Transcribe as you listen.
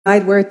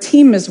where a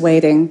team is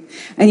waiting,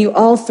 and you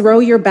all throw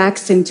your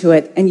backs into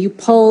it, and you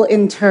pull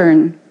in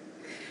turn.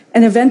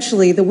 And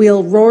eventually, the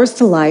wheel roars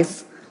to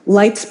life,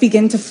 lights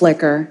begin to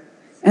flicker,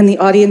 and the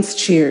audience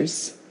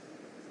cheers.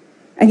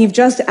 And you've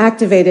just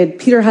activated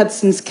Peter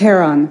Hudson's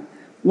Charon,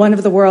 one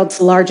of the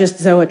world's largest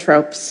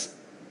zoetropes.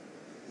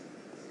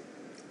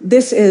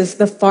 This is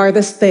the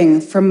farthest thing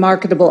from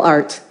marketable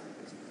art.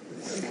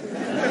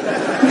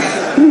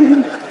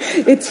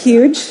 It's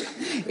huge,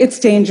 it's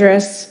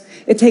dangerous,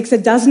 it takes a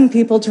dozen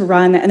people to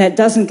run, and it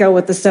doesn't go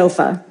with the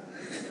sofa.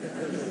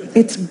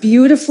 It's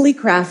beautifully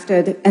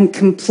crafted and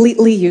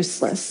completely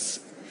useless.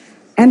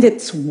 And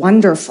it's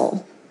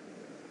wonderful.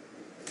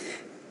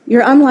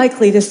 You're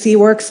unlikely to see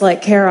works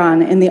like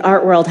Charon in the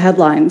art world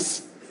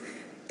headlines.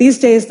 These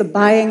days, the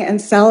buying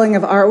and selling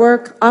of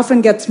artwork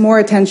often gets more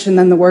attention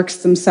than the works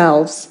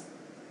themselves.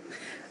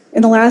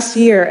 In the last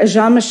year, a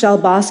Jean-Michel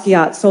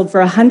Basquiat sold for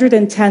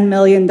 $110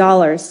 million,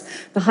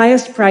 the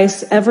highest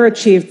price ever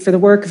achieved for the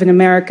work of an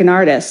American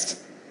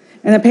artist.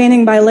 And a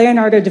painting by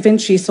Leonardo da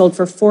Vinci sold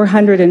for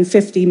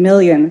 $450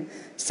 million,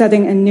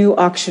 setting a new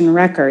auction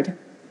record.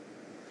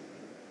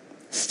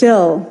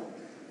 Still,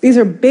 these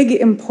are big,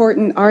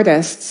 important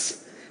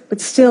artists, but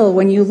still,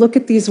 when you look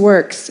at these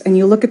works and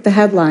you look at the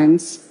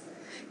headlines,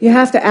 you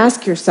have to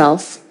ask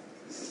yourself,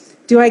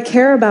 do I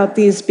care about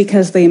these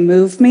because they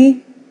move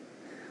me?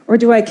 Or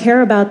do I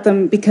care about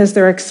them because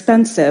they're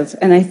expensive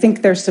and I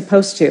think they're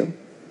supposed to?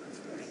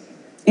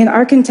 In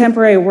our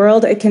contemporary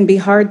world, it can be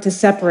hard to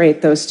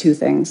separate those two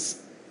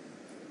things.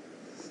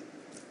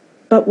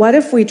 But what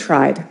if we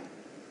tried?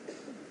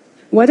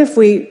 What if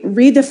we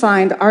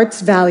redefined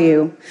art's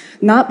value,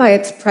 not by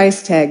its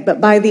price tag, but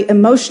by the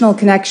emotional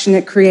connection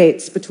it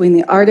creates between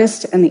the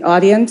artist and the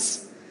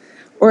audience,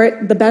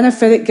 or the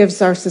benefit it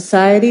gives our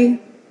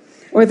society,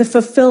 or the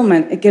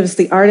fulfillment it gives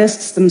the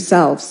artists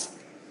themselves?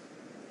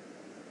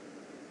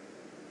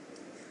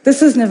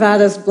 This is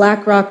Nevada's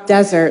Black Rock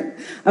Desert,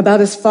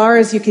 about as far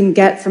as you can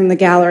get from the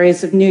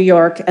galleries of New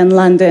York and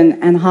London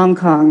and Hong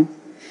Kong.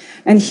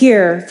 And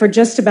here, for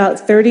just about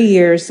 30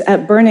 years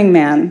at Burning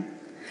Man,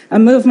 a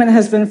movement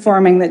has been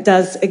forming that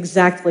does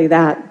exactly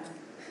that.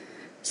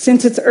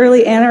 Since its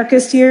early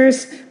anarchist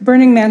years,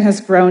 Burning Man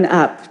has grown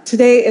up.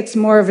 Today, it's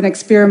more of an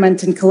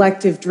experiment in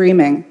collective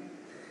dreaming.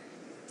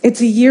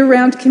 It's a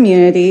year-round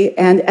community,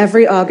 and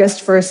every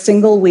August for a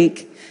single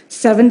week,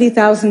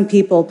 70,000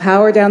 people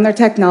power down their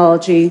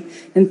technology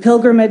and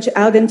pilgrimage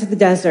out into the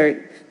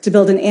desert to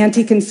build an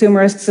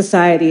anti-consumerist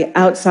society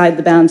outside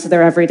the bounds of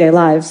their everyday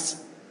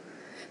lives.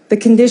 The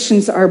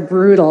conditions are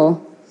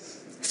brutal.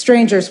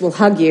 Strangers will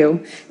hug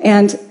you,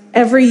 and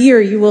every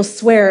year you will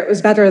swear it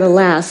was better the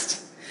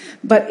last.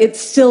 But it's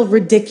still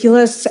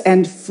ridiculous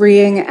and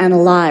freeing and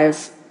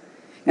alive.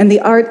 And the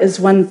art is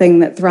one thing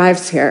that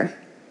thrives here.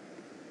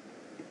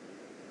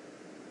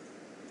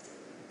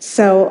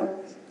 So,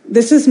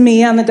 this is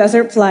me on the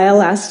desert playa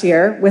last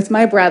year with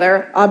my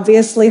brother,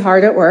 obviously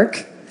hard at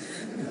work.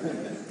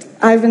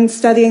 I've been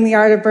studying the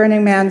art of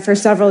Burning Man for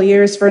several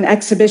years for an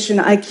exhibition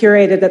I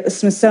curated at the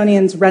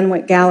Smithsonian's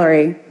Renwick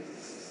Gallery.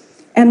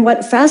 And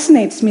what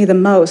fascinates me the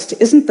most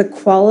isn't the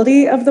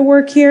quality of the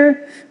work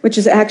here, which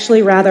is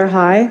actually rather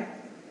high.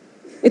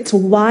 It's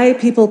why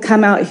people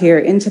come out here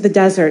into the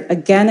desert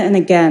again and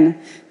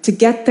again to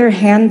get their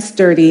hands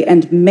dirty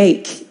and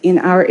make in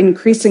our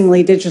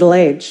increasingly digital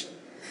age.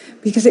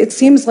 Because it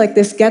seems like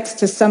this gets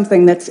to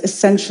something that's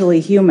essentially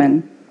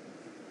human.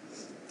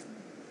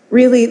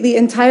 Really, the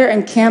entire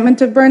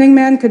encampment of Burning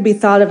Man could be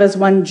thought of as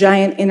one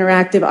giant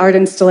interactive art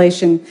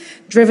installation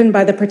driven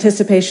by the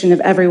participation of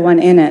everyone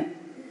in it.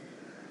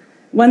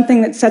 One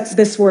thing that sets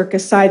this work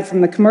aside from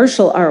the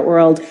commercial art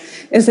world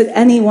is that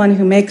anyone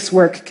who makes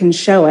work can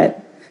show it.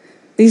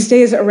 These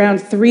days, around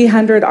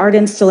 300 art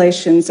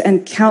installations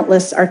and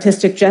countless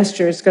artistic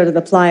gestures go to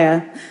the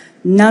playa.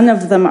 None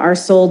of them are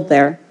sold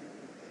there.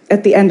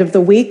 At the end of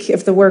the week,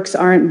 if the works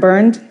aren't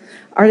burned,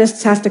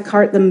 artists have to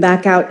cart them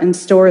back out and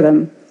store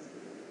them.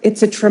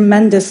 It's a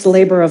tremendous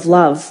labor of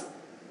love.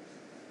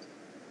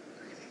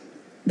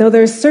 Though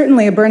there's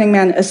certainly a Burning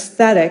Man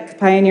aesthetic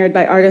pioneered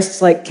by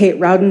artists like Kate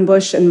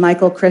Raudenbush and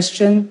Michael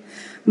Christian,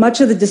 much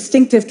of the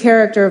distinctive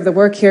character of the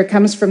work here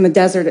comes from the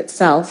desert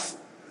itself.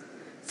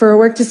 For a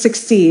work to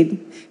succeed,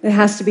 it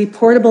has to be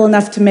portable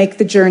enough to make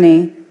the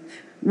journey,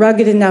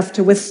 rugged enough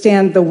to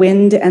withstand the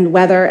wind and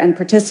weather and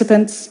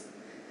participants,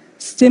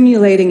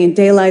 stimulating in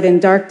daylight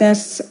and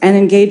darkness, and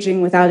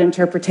engaging without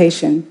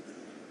interpretation.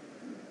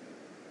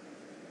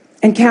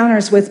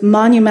 Encounters with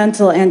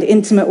monumental and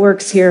intimate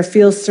works here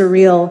feel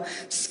surreal.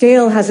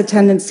 Scale has a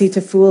tendency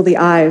to fool the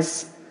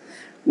eyes.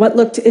 What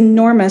looked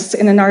enormous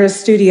in an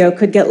artist's studio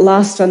could get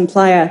lost on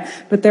playa,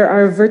 but there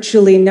are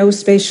virtually no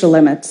spatial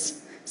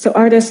limits, so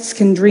artists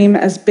can dream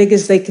as big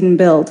as they can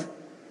build.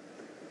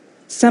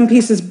 Some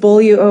pieces bowl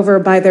you over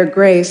by their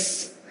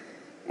grace,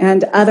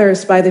 and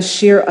others by the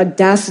sheer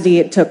audacity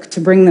it took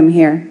to bring them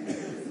here.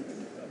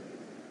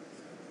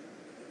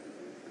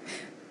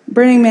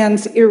 Burning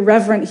Man's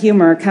irreverent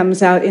humor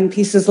comes out in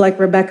pieces like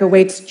Rebecca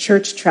Waite's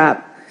Church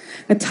Trap,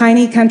 a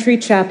tiny country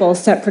chapel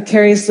set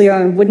precariously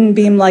on a wooden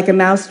beam like a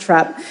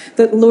mousetrap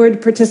that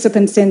lured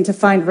participants in to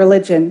find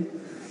religion.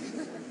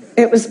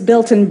 It was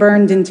built and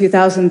burned in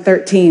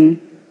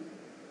 2013.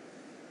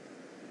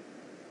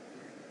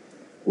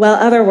 While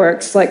other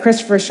works, like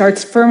Christopher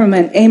Shart's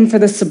Firmament, aim for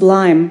the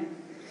sublime.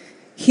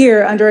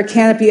 Here, under a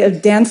canopy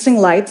of dancing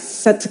lights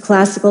set to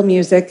classical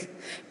music,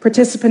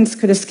 participants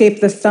could escape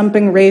the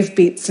thumping rave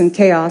beats and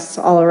chaos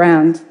all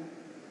around.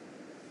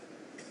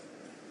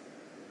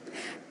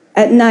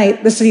 At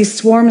night, the city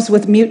swarms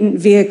with mutant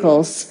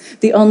vehicles,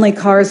 the only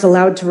cars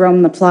allowed to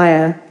roam the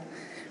playa.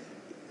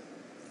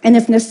 And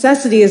if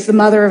necessity is the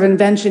mother of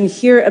invention,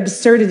 here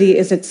absurdity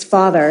is its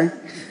father.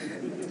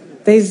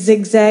 They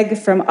zigzag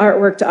from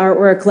artwork to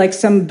artwork like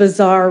some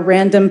bizarre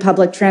random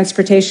public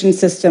transportation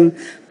system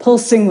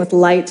pulsing with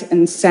light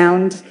and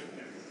sound.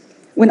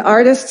 When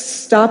artists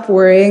stop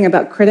worrying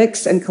about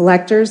critics and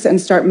collectors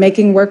and start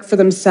making work for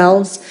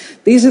themselves,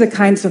 these are the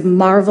kinds of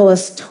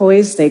marvelous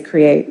toys they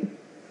create.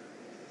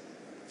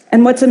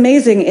 And what's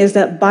amazing is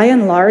that by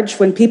and large,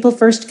 when people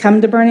first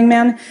come to Burning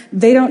Man,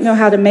 they don't know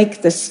how to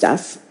make this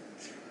stuff.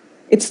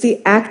 It's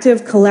the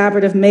active,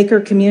 collaborative maker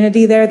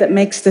community there that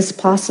makes this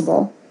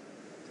possible.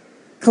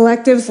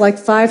 Collectives like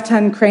 5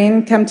 Ton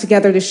Crane come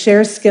together to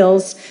share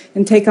skills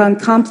and take on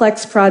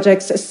complex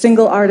projects a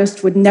single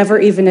artist would never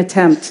even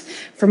attempt,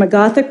 from a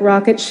Gothic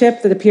rocket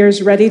ship that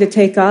appears ready to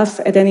take off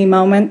at any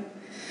moment,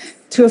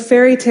 to a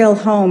fairy tale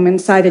home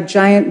inside a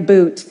giant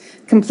boot,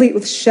 complete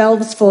with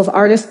shelves full of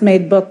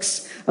artist-made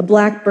books, a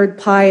blackbird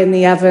pie in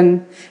the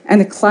oven,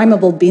 and a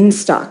climbable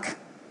beanstalk.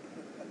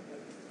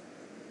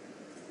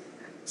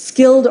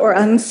 Skilled or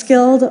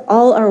unskilled,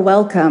 all are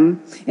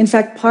welcome. In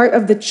fact, part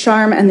of the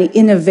charm and the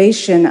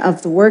innovation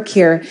of the work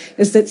here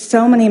is that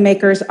so many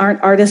makers aren't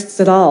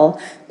artists at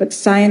all, but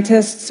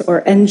scientists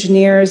or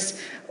engineers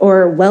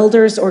or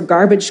welders or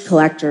garbage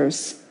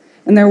collectors.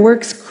 And their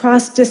works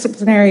cross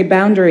disciplinary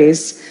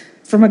boundaries,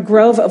 from a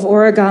grove of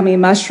origami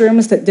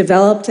mushrooms that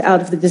developed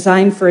out of the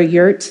design for a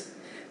yurt,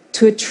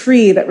 to a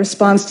tree that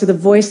responds to the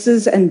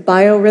voices and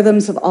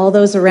biorhythms of all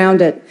those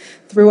around it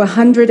through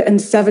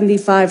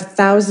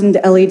 175,000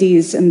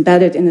 LEDs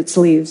embedded in its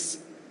leaves.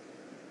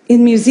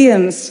 In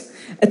museums,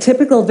 a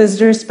typical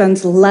visitor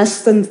spends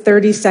less than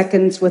 30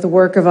 seconds with a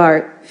work of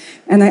art,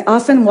 and I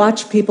often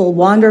watch people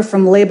wander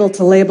from label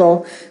to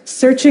label,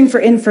 searching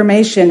for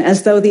information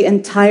as though the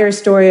entire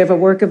story of a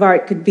work of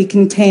art could be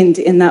contained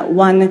in that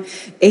one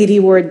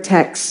 80-word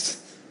text.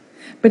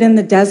 But in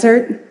the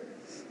desert,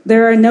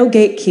 there are no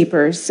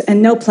gatekeepers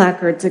and no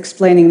placards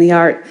explaining the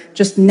art,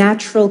 just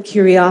natural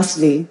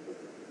curiosity.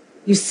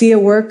 You see a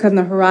work on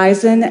the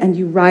horizon and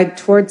you ride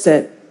towards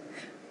it.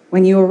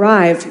 When you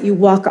arrive, you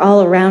walk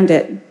all around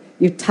it.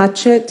 You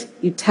touch it,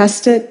 you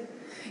test it.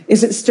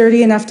 Is it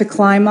sturdy enough to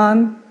climb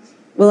on?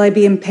 Will I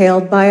be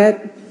impaled by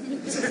it?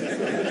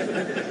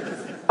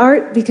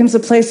 Art becomes a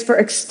place for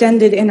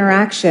extended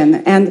interaction,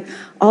 and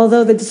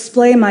although the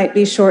display might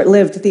be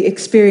short-lived, the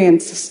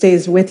experience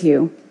stays with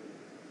you.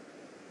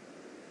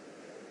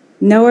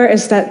 Nowhere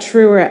is that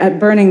truer at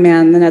Burning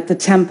Man than at the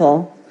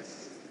temple.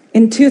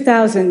 In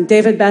 2000,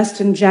 David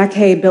Best and Jack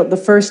Hay built the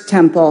first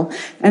temple,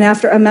 and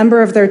after a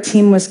member of their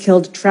team was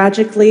killed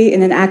tragically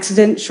in an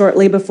accident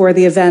shortly before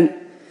the event,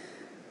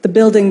 the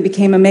building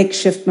became a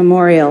makeshift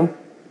memorial.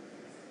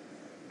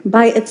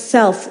 By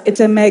itself, it's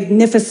a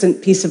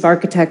magnificent piece of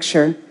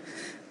architecture,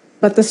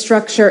 but the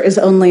structure is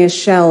only a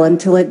shell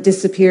until it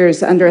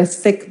disappears under a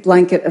thick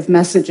blanket of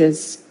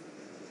messages.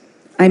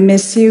 I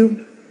miss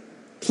you.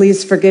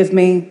 Please forgive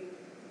me.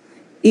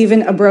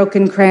 Even a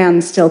broken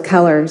crayon still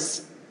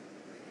colors.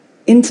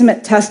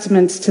 Intimate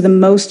testaments to the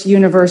most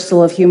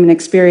universal of human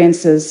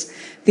experiences,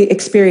 the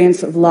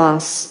experience of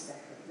loss.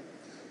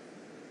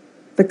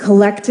 The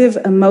collective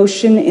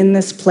emotion in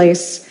this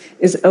place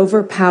is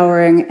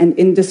overpowering and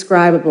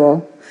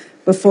indescribable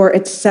before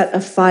it's set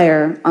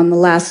afire on the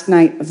last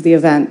night of the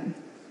event.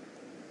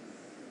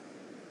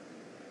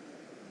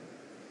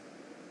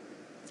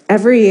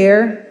 Every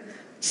year,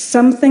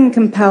 something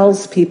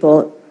compels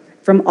people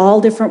from all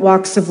different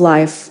walks of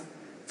life,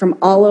 from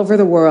all over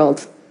the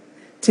world,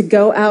 to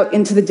go out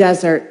into the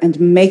desert and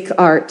make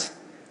art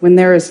when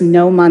there is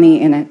no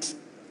money in it.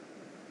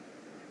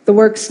 The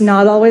work's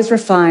not always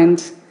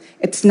refined,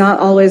 it's not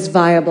always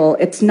viable,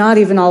 it's not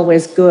even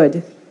always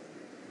good,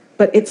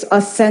 but it's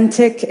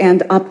authentic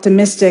and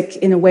optimistic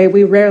in a way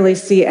we rarely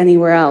see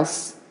anywhere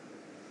else.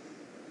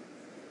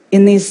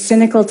 In these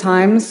cynical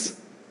times,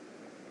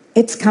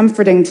 it's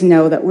comforting to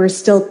know that we're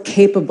still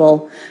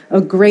capable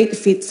of great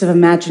feats of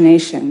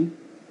imagination,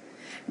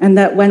 and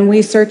that when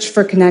we search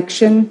for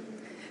connection,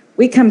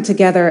 we come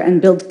together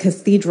and build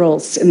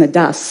cathedrals in the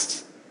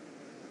dust.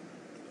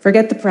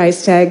 Forget the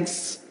price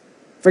tags,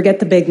 forget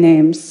the big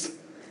names.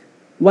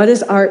 What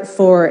is art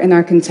for in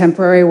our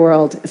contemporary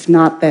world, if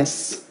not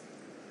this?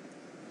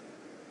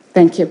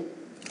 Thank you.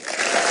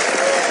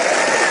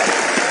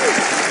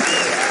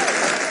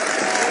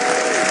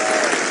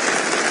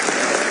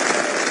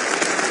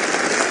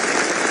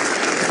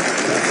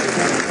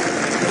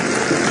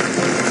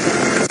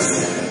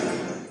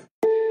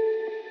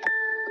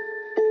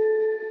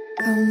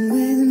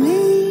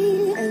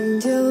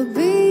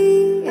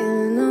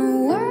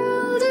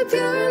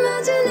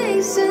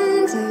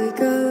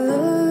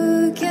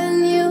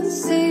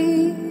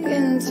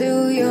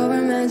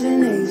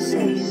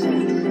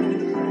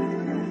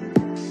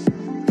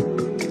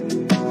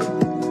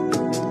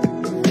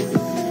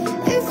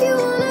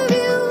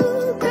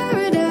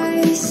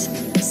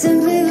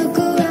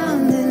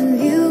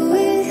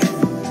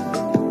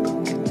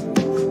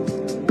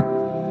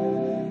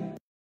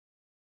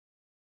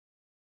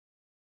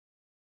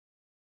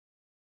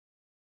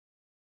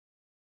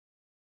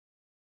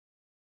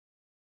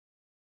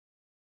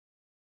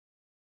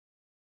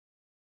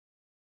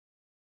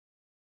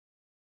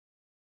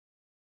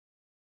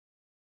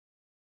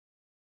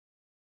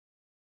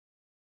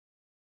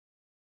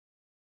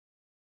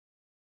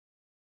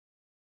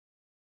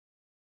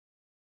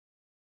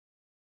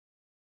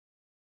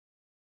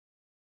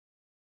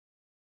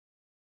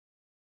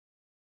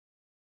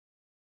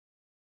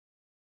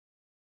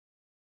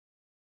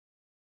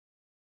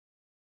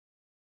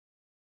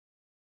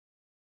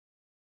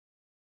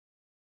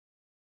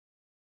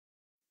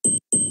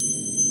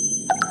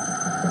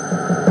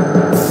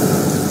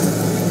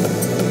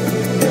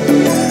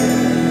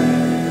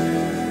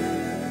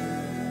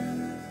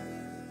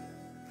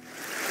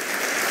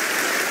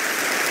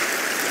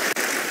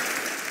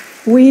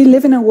 We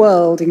live in a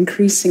world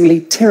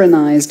increasingly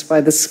tyrannized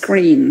by the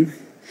screen,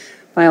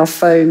 by our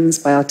phones,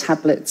 by our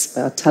tablets,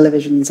 by our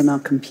televisions and our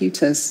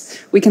computers.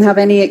 We can have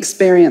any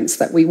experience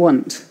that we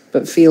want,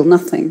 but feel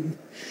nothing.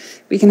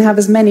 We can have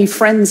as many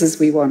friends as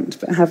we want,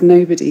 but have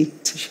nobody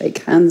to shake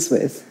hands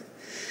with.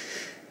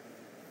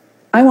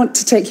 I want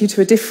to take you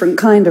to a different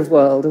kind of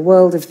world, a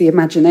world of the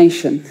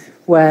imagination,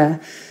 where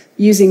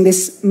using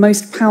this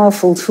most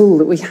powerful tool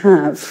that we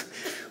have,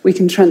 we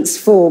can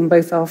transform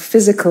both our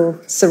physical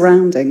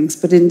surroundings,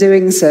 but in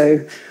doing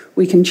so,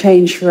 we can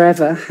change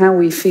forever how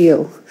we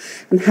feel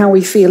and how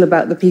we feel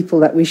about the people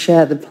that we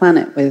share the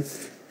planet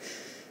with.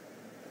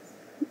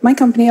 My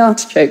company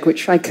Artichoke,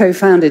 which I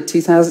co-founded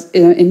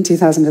in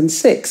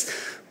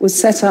 2006, was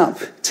set up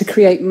to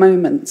create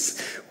moments.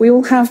 We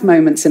all have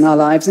moments in our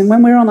lives, and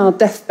when we're on our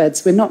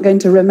deathbeds, we're not going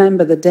to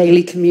remember the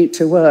daily commute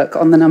to work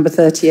on the number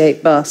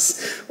 38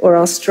 bus or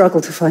our struggle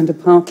to find a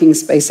parking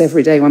space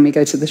every day when we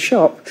go to the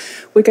shop.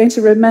 We're going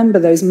to remember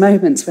those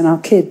moments when our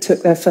kid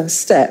took their first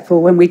step,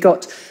 or when we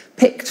got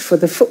picked for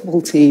the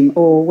football team,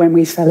 or when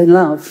we fell in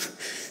love.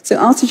 So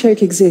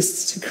Artichoke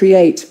exists to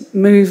create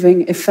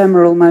moving,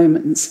 ephemeral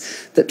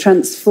moments that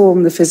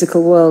transform the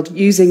physical world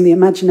using the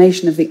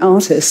imagination of the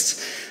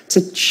artist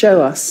to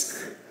show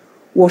us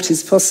what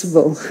is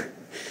possible.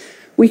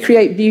 We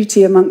create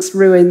beauty amongst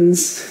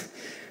ruins.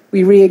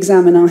 We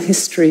re-examine our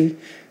history.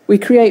 We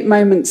create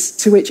moments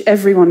to which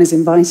everyone is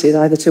invited,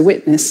 either to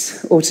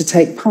witness or to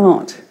take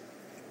part.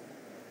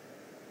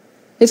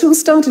 It all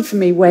started for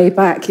me way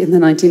back in the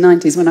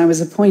 1990s when I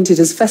was appointed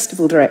as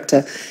festival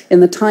director in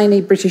the tiny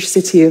British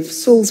city of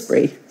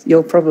Salisbury.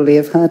 You'll probably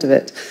have heard of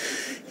it.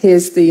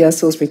 Here's the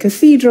Salisbury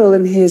Cathedral,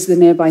 and here's the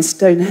nearby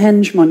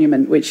Stonehenge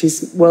monument, which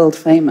is world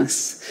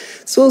famous.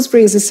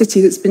 Salisbury is a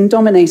city that's been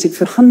dominated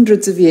for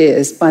hundreds of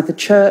years by the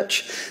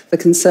church, the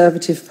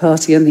Conservative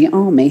Party, and the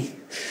army.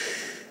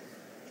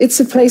 It's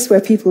a place where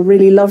people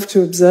really love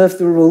to observe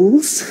the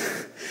rules.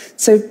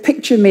 So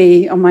picture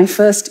me on my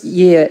first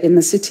year in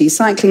the city,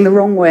 cycling the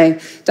wrong way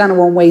down a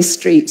one-way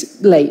street,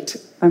 late.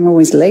 I'm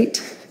always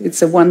late.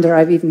 It's a wonder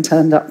I've even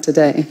turned up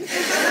today.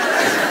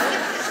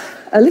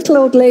 A little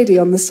old lady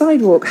on the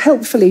sidewalk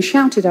helpfully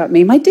shouted at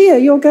me, "My dear,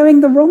 you're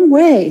going the wrong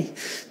way."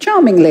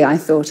 Charmingly, I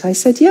thought. I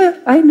said, "Yeah,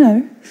 I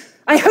know."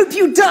 "I hope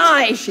you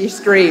die," she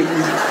screamed.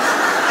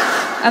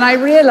 And I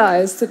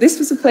realized that this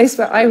was a place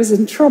where I was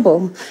in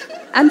trouble.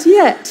 And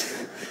yet,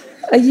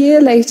 a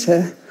year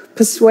later,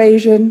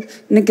 persuasion,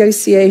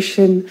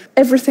 negotiation,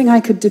 everything I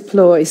could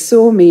deploy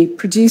saw me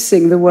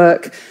producing the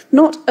work,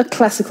 not a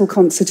classical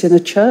concert in a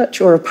church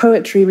or a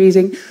poetry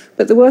reading,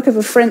 but the work of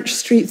a French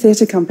street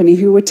theatre company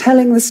who were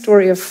telling the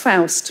story of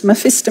Faust,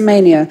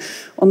 Mephistophelia,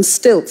 on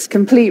stilts,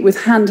 complete with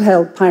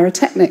handheld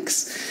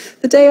pyrotechnics.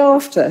 The day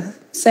after,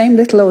 same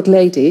little old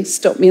lady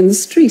stopped me in the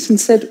street and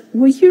said,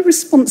 "Were you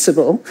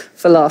responsible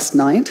for last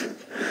night?"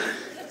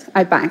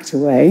 I backed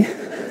away.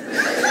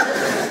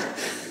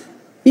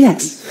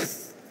 Yes.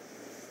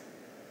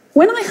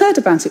 When I heard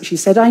about it, she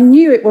said, "I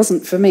knew it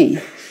wasn't for me.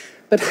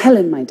 But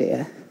Helen, my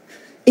dear,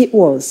 it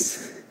was."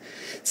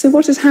 So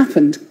what had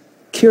happened?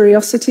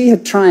 Curiosity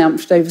had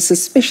triumphed over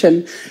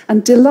suspicion,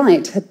 and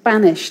delight had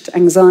banished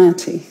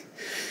anxiety.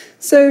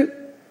 So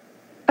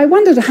I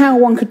wondered how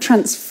one could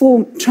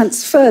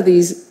transfer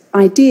these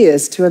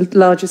ideas to a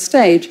larger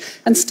stage,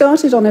 and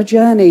started on a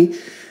journey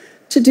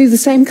to do the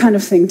same kind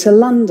of thing to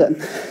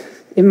London.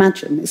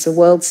 Imagine, it's a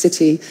world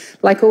city.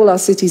 Like all our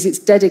cities, it's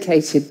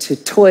dedicated to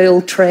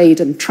toil, trade,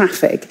 and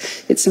traffic.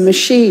 It's a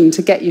machine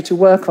to get you to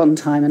work on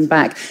time and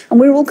back. And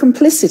we're all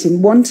complicit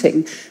in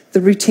wanting the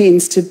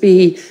routines to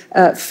be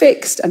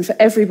fixed and for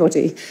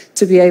everybody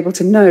to be able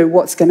to know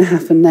what's going to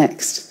happen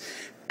next.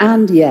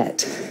 And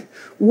yet,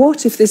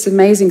 what if this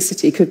amazing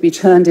city could be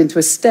turned into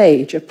a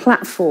stage, a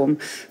platform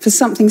for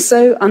something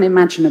so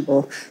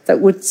unimaginable that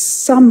would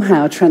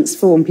somehow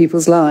transform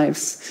people's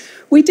lives?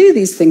 We do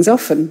these things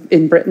often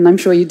in Britain. I'm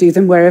sure you do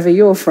them wherever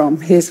you're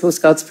from. Here's Horse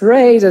Guards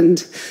Parade,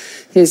 and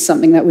here's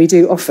something that we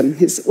do often.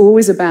 It's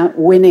always about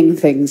winning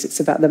things. It's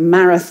about the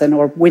marathon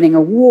or winning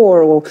a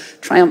war or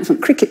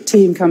triumphant cricket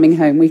team coming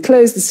home. We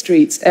close the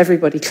streets,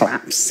 everybody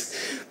claps.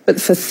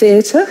 But for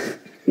theatre,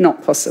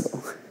 not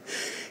possible.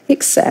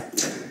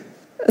 Except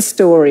a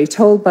story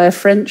told by a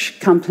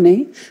French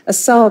company, a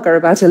saga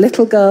about a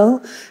little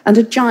girl and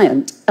a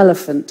giant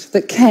elephant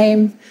that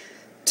came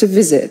to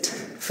visit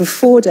for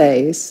 4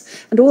 days,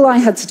 and all I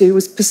had to do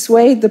was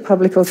persuade the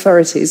public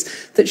authorities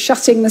that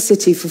shutting the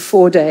city for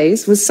 4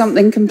 days was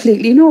something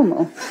completely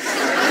normal.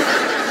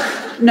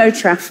 No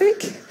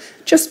traffic,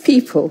 just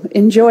people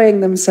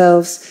enjoying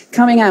themselves,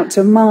 coming out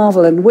to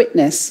marvel and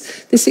witness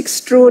this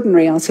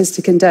extraordinary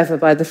artistic endeavour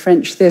by the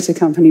French theatre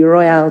company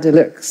Royal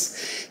Deluxe.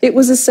 It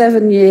was a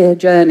 7-year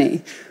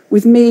journey,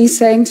 with me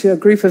saying to a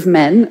group of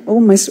men,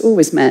 almost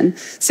always men,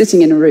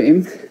 sitting in a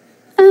room,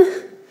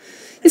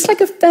 it's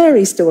like a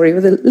fairy story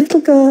with a little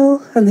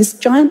girl and this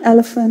giant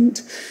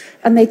elephant,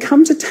 and they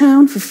come to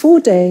town for 4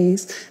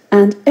 days,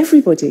 and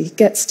everybody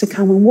gets to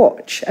come and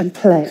watch and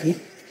play.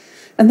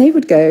 And they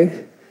would go,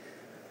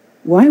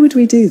 "Why would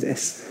we do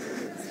this?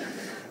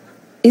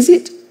 Is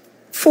it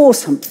for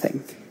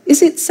something?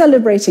 Is it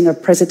celebrating a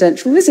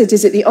presidential visit?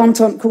 Is it the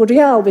Entente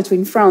Cordiale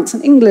between France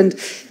and England?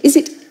 Is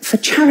it for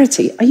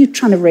charity? Are you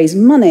trying to raise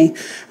money?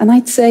 And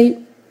I'd say,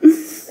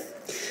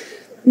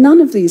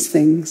 none of these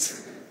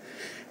things.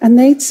 And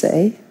they'd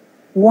say,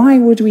 why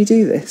would we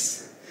do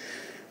this?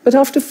 But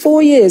after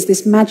 4 years,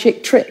 this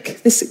magic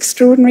trick, this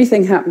extraordinary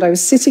thing happened. I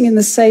was sitting in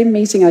the same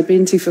meeting I'd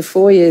been to for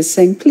 4 years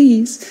saying,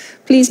 please,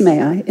 please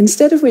may I?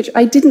 Instead of which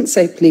I didn't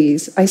say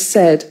please, I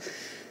said,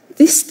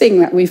 this thing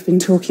that we've been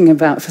talking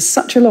about for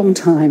such a long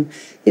time,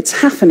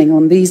 it's happening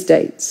on these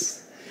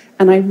dates,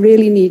 and I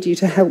really need you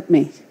to help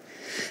me.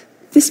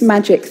 This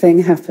magic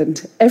thing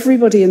happened.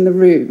 Everybody in the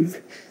room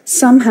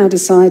somehow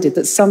decided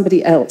that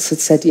somebody else had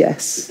said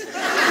yes.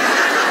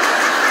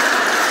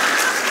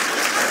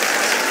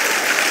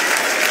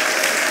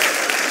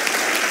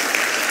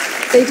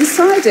 They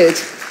decided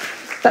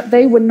that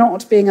they were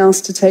not being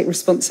asked to take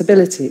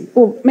responsibility.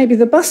 Or maybe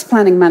the bus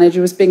planning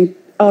manager was being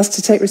asked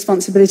to take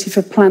responsibility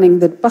for planning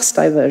the bus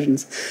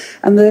diversions.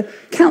 And the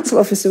council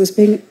officer was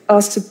being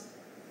asked to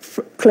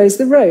close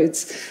the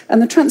roads.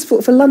 And the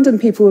Transport for London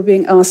people were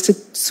being asked to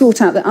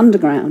sort out the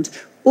underground.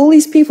 All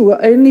these people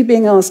were only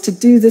being asked to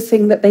do the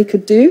thing that they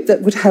could do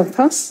that would help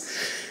us.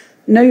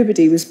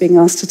 Nobody was being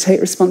asked to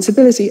take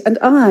responsibility. And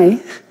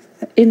I,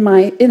 in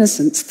my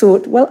innocence,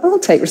 thought, well, I'll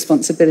take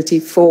responsibility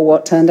for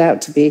what turned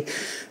out to be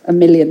 1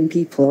 million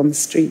people on the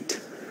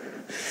street.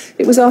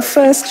 It was our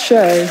first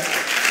show.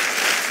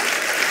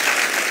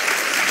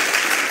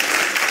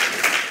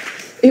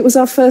 It was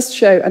our first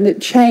show, and it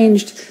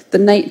changed the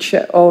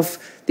nature of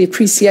the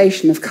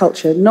appreciation of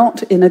culture,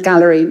 not in a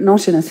gallery,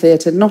 not in a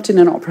theatre, not in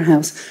an opera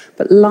house,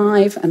 but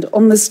live and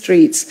on the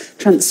streets,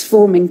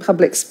 transforming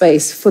public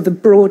space for the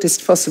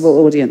broadest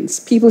possible audience,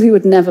 people who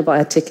would never buy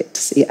a ticket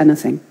to see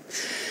anything.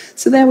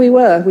 So there we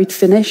were, we'd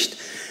finished,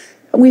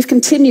 and we've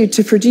continued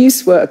to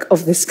produce work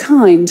of this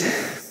kind.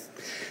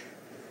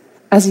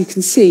 As you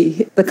can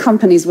see, the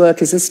company's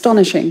work is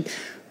astonishing,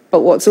 but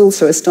what's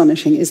also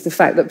astonishing is the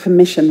fact that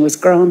permission was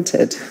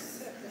granted.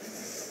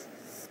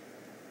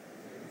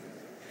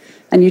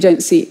 And you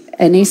don't see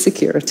any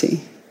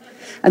security.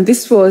 And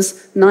this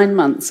was 9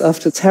 months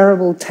after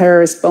terrible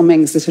terrorist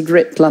bombings that had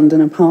ripped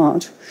London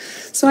apart.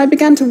 So I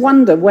began to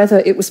wonder whether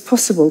it was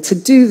possible to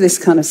do this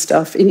kind of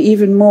stuff in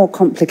even more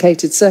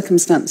complicated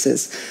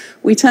circumstances.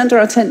 We turned our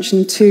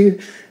attention to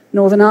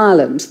Northern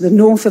Ireland, the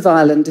north of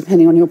Ireland,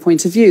 depending on your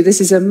point of view. This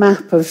is a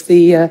map of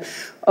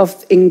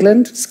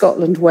England,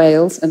 Scotland,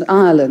 Wales, and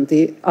Ireland,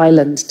 the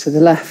island to the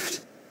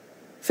left.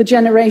 For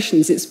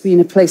generations, it's been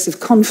a place of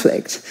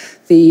conflict.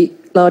 The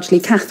largely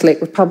Catholic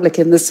Republic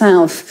in the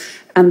south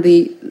and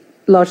the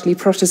largely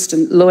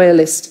Protestant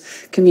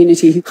loyalist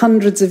community,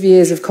 hundreds of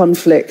years of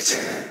conflict.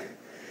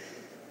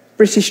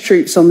 British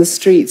troops on the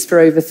streets for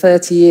over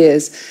 30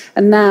 years.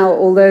 And now,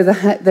 although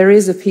there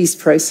is a peace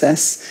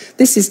process,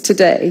 this is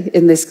today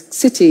in this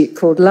city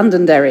called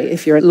Londonderry,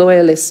 if you're a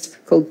loyalist,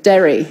 called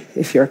Derry,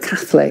 if you're a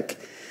Catholic.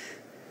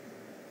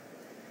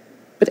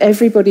 But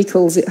everybody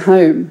calls it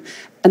home.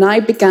 And I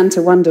began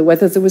to wonder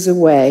whether there was a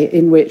way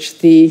in which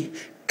the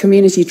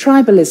community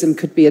tribalism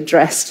could be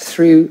addressed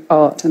through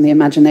art and the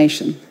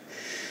imagination.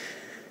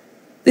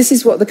 This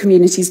is what the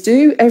communities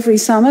do every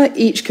summer.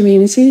 Each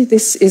community,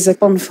 this is a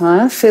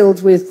bonfire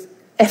filled with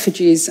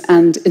effigies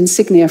and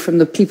insignia from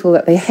the people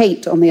that they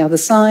hate on the other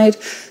side.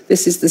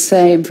 This is the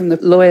same from the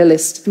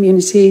loyalist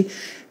community.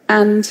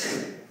 And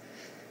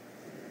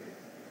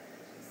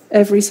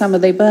every summer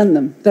they burn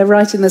them. They're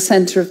right in the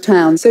center of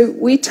town. So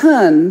we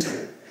turned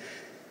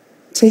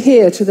to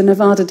here, to the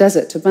Nevada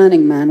desert, to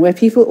Burning Man, where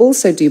people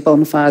also do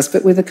bonfires,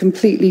 but with a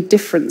completely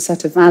different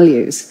set of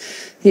values.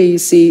 Here you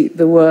see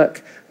the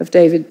work of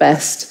David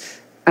Best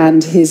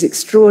and his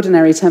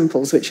extraordinary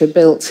temples, which are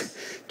built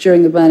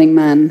during the Burning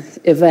Man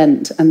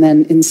event and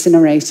then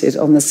incinerated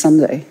on the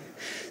Sunday.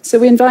 So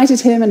we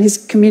invited him and his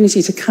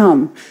community to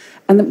come,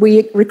 and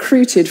we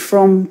recruited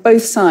from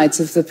both sides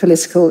of the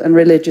political and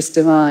religious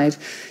divide,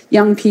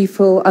 young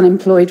people,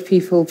 unemployed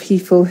people,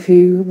 people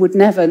who would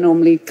never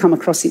normally come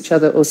across each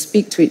other or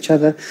speak to each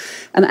other.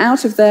 And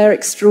out of their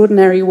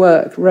extraordinary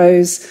work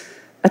rose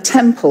a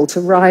temple to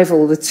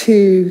rival the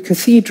two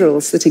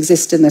cathedrals that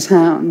exist in the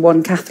town,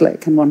 one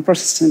Catholic and one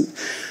Protestant.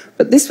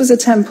 But this was a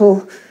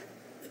temple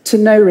to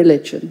no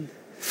religion,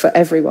 for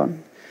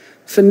everyone,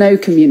 for no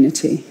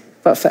community,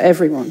 but for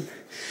everyone.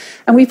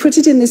 And we put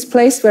it in this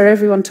place where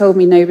everyone told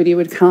me nobody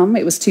would come.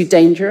 It was too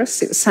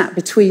dangerous. It was sat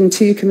between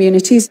two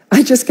communities.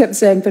 I just kept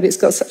saying, but it's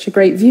got such a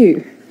great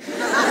view.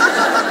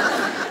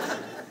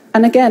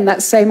 And again,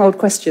 that same old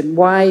question,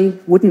 why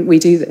wouldn't we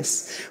do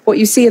this? What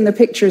you see in the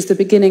picture is the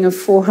beginning of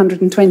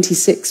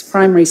 426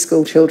 primary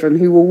school children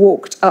who were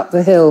walked up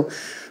the hill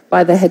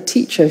by the head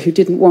teacher who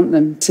didn't want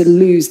them to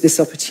lose this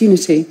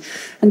opportunity.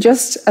 And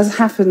just as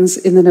happens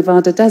in the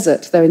Nevada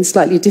desert, though in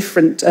slightly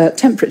different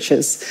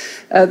temperatures,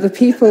 the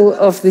people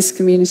of this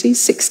community,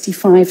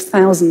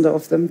 65,000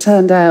 of them,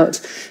 turned out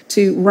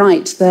to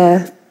write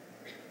their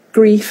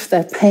grief,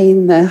 their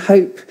pain, their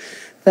hope,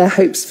 their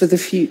hopes for the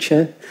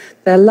future,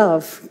 their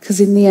love, because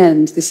in the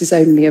end, this is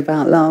only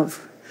about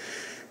love.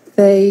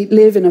 They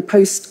live in a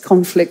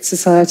post-conflict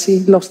society,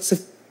 lots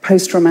of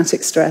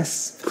post-traumatic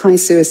stress, high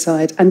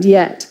suicide, and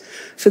yet,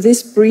 for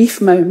this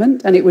brief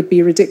moment, and it would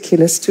be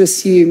ridiculous to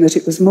assume that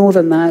it was more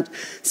than that,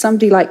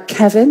 somebody like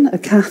Kevin, a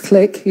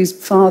Catholic whose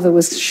father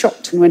was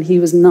shot when he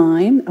was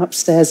 9,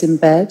 upstairs in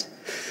bed.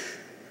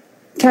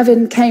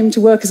 Kevin came to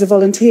work as a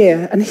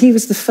volunteer, and he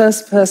was the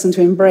first person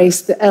to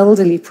embrace the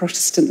elderly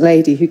Protestant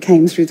lady who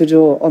came through the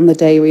door on the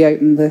day we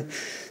opened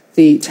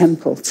the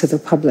temple to the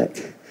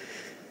public.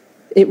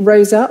 It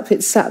rose up,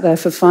 it sat there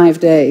for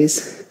 5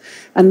 days,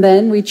 and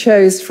then we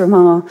chose from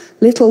our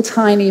little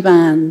tiny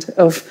band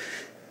of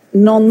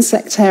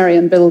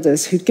non-sectarian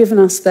builders who'd given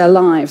us their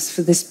lives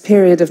for this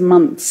period of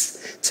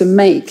months to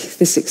make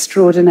this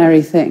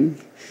extraordinary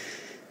thing.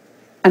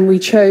 And we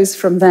chose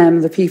from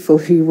them the people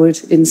who would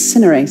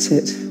incinerate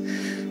it.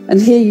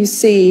 And here you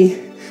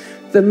see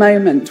the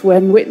moment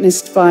when,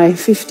 witnessed by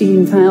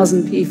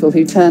 15,000 people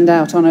who turned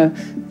out on a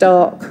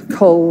dark,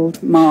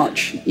 cold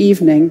March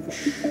evening,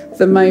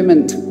 the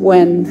moment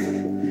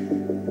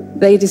when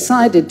they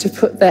decided to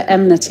put their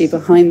enmity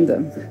behind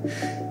them,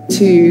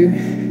 to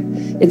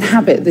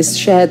inhabit this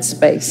shared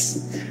space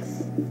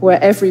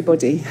where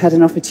everybody had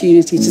an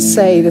opportunity to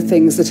say the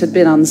things that had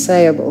been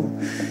unsayable,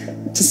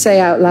 to say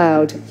out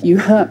loud, "You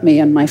hurt me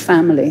and my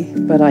family,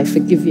 but I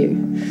forgive you."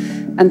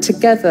 And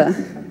together,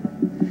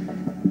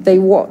 they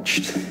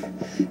watched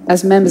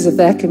as members of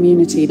their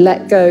community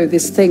let go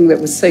this thing that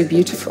was so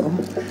beautiful,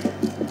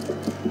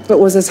 but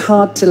was as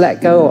hard to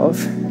let go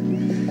of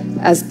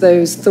as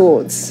those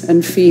thoughts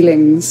and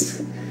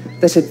feelings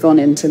that had gone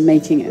into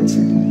making it.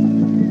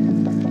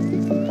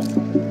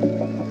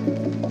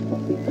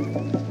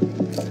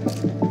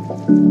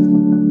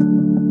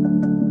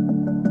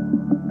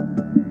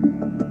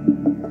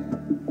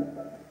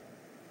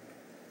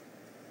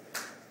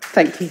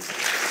 Thank you.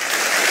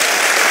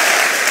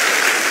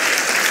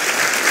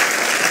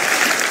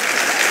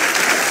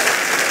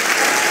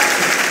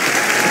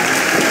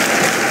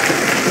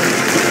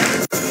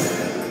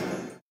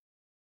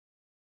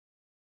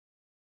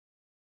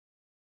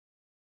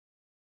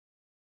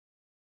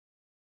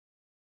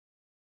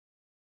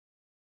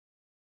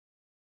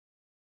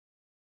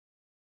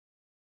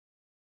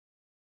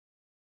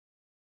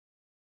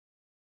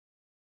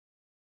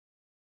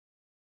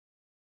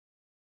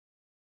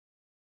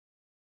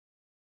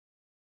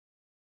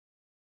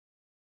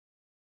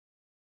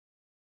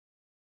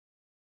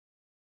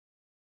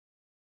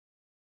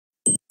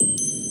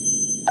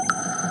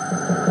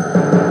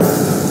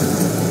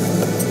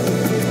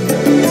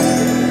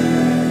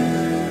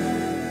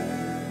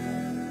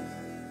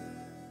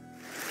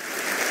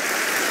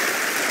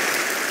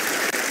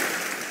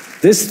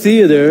 This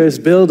theater is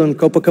built on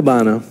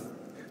Copacabana,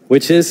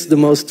 which is the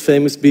most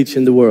famous beach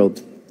in the world.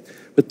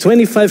 But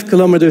 25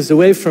 kilometers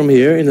away from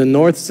here, in the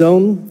north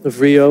zone of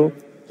Rio,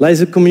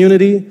 lies a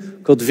community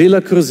called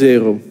Villa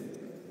Cruzeiro.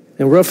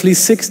 And roughly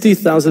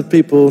 60,000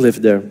 people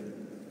live there.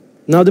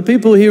 Now, the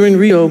people here in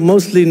Rio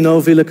mostly know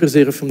Villa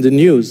Cruzeiro from the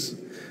news.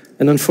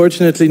 And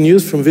unfortunately,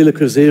 news from Villa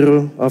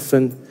Cruzeiro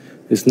often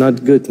is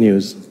not good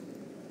news.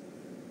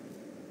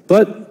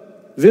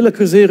 But Villa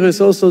Cruzeiro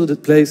is also the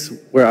place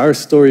where our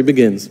story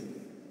begins.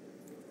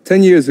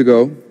 10 years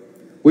ago,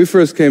 we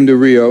first came to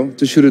Rio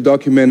to shoot a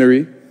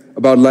documentary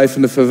about life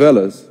in the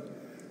favelas.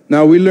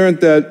 Now, we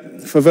learned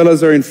that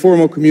favelas are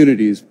informal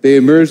communities. They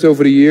emerged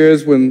over the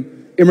years when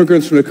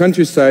immigrants from the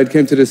countryside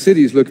came to the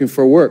cities looking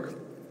for work.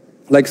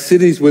 Like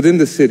cities within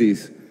the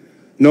cities,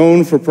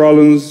 known for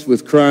problems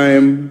with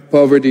crime,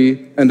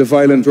 poverty, and the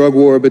violent drug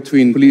war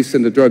between police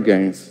and the drug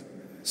gangs.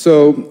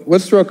 So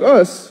what struck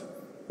us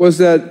was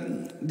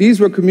that these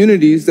were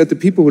communities that the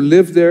people who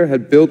lived there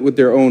had built with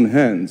their own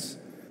hands,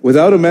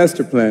 without a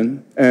master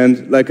plan,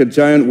 and like a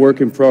giant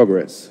work in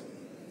progress.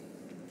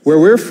 Where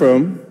we're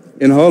from,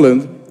 in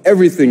Holland,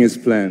 everything is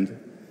planned.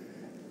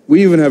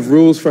 We even have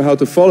rules for how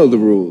to follow the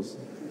rules.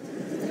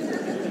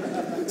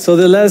 So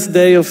the last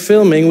day of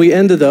filming, we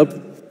ended up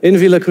in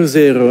Villa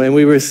Cruzeiro, and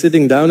we were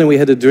sitting down and we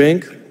had a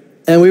drink,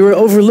 and we were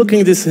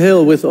overlooking this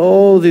hill with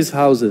all these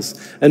houses.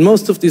 And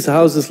most of these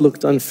houses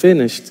looked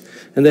unfinished,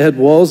 and they had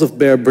walls of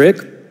bare brick,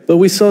 but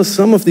we saw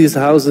some of these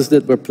houses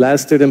that were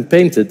plastered and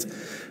painted.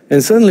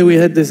 And suddenly we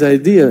had this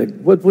idea,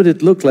 what would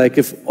it look like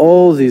if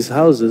all these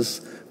houses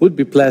would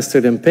be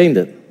plastered and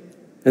painted?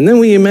 And then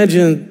we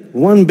imagined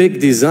one big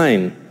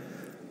design,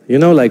 you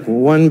know, like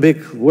one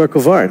big work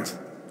of art.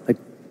 Like,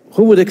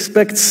 who would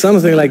expect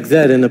something like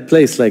that in a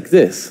place like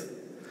this?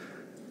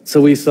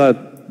 So we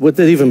thought, would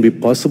that even be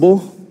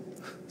possible?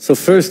 So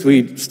first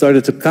we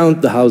started to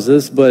count the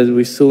houses, but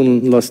we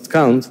soon lost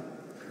count.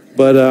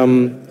 But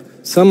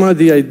somehow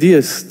the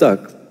idea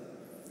stuck.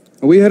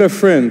 We had a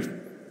friend.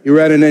 He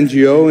ran an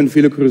NGO in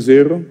Villa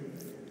Cruzeiro.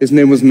 His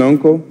name was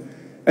Nanko,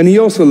 and he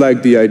also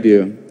liked the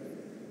idea.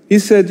 He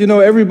said, you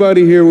know,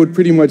 everybody here would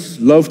pretty much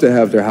love to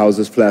have their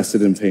houses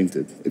plastered and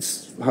painted.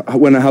 It's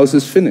when a house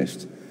is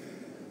finished.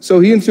 So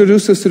he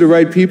introduced us to the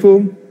right people,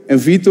 and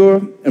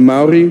Vitor and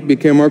Mauri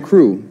became our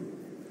crew.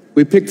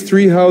 We picked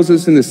 3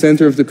 houses in the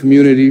center of the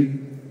community,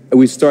 and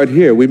we start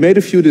here. We made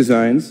a few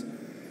designs,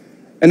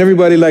 And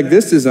everybody liked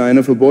this design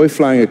of a boy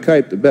flying a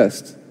kite the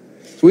best.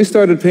 So we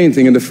started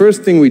painting, and the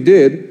first thing we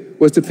did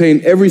was to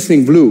paint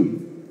everything blue.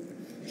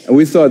 And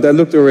we thought that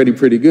looked already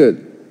pretty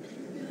good.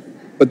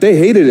 But they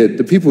hated it.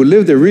 The people who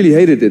lived there really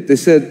hated it. They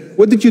said,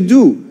 "What did you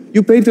do?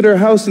 You painted our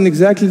house in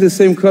exactly the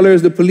same color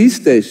as the police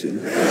station."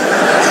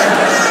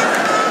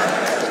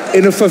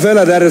 In a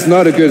favela, that is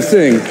not a good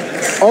thing.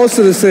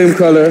 Also the same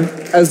color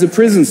as the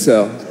prison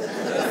cell.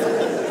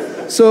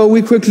 So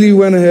we quickly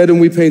went ahead and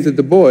we painted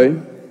the boy.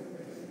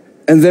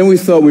 And then we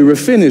thought we were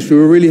finished. We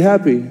were really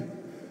happy.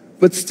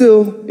 But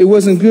still, it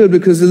wasn't good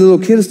because the little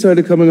kids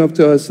started coming up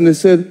to us and they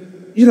said,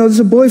 "You know,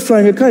 there's a boy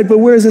flying a kite, but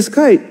where is this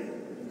kite?"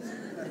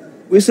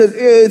 We said,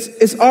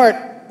 it's art.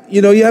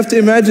 You know, you have to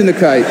imagine the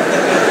kite.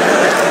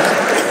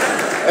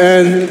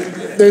 And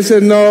they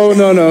said, no,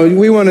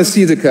 we want to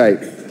see the kite.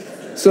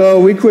 So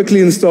we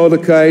quickly installed the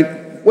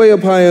kite way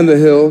up high on the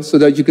hill so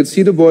that you could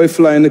see the boy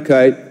flying the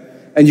kite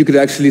and you could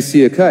actually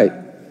see a kite.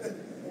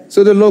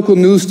 So the local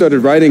news started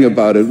writing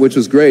about it, which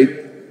was great.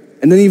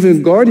 And then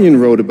even Guardian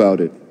wrote about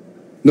it.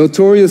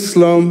 Notorious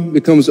slum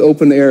becomes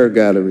open air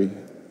gallery.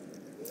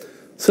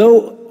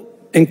 So,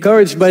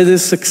 encouraged by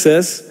this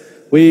success,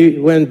 we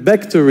went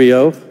back to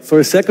Rio for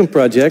a second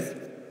project,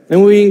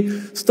 and we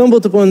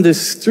stumbled upon this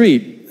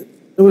street.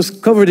 It was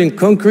covered in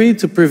concrete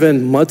to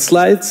prevent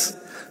mudslides,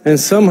 and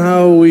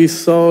somehow we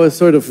saw a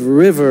sort of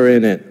river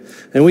in it.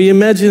 And we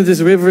imagined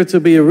this river to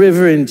be a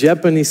river in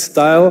Japanese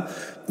style,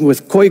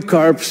 with koi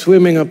carp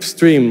swimming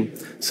upstream.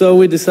 So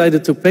we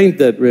decided to paint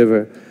that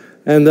river.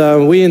 And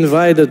we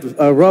invited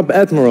Rob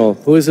Admiral,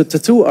 who is a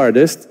tattoo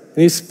artist,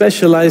 and he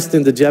specialized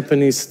in the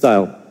Japanese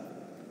style.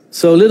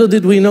 So little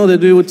did we know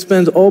that we would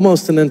spend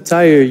almost an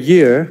entire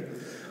year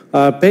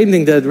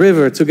painting that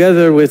river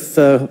together with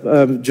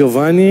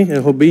Giovanni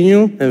and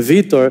Robinho and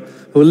Vitor,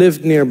 who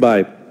lived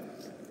nearby.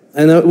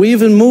 And we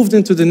even moved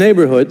into the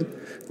neighborhood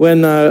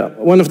when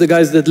one of the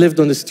guys that lived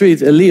on the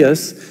street,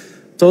 Elias,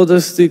 told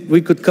us that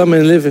we could come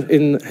and live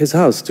in his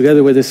house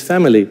together with his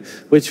family,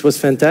 which was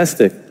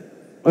fantastic.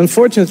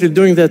 Unfortunately,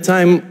 during that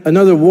time,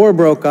 another war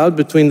broke out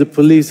between the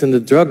police and the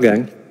drug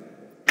gang.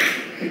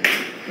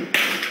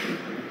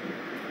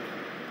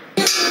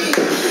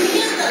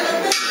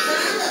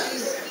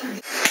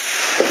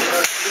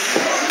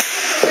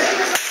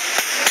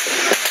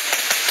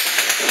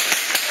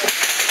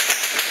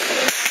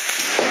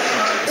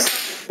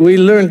 We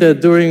learned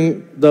that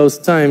during those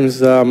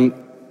times,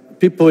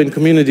 people in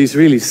communities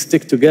really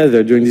stick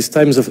together during these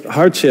times of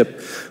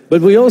hardship.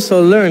 But we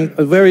also learned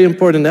a very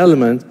important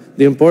element,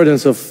 the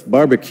importance of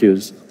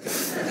barbecues.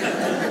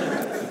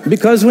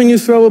 Because when you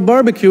throw a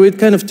barbecue, it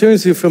kind of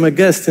turns you from a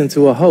guest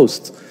into a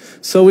host.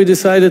 So we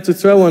decided to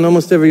throw one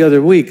almost every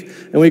other week,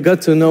 and we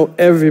got to know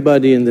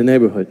everybody in the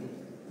neighborhood.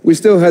 We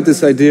still had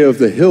this idea of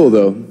the hill,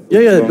 though.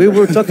 Yeah, we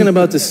were talking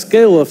about the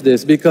scale of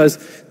this, because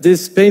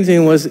this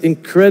painting was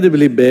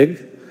incredibly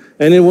big,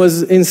 and it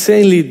was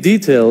insanely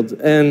detailed,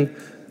 and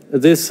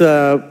this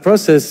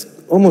process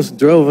almost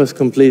drove us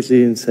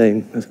completely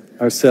insane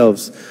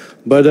ourselves.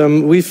 But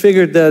we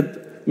figured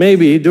that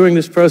maybe during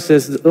this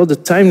process, all the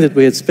time that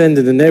we had spent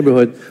in the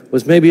neighborhood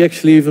was maybe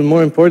actually even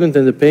more important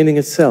than the painting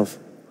itself.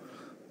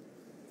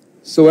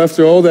 So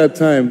after all that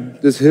time,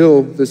 this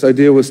hill, this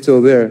idea was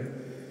still there.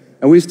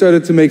 And we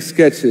started to make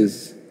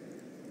sketches,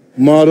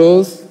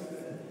 models,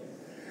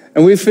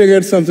 and we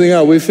figured something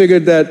out. We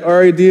figured that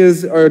our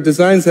ideas, our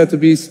designs had to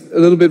be a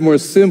little bit more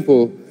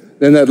simple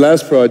than that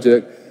last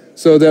project,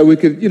 so that we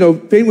could,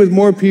 paint with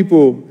more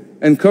people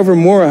and cover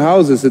more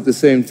houses at the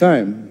same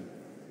time.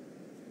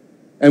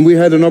 And we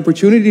had an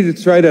opportunity to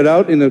try that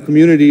out in a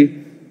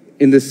community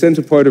in the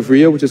center part of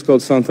Rio, which is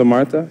called Santa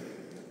Marta.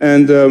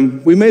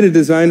 And we made a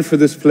design for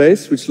this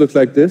place, which looked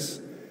like this.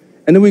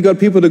 And then we got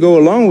people to go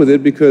along with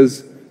it,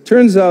 because it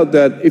turns out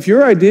that if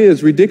your idea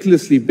is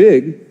ridiculously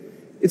big,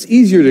 it's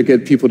easier to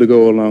get people to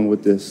go along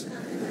with this.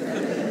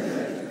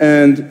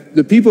 And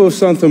the people of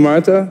Santa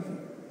Marta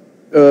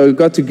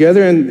got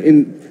together, and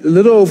in a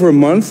little over a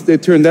month, they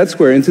turned that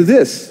square into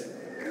this.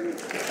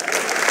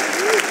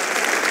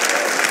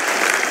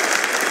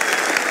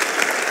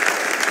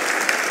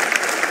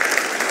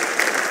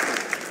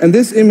 And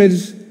this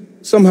image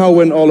somehow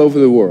went all over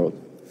the world.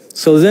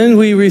 So then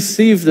we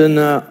received an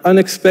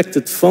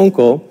unexpected phone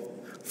call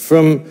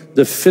from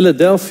the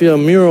Philadelphia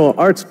Mural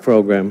Arts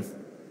Program.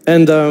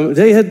 And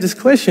they had this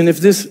question, if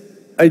this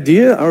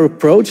idea, our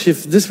approach,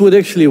 if this would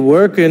actually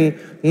work in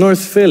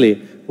North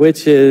Philly,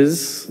 which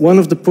is one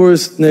of the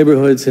poorest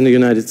neighborhoods in the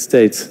United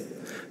States.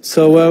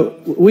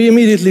 So we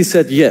immediately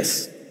said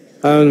yes.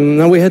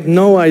 Now we had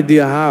no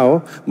idea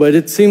how, but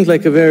it seemed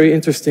like a very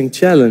interesting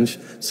challenge.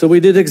 So we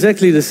did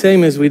exactly the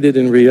same as we did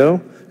in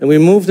Rio, and we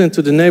moved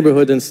into the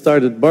neighborhood and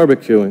started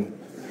barbecuing.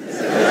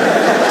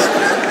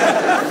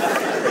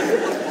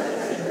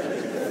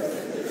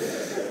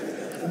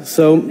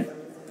 So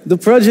the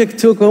project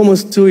took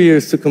almost 2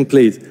 years to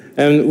complete,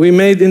 and we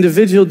made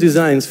individual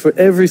designs for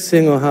every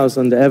single house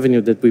on the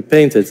avenue that we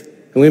painted.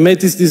 And we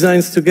made these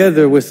designs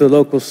together with the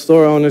local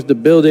store owners, the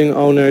building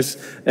owners,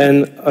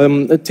 and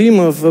a team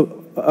of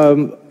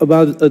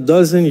about a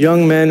dozen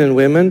young men and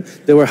women.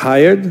 They were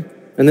hired,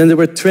 and then they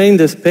were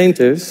trained as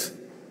painters.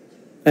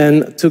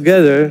 And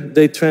together,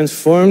 they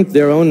transformed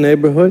their own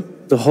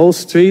neighborhood, the whole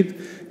street,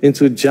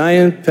 into a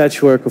giant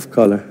patchwork of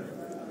color.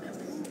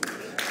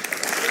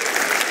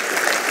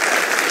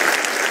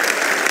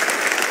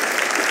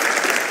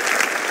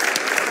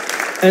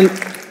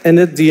 And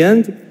at the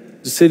end,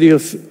 the city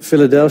of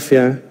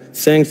Philadelphia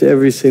thanked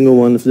every single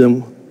one of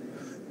them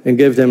and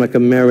gave them like a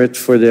merit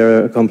for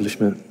their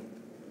accomplishment.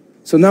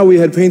 So now we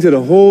had painted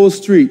a whole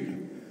street.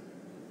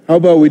 How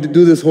about we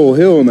do this whole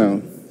hill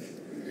now?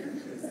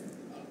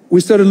 We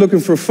started looking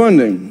for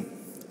funding,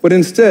 but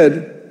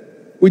instead,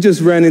 we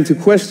just ran into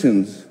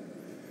questions.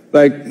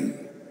 Like,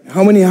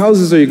 how many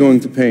houses are you going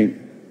to paint?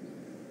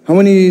 How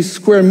many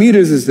square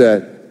meters is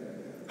that?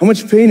 How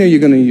much paint are you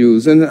going to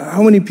use? And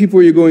how many people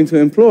are you going to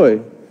employ?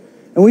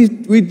 And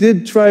we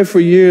did try for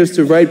years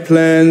to write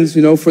plans,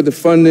 for the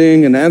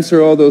funding and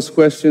answer all those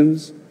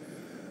questions.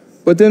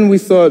 But then we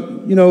thought,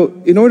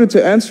 in order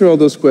to answer all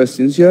those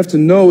questions, you have to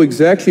know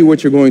exactly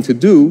what you're going to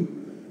do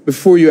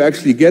before you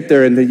actually get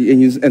there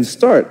and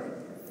start.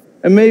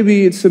 And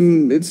maybe it's a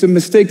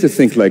mistake to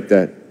think like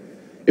that.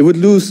 It would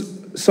lose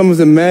some of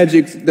the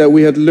magic that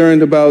we had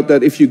learned about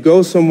that if you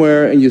go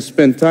somewhere and you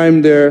spend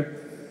time there,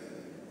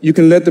 you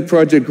can let the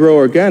project grow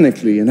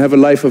organically and have a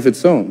life of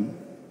its own.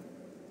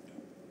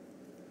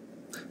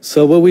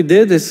 So what we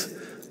did is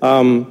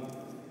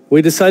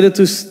we decided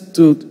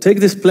to take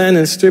this plan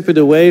and strip it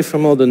away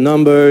from all the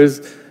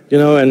numbers,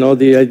 and all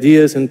the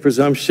ideas and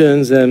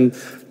presumptions, and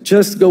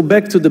just go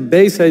back to the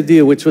base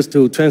idea, which was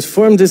to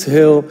transform this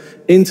hill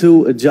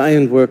into a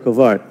giant work of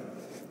art.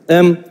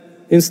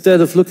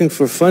 Instead of looking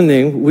for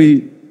funding,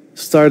 we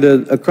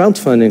started a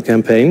crowdfunding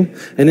campaign,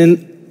 and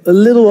in a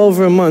little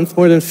over a month,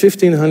 more than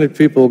 1,500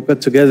 people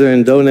got together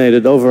and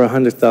donated over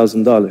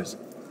 $100,000.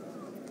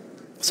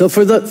 So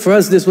for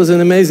us, this was an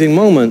amazing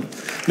moment,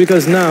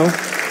 because now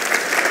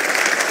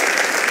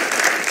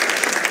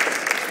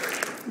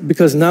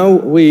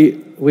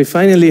we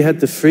finally had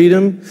the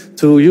freedom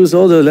to use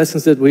all the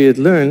lessons that we had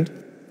learned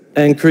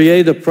and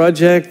create a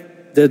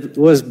project that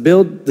was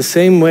built the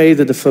same way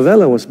that the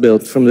favela was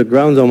built, from the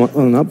ground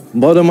on up,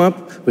 bottom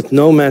up, with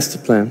no master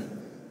plan.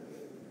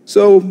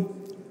 So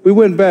we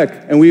went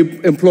back and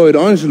we employed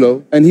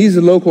Angelo, and he's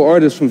a local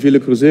artist from Villa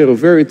Cruzeiro,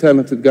 very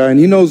talented guy, and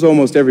he knows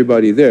almost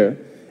everybody there.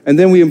 And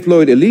then we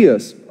employed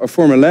Elias, our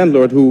former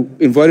landlord, who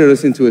invited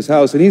us into his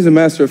house, and he's a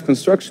master of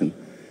construction.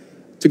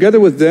 Together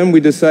with them,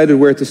 we decided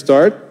where to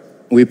start.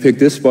 We picked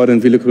this spot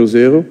in Villa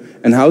Cruzeiro,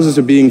 and houses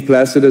are being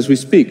plastered as we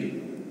speak.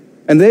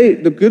 And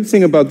the good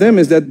thing about them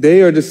is that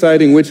they are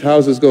deciding which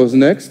houses goes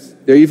next.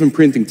 They're even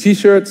printing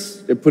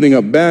T-shirts, they're putting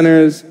up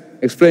banners,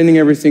 explaining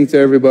everything to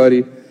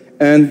everybody,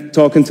 and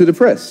talking to the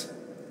press.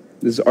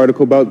 This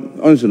article about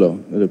Angelo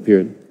that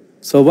appeared.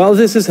 So while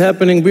this is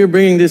happening, we're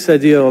bringing this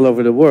idea all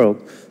over the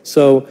world.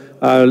 So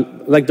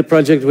like the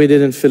project we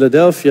did in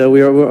Philadelphia,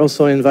 we're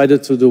also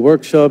invited to do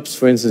workshops,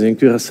 for instance, in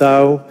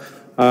Curaçao.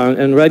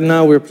 And right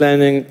now we're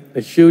planning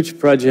a huge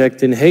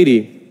project in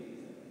Haiti.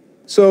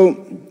 So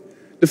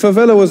the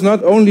favela was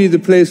not only the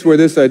place where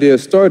this idea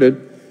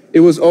started,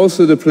 it was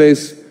also the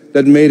place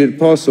that made it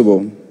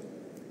possible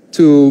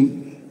to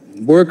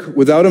work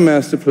without a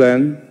master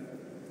plan,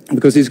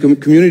 because these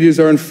communities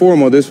are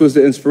informal. This was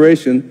the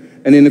inspiration.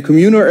 And in a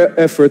communal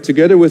effort,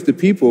 together with the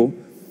people,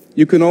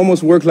 you can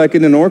almost work like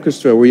in an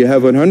orchestra, where you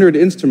have 100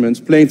 instruments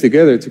playing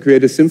together to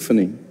create a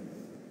symphony.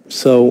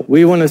 So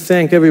we want to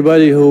thank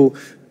everybody who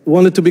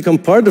wanted to become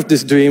part of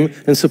this dream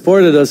and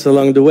supported us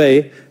along the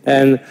way.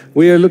 And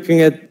we are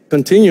looking at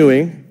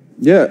continuing.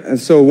 Yeah, and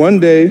so one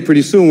day,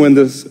 pretty soon, when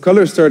the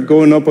colors start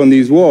going up on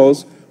these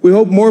walls, we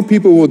hope more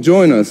people will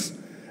join us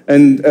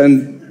and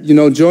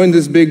join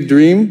this big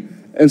dream.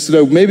 And so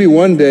that maybe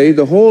one day,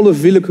 the whole of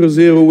Villa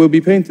Cruzeiro will be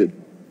painted.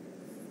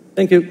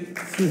 Thank you.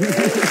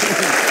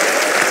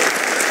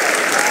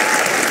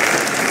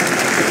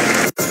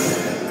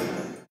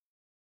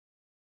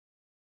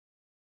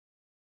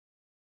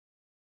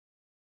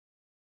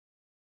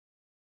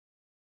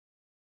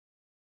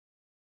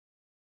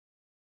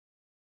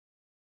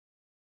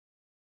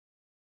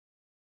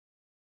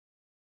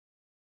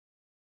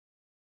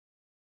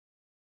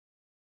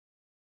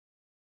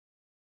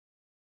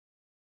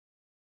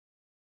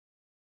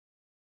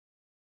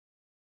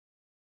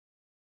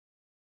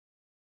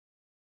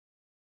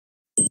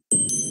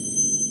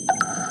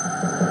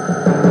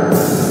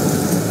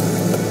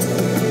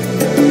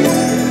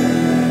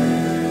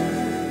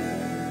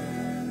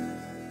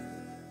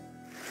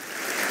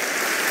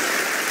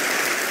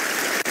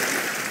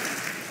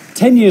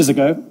 Ten years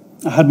ago,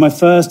 I had my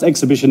first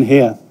exhibition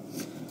here.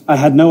 I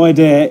had no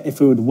idea if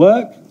it would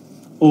work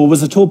or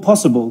was at all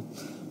possible,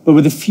 but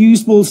with a few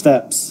small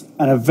steps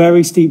and a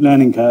very steep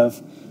learning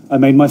curve, I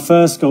made my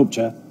first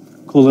sculpture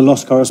called The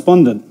Lost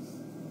Correspondent.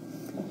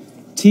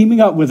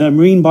 Teaming up with a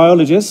marine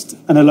biologist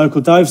and a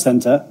local dive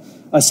centre,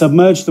 I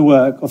submerged the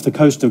work off the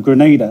coast of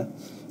Grenada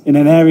in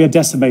an area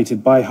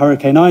decimated by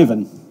Hurricane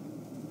Ivan.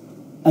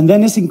 And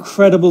then this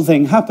incredible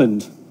thing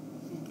happened.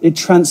 It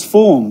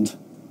transformed.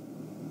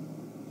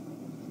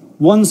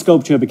 One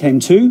sculpture became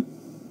two.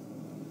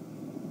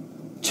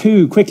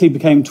 Two quickly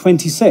became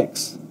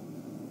 26.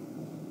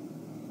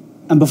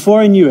 And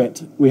before I knew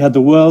it, we had the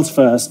world's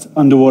first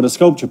underwater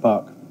sculpture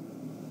park.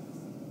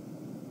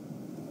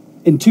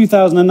 In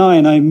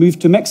 2009, I moved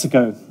to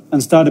Mexico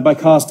and started by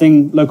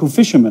casting local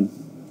fishermen.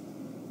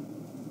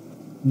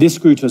 This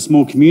grew to a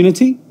small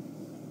community,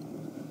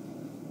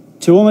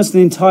 to almost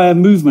an entire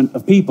movement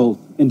of people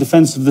in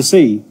defense of the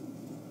sea,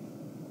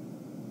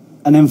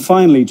 and then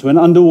finally to an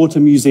underwater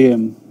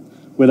museum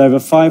with over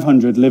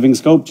 500 living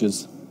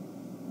sculptures.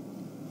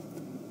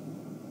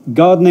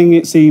 Gardening,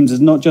 it seems, is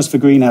not just for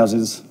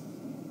greenhouses.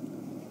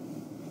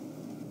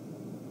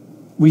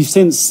 We've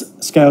since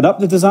scaled up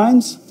the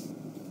designs.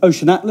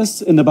 Ocean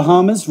Atlas in the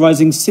Bahamas,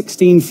 rising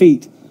 16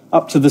 feet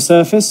up to the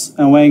surface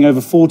and weighing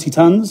over 40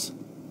 tons.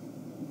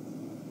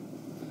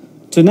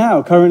 To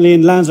now, currently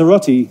in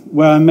Lanzarote,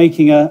 where I'm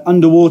making an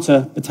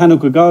underwater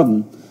botanical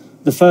garden,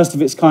 the first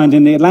of its kind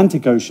in the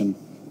Atlantic Ocean.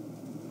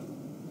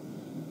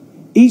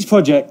 Each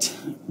project,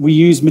 we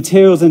use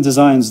materials and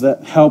designs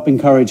that help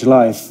encourage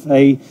life.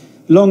 A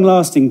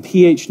long-lasting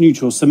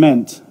pH-neutral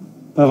cement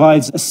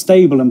provides a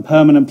stable and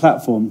permanent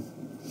platform.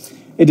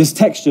 It is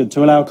textured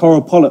to allow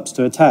coral polyps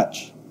to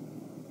attach.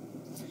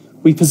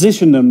 We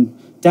position them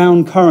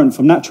down current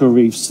from natural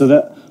reefs so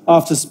that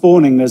after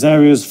spawning, there's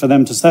areas for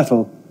them to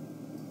settle.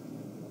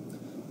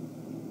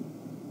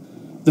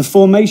 The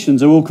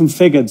formations are all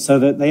configured so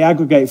that they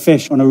aggregate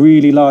fish on a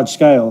really large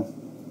scale.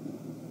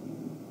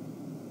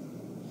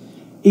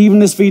 Even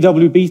this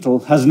VW beetle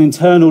has an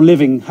internal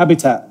living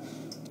habitat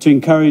to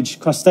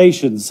encourage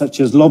crustaceans such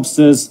as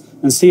lobsters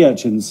and sea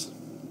urchins.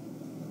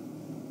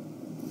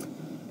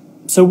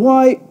 So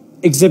why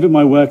exhibit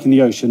my work in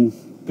the ocean?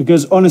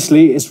 Because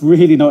honestly, it's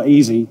really not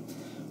easy.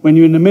 When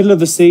you're in the middle of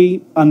the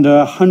sea, under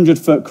a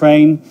 100-foot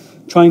crane,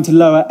 trying to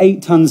lower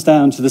 8 tons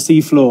down to the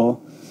sea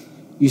floor,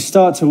 you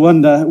start to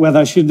wonder whether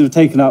I shouldn't have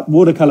taken up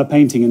watercolor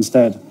painting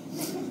instead.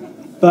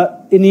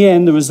 But in the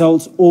end, the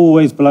results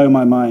always blow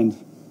my mind.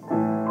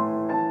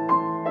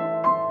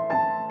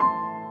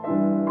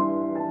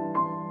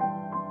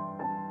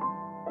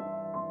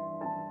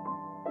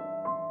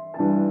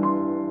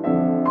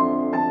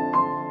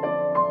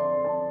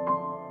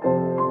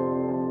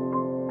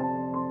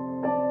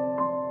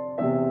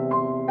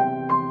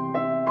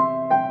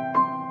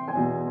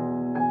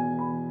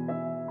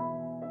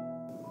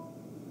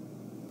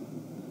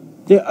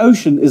 The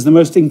ocean is the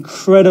most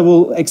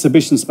incredible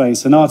exhibition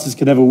space an artist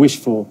could ever wish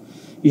for.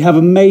 You have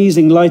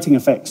amazing lighting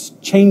effects,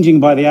 changing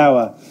by the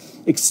hour,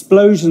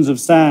 explosions of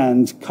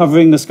sand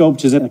covering the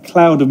sculptures in a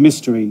cloud of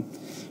mystery,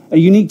 a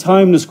unique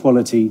timeless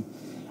quality,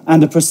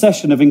 and a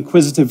procession of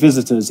inquisitive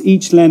visitors,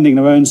 each lending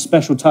their own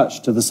special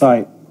touch to the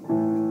site.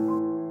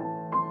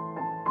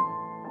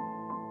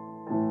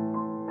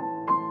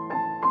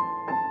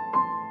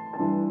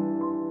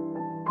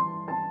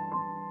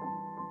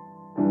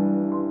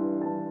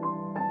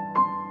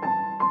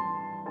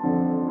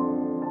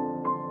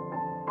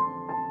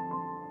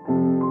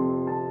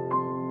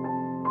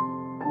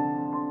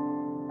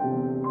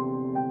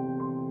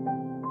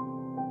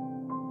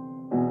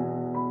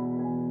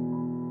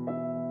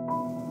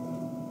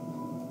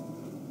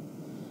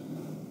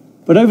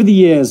 But over the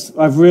years,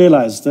 I've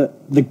realized that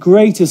the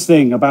greatest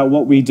thing about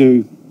what we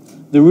do,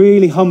 the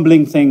really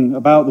humbling thing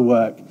about the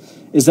work,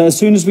 is that as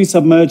soon as we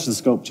submerge the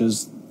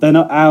sculptures, they're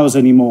not ours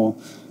anymore.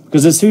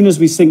 Because as soon as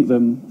we sink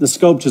them, the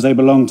sculptures, they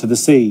belong to the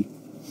sea.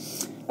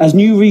 As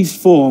new reefs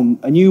form,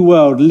 a new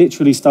world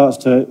literally starts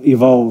to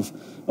evolve,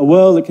 a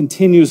world that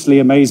continuously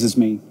amazes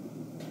me.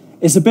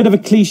 It's a bit of a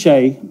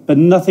cliche, but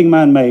nothing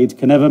man-made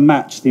can ever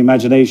match the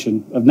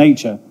imagination of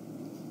nature.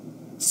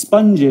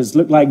 Sponges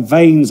look like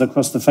veins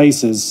across the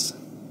faces.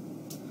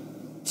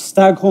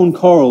 Staghorn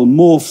coral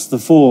morphs the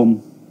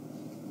form.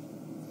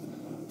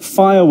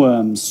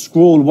 Fireworms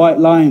scrawl white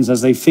lines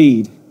as they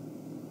feed.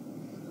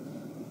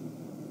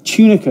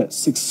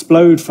 Tunicates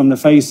explode from the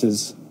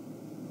faces.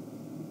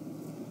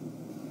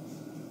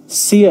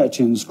 Sea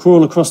urchins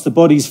crawl across the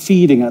bodies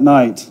feeding at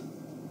night.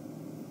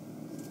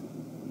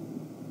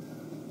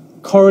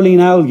 Coralline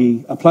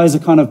algae applies a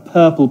kind of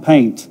purple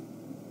paint.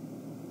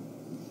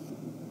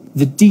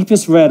 The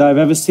deepest red I've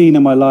ever seen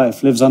in my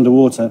life lives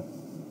underwater.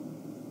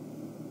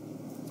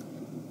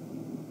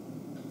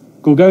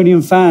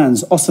 Gorgonian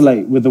fans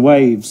oscillate with the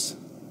waves.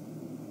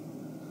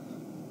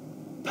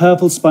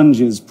 Purple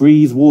sponges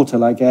breathe water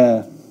like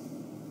air.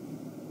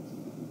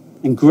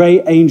 And grey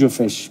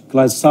angelfish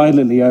glide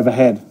silently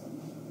overhead.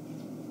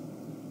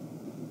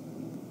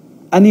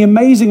 And the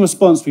amazing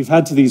response we've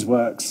had to these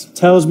works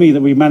tells me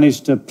that we've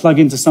managed to plug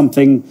into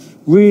something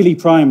really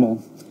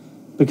primal,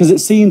 because it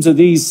seems that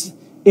these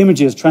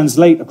images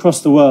translate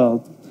across the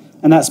world,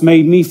 and that's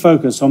made me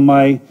focus on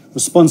my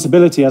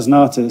responsibility as an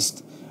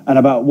artist and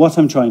about what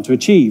I'm trying to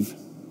achieve.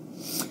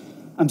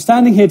 I'm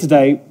standing here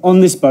today on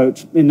this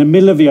boat in the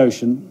middle of the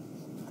ocean,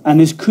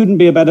 and this couldn't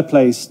be a better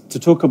place to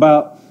talk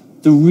about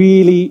the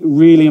really,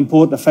 really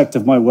important effect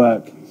of my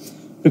work,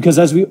 because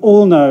as we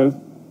all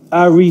know,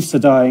 our reefs are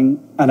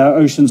dying and our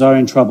oceans are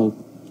in trouble.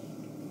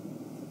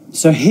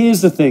 So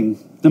here's the thing.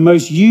 The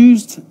most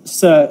used,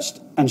 searched,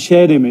 and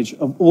shared image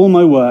of all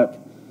my work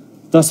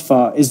thus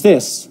far is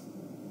this.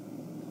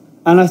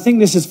 And I think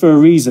this is for a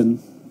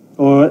reason,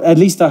 or at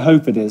least I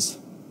hope it is.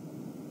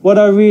 What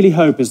I really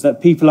hope is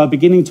that people are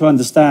beginning to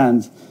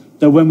understand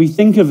that when we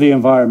think of the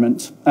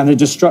environment and the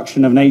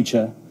destruction of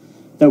nature,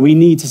 that we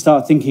need to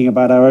start thinking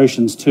about our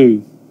oceans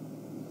too.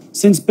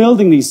 Since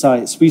building these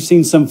sites, we've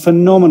seen some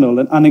phenomenal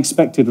and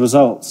unexpected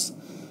results.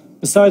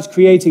 Besides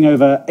creating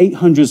over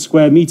 800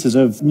 square meters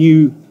of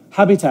new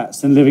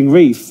habitats and living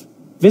reef,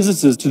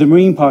 visitors to the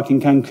marine park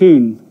in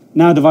Cancun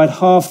now divide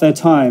half their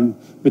time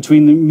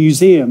between the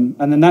museum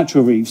and the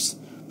natural reefs,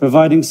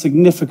 providing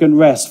significant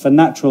rest for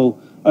natural,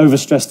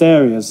 overstressed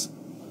areas.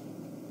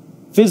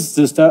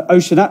 Visitors to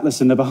Ocean Atlas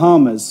in the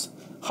Bahamas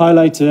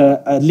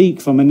highlighted a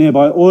leak from a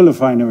nearby oil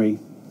refinery.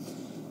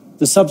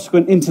 The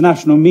subsequent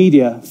international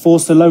media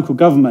forced the local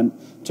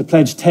government to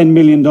pledge $10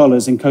 million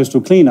in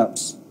coastal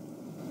cleanups.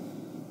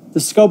 The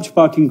sculpture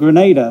park in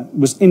Grenada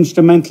was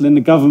instrumental in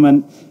the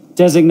government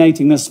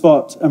designating the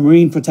spot a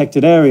marine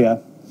protected area.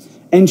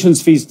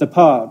 Entrance fees to the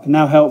park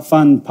now help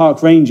fund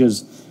park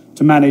rangers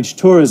to manage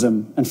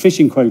tourism and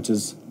fishing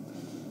quotas.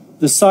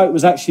 The site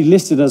was actually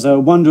listed as a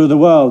wonder of the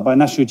world by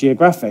National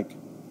Geographic.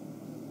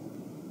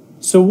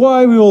 So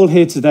why are we all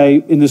here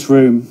today in this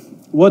room?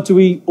 What do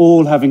we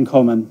all have in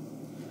common?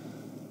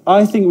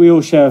 I think we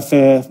all share a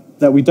fear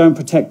that we don't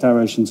protect our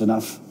oceans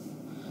enough.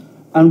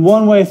 And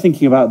one way of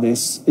thinking about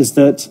this is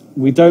that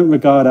we don't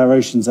regard our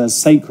oceans as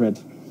sacred,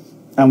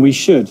 and we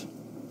should.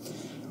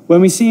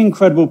 When we see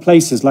incredible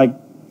places like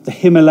the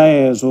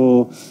Himalayas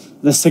or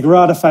the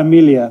Sagrada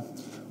Familia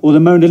or the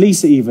Mona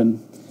Lisa even,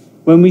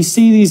 when we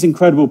see these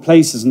incredible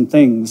places and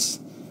things,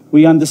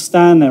 we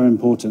understand their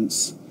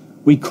importance.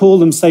 We call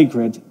them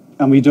sacred,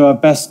 and we do our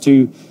best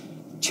to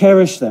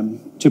cherish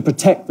them, to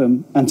protect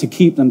them, and to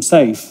keep them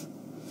safe.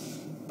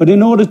 But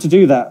in order to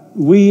do that,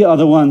 we are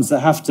the ones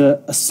that have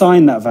to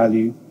assign that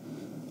value.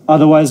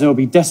 Otherwise, it will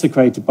be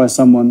desecrated by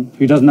someone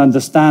who doesn't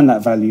understand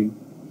that value.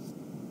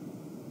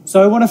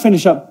 So I want to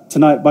finish up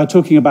tonight by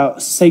talking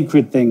about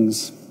sacred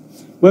things.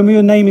 When we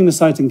were naming the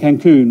site in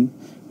Cancun,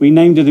 we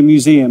named it a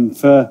museum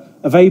for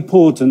a very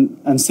important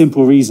and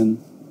simple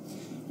reason.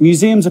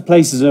 Museums are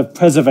places of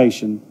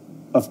preservation,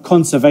 of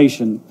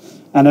conservation,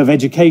 and of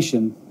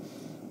education.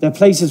 They're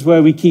places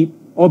where we keep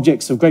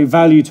objects of great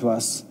value to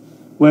us,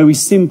 where we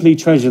simply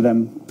treasure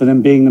them for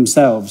them being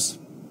themselves.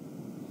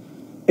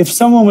 If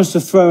someone was to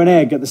throw an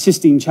egg at the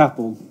Sistine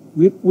Chapel,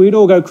 we'd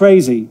all go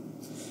crazy.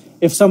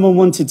 If someone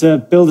wanted to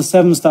build a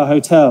 7-star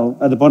hotel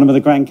at the bottom of the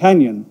Grand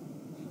Canyon,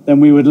 then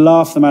we would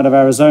laugh them out of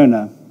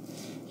Arizona.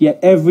 Yet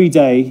every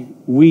day,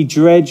 we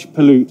dredge,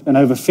 pollute, and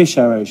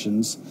overfish our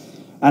oceans.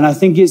 And I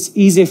think it's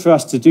easier for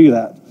us to do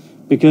that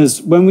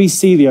because when we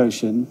see the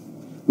ocean,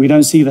 we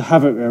don't see the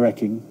havoc we're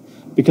wrecking.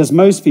 Because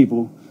most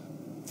people,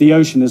 the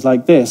ocean is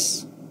like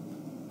this.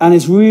 And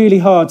it's really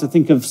hard to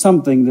think of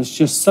something that's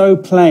just so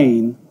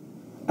plain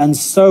and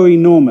so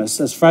enormous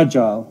as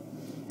fragile.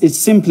 It's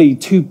simply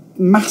too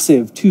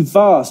massive, too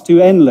vast,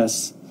 too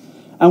endless.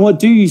 And what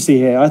do you see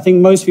here? I think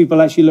most people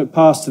actually look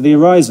past to the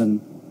horizon.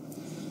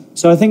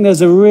 So I think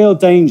there's a real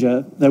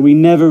danger that we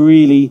never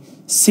really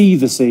see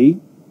the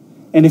sea.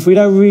 And if we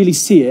don't really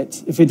see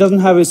it, if it doesn't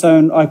have its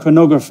own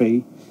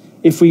iconography,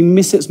 if we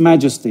miss its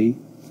majesty,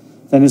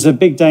 then there's a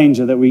big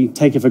danger that we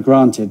take it for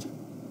granted.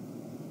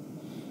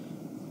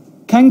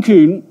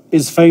 Cancun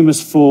is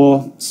famous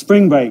for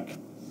spring break,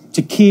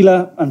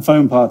 tequila and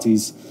foam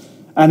parties,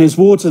 and its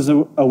waters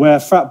are where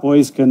frat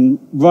boys can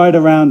ride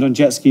around on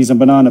jet skis and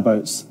banana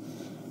boats.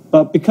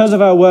 But because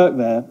of our work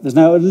there, there's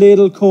now a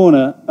little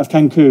corner of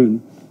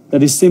Cancun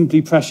that is simply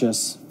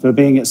precious for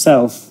being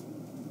itself.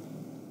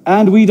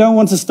 And we don't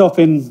want to stop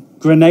in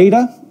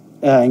Grenada,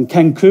 in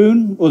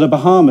Cancun, or the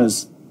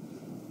Bahamas.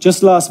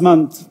 Just last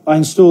month, I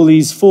installed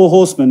these 4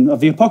 horsemen of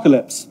the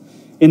apocalypse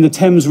in the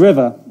Thames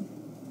River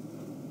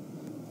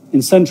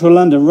in central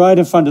London, right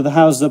in front of the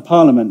Houses of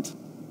Parliament,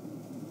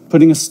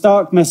 putting a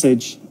stark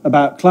message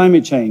about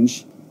climate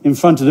change in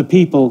front of the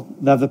people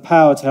that have the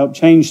power to help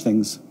change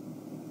things.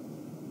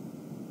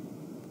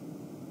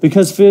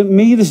 Because for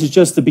me, this is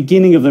just the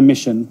beginning of the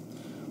mission.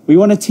 We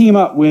want to team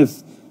up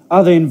with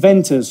other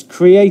inventors,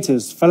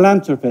 creators,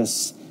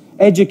 philanthropists,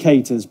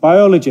 educators,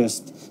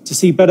 biologists to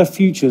see better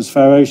futures for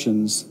our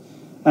oceans.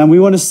 And we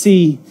want to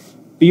see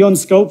beyond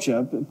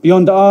sculpture,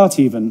 beyond art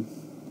even.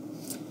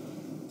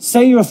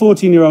 Say you're a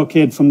 14-year-old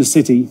kid from the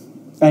city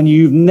and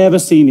you've never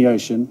seen the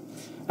ocean,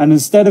 and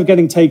instead of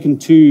getting taken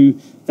to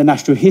the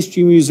Natural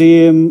History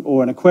Museum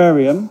or an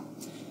aquarium,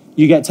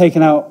 you get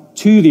taken out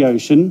to the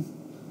ocean,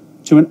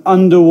 to an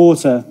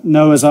underwater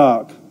Noah's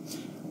Ark,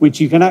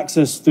 which you can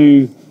access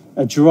through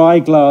a dry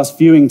glass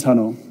viewing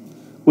tunnel,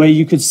 where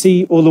you could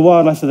see all the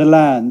wildlife of the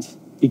land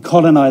be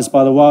colonized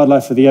by the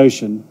wildlife of the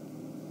ocean.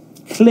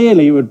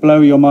 Clearly, it would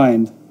blow your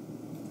mind.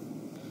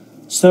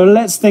 So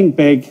let's think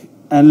big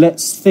and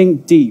let's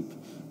think deep.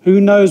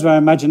 Who knows where our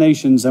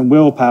imaginations and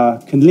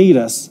willpower can lead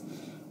us?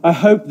 I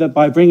hope that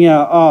by bringing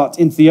our art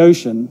into the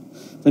ocean,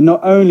 that not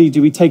only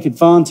do we take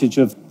advantage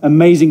of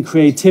amazing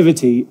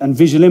creativity and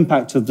visual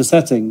impact of the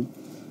setting,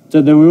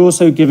 that they were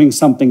also giving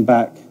something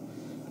back.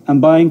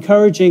 And by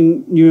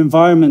encouraging new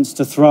environments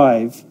to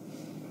thrive,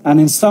 and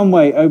in some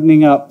way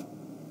opening up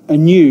a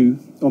new,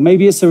 or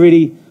maybe it's a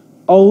really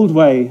old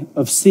way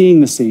of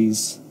seeing the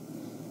seas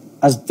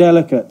as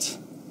delicate,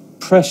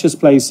 precious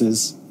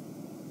places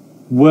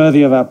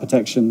worthy of our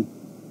protection.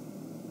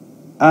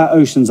 Our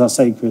oceans are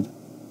sacred.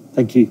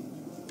 Thank you.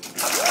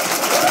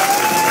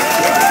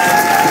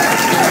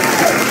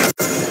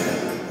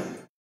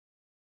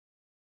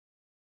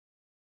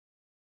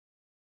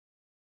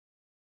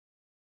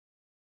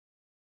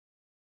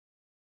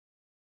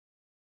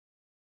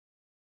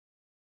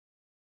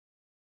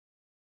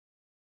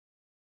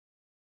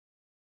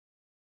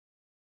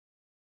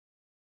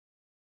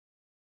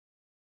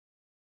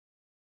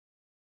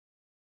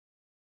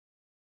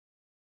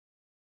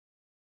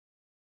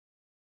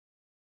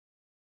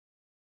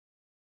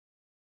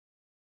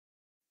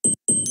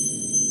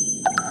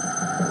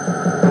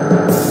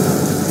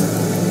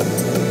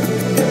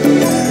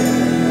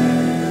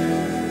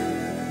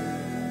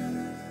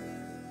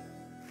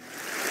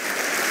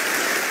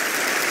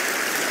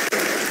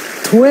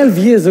 "12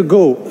 years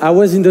ago, I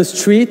was in the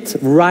street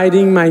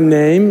writing my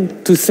name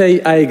to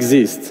say I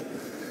exist.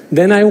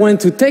 Then I went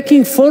to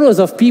taking photos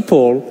of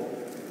people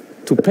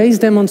to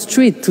paste them on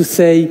street to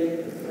say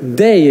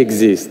they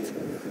exist.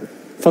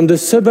 From the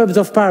suburbs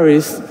of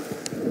Paris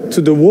to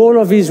the wall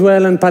of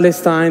Israel and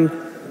Palestine,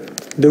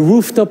 the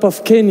rooftop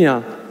of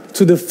Kenya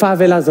to the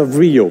favelas of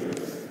Rio.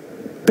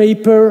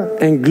 Paper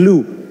and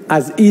glue,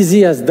 as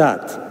easy as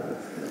that.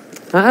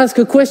 I asked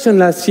a question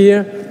last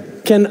year,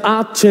 can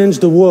art change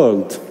the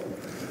world?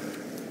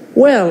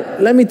 Well,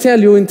 let me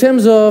tell you, in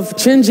terms of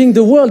changing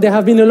the world, there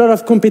have been a lot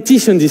of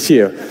competition this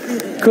year,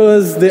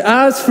 because the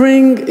Arab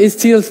Spring is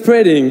still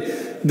spreading.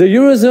 The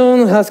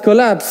Eurozone has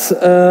collapsed.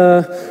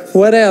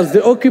 What else?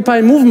 The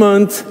Occupy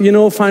movement, you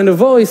know, find a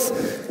voice.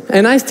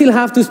 And I still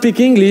have to speak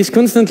English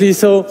constantly,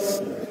 so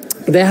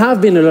there have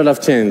been a lot of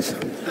change.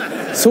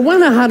 So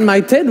when I had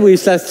my TED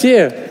Wish last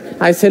year,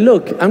 I said,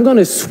 look, I'm going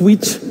to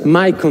switch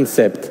my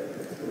concept.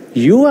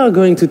 You are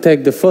going to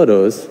take the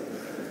photos,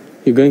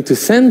 you're going to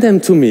send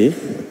them to me,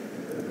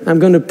 I'm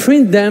going to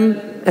print them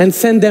and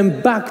send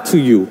them back to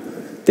you.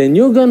 Then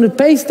you're going to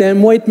paste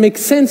them where it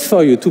makes sense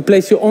for you to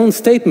place your own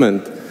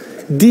statement.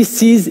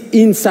 This is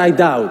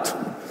inside out.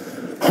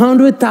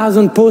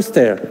 100,000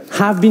 posters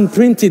have been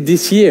printed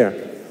this year.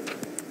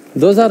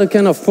 Those are the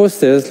kind of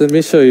posters, let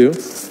me show you.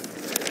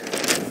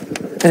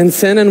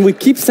 And we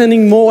keep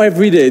sending more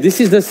every day.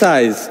 This is the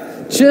size.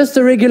 Just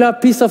a regular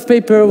piece of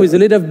paper with a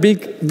little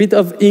bit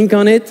of ink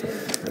on it.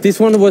 This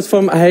one was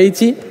from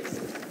Haiti.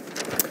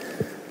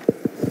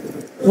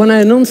 When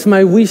I announced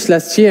my wish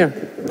last year,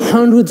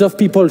 hundreds of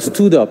people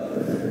stood up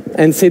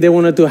and said they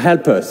wanted to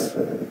help us.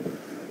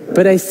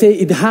 But I say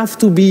it has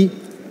to be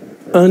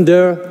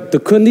under the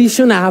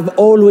condition I have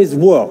always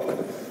worked.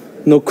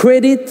 No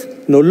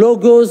credit, no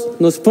logos,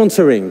 no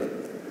sponsoring.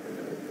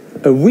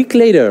 A week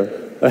later,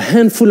 a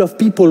handful of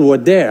people were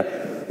there,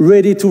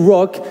 ready to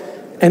rock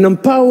and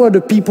empower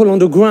the people on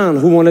the ground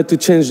who wanted to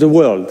change the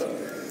world.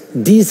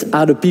 These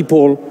are the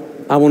people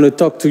I want to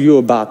talk to you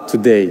about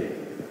today.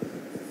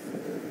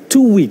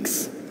 2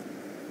 weeks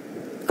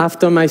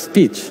after my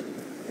speech,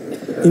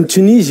 in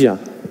Tunisia,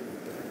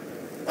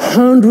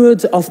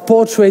 hundreds of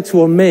portraits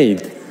were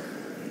made.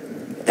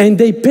 And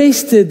they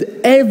pasted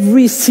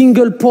every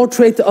single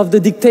portrait of the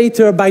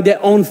dictator by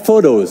their own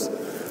photos.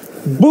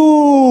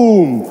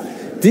 Boom!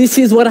 This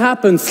is what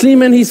happened.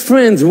 Slim and his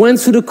friends went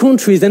to the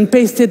countries and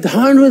pasted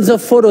hundreds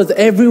of photos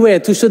everywhere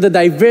to show the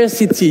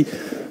diversity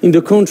in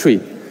the country.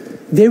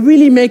 They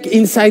really make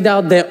inside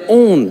out their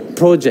own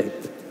project.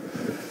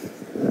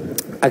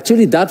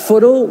 Actually, that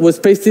photo was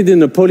pasted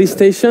in a police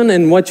station,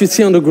 and what you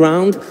see on the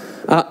ground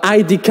are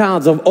ID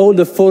cards of all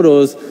the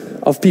photos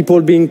of people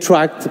being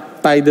tracked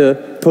by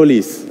the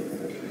police.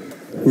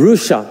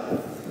 Russia.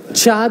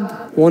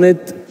 Chad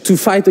wanted to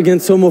fight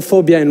against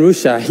homophobia in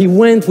Russia. He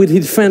went with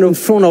his friend in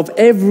front of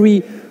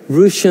every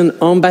Russian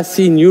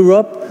embassy in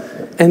Europe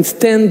and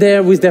stand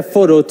there with their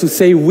photo to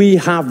say, we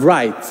have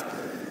rights.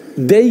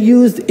 They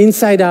used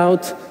Inside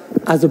Out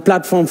as a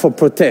platform for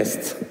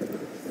protest.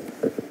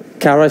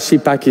 Karachi,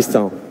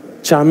 Pakistan.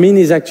 Charmin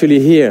is actually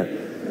here.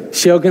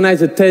 She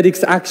organized a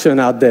TEDx action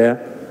out there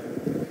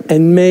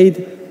and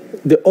made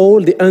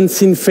all the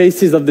unseen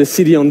faces of the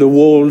city on the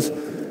walls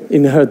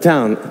in her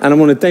town. And I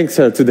want to thank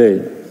her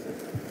today.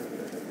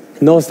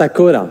 North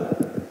Dakota.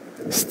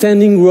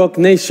 Standing Rock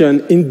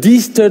Nation in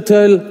this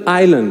Turtle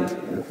Island.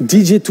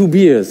 DJ Two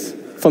Beers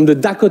from the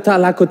Dakota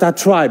Lakota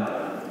tribe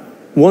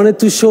wanted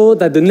to show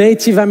that the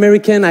Native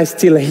American are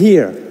still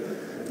here.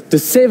 The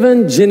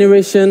 7th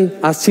generation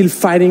are still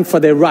fighting for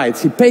their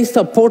rights. He pasted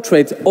up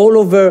portraits all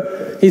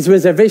over his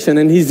reservation,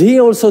 and he's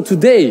here also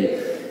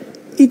today.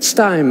 Each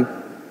time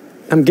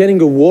I'm getting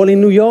a wall in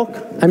New York,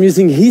 I'm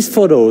using his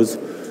photos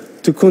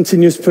to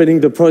continue spreading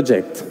the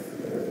project.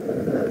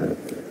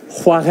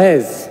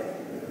 Juarez.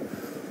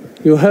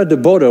 You heard the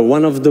border,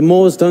 one of the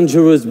most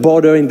dangerous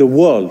borders in the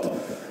world.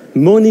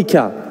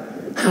 Monica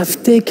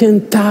have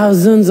taken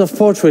thousands of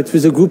portraits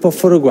with a group of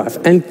photographers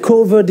and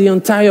covered the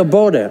entire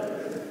border.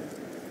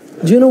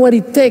 Do you know what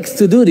it takes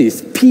to do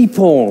this?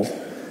 People,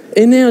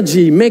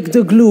 energy, make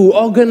the glue,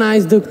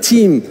 organize the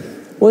team.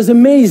 It was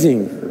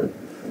amazing.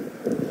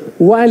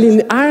 While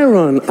in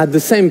Iran, at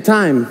the same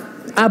time,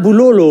 Abu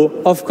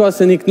Lolo, of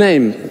course a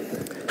nickname,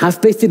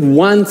 have pasted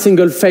one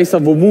single face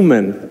of a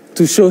woman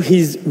to show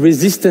his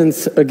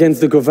resistance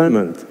against the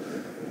government.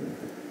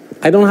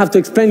 I don't have to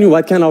explain you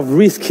what kind of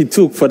risk he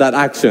took for that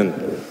action.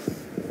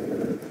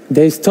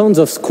 There's tons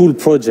of school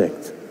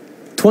projects.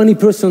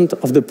 20%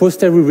 of the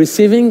poster we're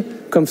receiving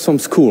comes from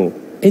school.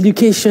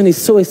 Education is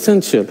so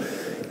essential.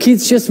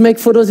 Kids just make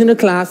photos in a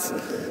class,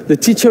 the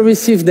teacher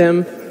receives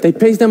them, they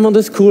paste them on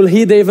the school,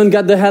 here they even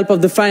got the help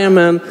of the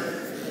fireman.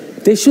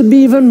 There should be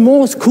even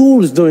more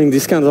schools doing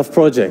this kind of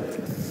project.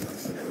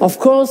 Of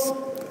course,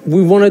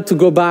 we wanted to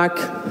go back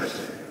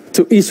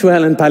to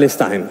Israel and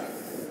Palestine.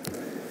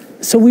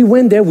 So we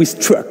went there with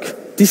truck.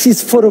 This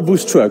is photo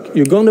booth truck.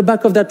 You go on the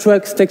back of that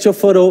truck, take your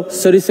photo,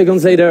 30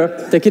 seconds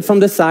later, take it from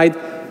the side,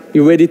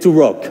 you're ready to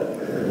rock.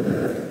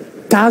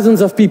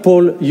 Thousands of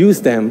people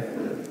use them,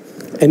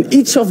 and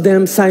each of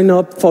them sign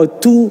up for a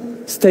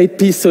two-state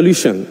peace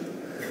solution.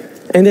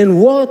 And then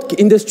walk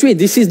in the street.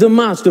 This is the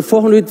march, the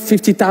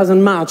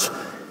 450,000 march.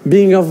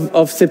 Being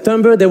of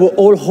September, they were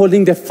all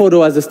holding their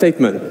photo as a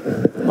statement.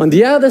 On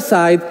the other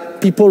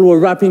side, people were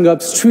wrapping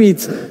up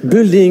streets,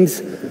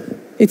 buildings.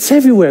 It's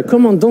everywhere.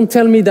 Come on, don't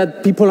tell me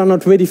that people are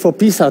not ready for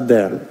peace out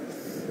there.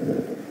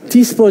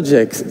 These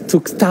projects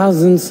took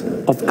thousands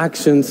of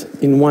actions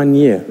in 1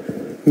 year,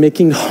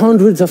 making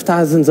hundreds of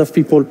thousands of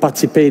people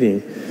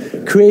participating,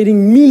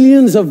 creating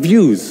millions of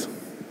views.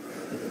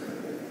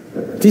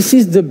 This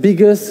is the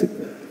biggest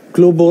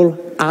global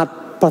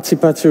art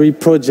participatory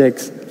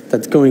project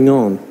that's going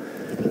on.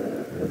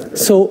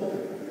 So,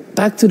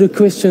 back to the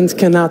questions,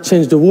 can art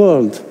change the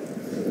world?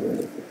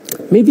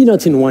 Maybe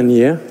not in 1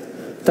 year,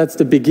 that's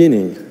the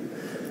beginning.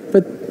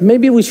 But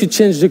maybe we should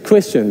change the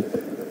question,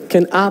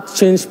 can art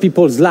change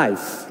people's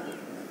lives?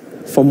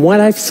 From what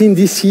I've seen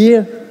this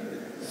year,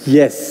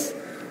 yes.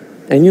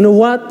 And you know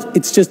what?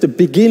 It's just the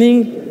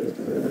beginning.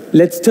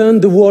 Let's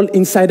turn the world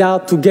inside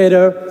out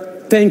together.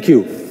 Thank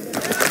you.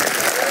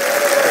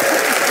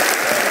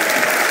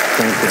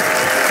 Thank you.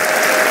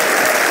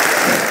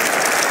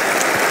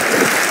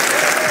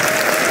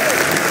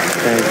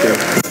 Thank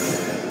you.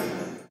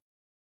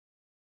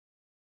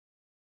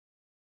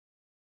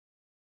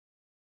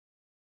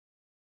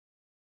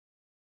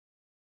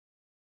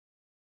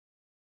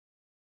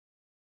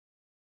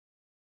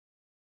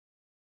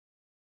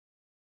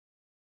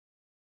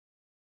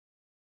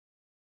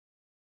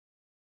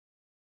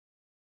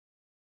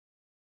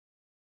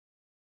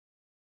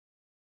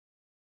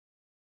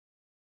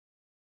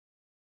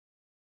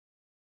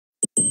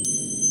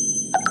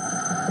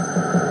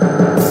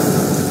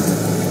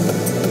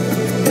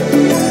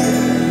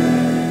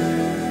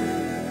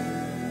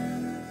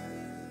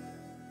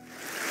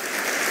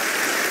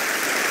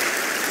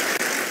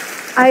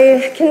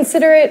 I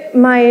consider it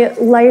my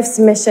life's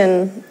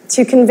mission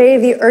to convey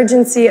the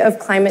urgency of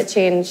climate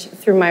change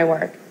through my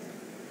work.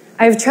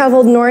 I've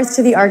traveled north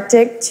to the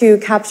Arctic to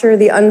capture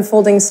the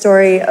unfolding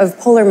story of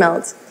polar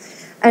melt,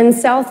 and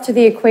south to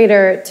the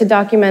equator to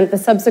document the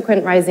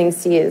subsequent rising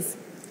seas.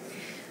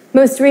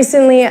 Most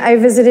recently, I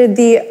visited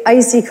the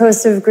icy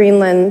coast of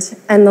Greenland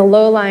and the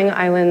low-lying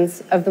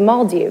islands of the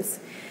Maldives,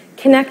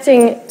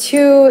 connecting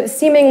two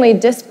seemingly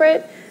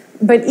disparate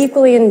but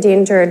equally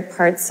endangered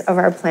parts of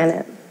our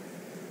planet.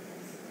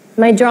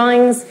 My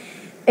drawings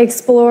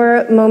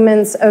explore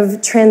moments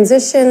of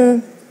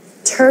transition,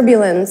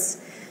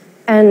 turbulence,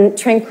 and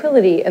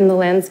tranquility in the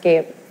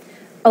landscape,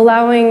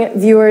 allowing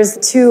viewers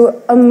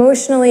to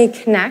emotionally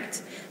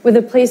connect with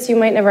a place you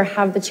might never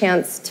have the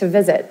chance to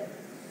visit.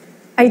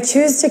 I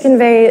choose to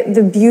convey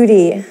the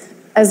beauty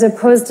as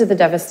opposed to the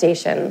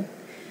devastation.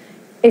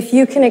 If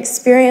you can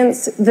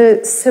experience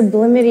the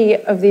sublimity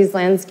of these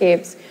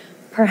landscapes,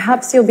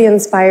 perhaps you'll be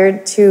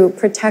inspired to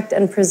protect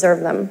and preserve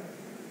them.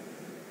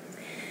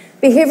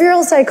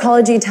 Behavioral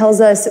psychology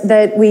tells us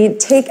that we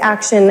take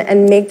action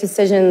and make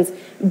decisions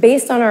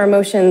based on our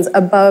emotions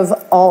above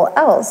all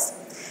else.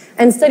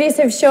 And studies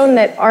have shown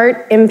that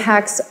art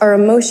impacts our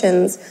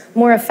emotions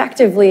more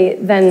effectively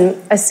than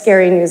a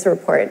scary news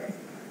report.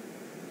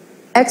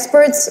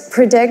 Experts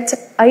predict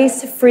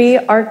ice-free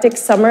Arctic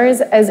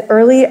summers as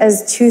early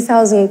as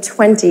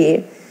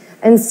 2020,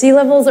 and sea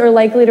levels are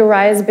likely to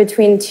rise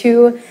between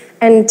 2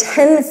 and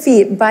 10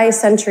 feet by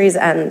century's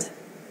end.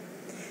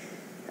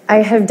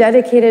 I have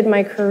dedicated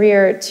my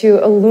career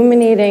to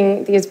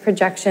illuminating these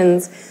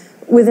projections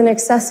with an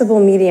accessible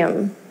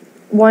medium,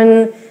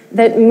 one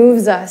that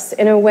moves us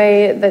in a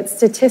way that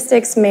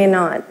statistics may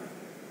not.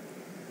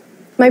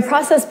 My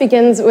process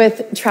begins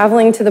with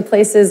traveling to the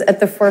places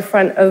at the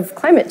forefront of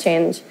climate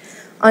change.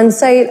 On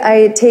site,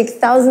 I take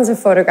thousands of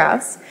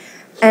photographs,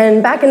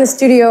 and back in the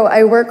studio,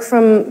 I work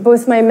from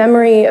both my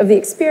memory of the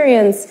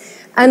experience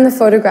and the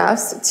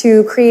photographs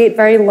to create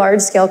very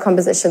large-scale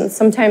compositions,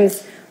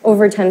 sometimes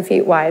over 10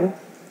 feet wide.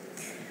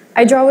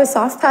 I draw with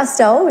soft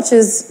pastel, which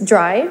is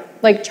dry,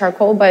 like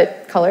charcoal,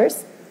 but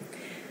colors.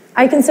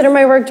 I consider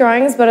my work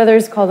drawings, but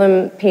others call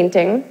them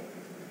painting.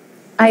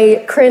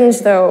 I cringe,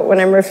 though, when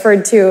I'm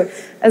referred to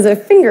as a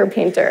finger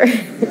painter.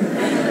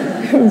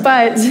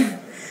 But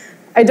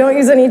I don't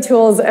use any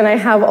tools, and I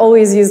have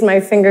always used my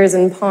fingers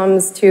and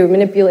palms to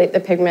manipulate the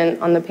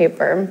pigment on the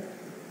paper.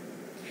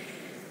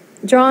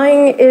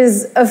 Drawing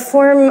is a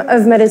form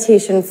of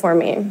meditation for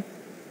me.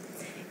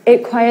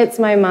 It quiets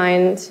my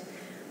mind.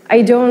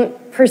 I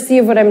don't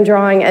perceive what I'm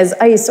drawing as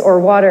ice or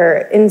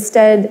water.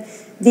 Instead,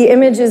 the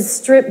image is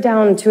stripped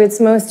down to its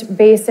most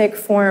basic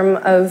form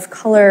of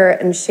color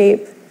and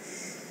shape.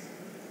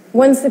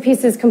 Once the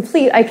piece is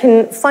complete, I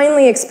can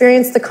finally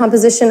experience the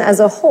composition as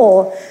a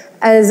whole,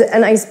 as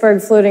an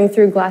iceberg floating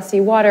through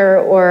glassy water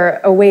or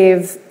a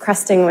wave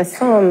cresting with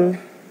foam.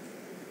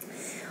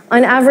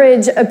 On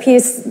average, a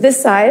piece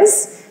this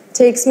size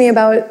takes me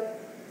about,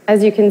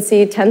 as you can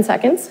see, 10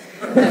 seconds.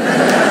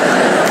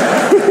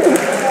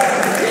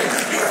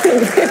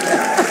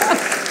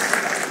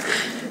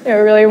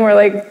 Really more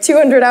like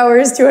 200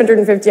 hours,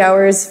 250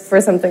 hours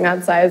for something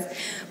that size.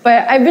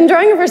 But I've been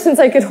drawing ever since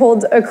I could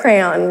hold a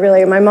crayon,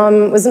 really. My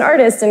mom was an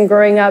artist, and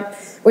growing up,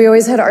 we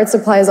always had art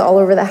supplies all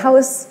over the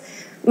house.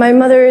 My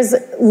mother's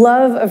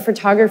love of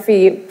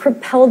photography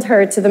propelled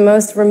her to the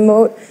most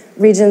remote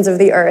regions of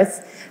the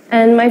earth.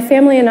 And my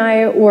family and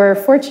I were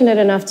fortunate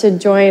enough to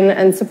join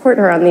and support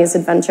her on these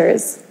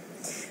adventures.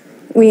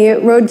 We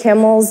rode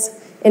camels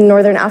in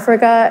northern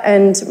Africa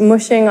and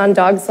mushing on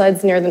dog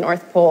sleds near the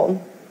North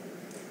Pole.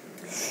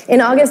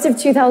 In August of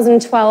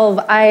 2012,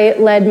 I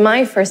led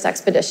my first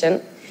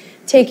expedition,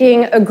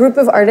 taking a group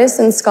of artists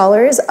and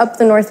scholars up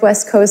the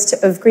northwest coast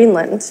of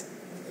Greenland.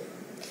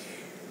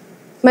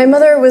 My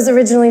mother was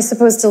originally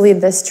supposed to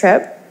lead this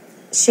trip.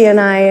 She and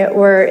I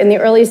were in the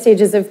early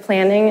stages of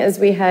planning, as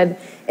we had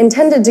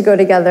intended to go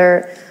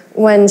together,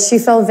 when she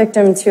fell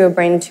victim to a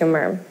brain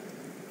tumor.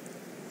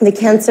 The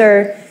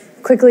cancer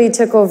quickly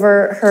took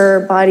over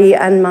her body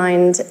and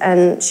mind,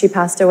 and she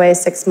passed away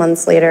 6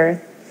 months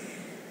later.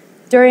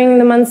 During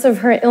the months of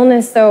her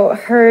illness, though,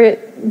 her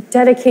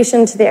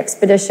dedication to the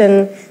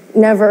expedition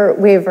never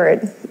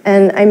wavered,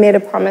 and I made a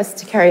promise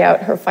to carry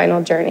out her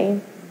final journey.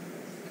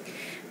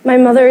 My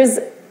mother's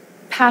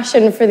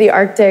passion for the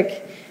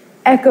Arctic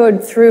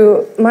echoed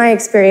through my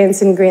experience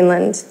in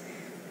Greenland,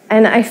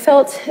 and I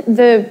felt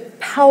the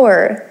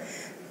power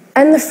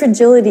and the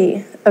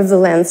fragility of the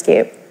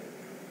landscape.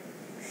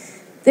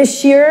 The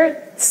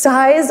sheer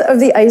size of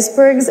the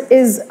icebergs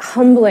is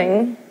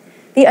humbling.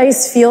 The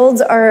ice fields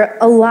are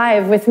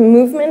alive with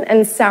movement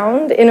and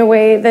sound in a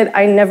way that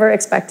I never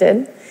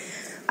expected.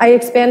 I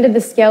expanded the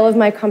scale of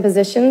my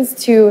compositions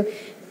to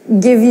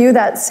give you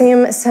that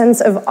same sense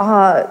of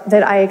awe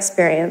that I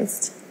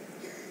experienced.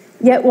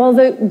 Yet while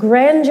the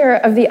grandeur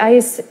of the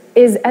ice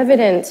is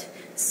evident,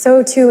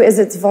 so too is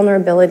its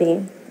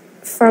vulnerability.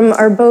 From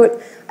our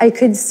boat, I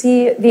could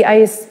see the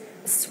ice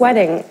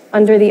sweating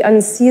under the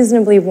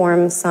unseasonably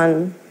warm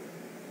sun.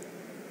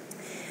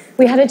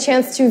 We had a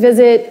chance to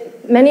visit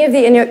many of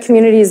the Inuit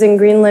communities in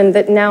Greenland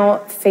that now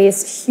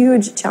face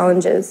huge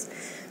challenges.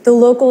 The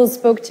locals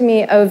spoke to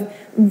me of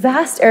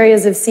vast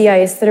areas of sea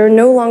ice that are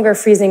no longer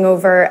freezing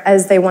over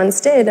as they once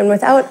did, and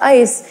without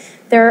ice,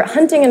 their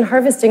hunting and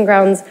harvesting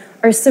grounds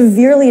are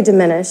severely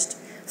diminished,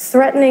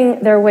 threatening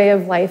their way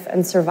of life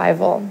and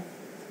survival.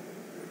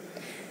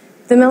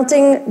 The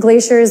melting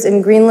glaciers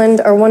in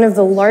Greenland are one of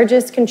the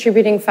largest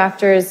contributing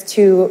factors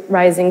to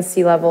rising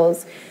sea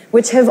levels,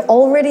 which have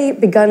already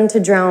begun to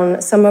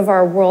drown some of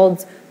our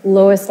world's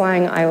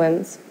lowest-lying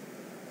islands.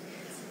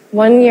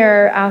 1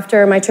 year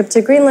after my trip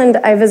to Greenland,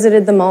 I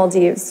visited the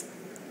Maldives,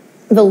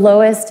 the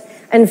lowest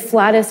and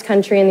flattest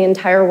country in the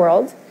entire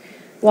world.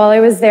 While I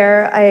was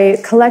there, I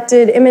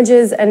collected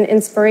images and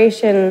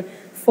inspiration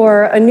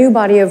for a new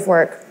body of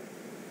work,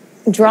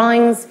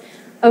 drawings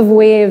of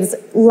waves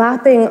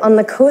lapping on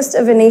the coast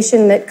of a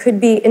nation that could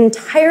be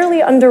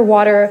entirely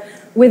underwater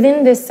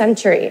within this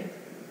century.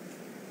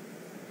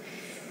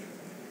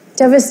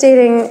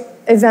 Devastating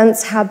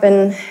events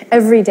happen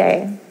every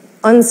day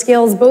on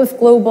scales both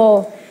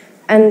global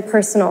and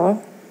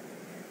personal.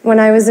 When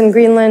I was in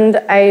Greenland,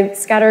 I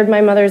scattered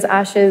my mother's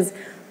ashes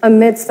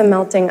amidst the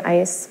melting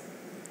ice.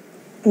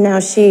 Now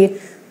she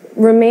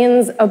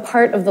remains a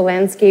part of the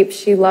landscape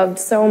she loved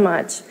so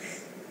much,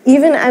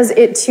 even as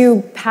it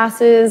too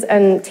passes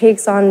and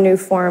takes on new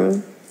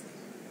form.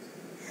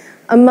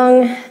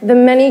 Among the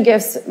many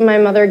gifts my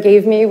mother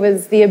gave me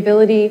was the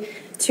ability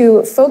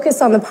to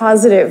focus on the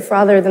positive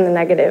rather than the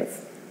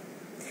negative.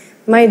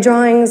 My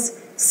drawings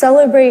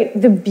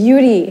celebrate the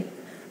beauty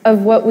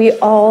of what we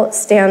all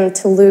stand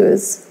to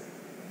lose.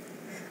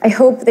 I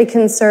hope they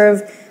can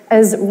serve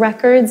as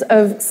records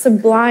of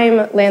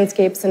sublime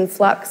landscapes in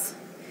flux,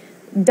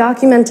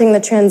 documenting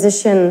the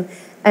transition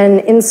and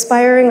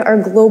inspiring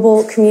our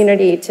global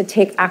community to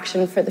take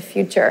action for the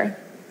future.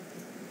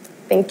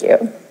 Thank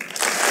you.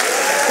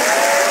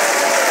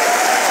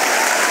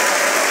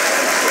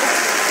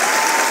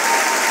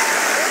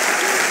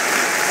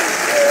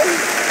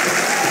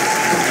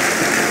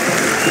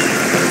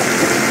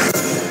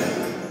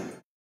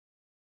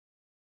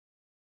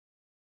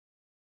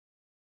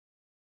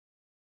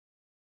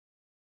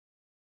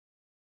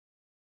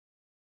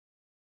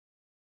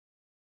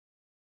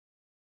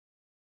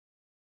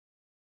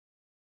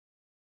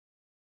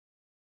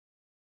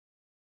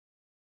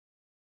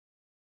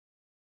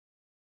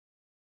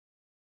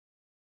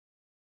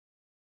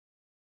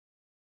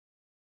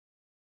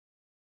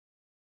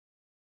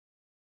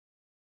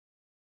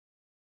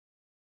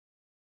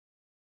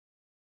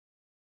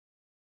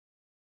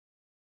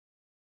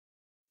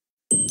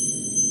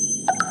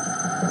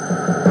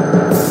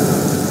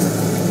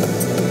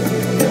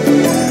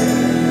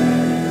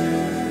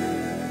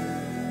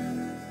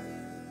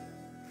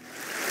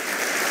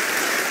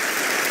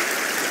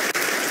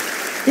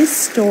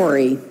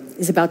 story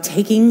is about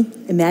taking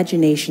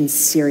imagination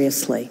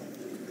seriously.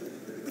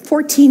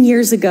 14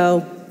 years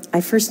ago,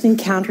 I first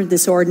encountered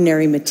this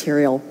ordinary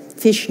material,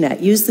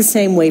 fishnet, used the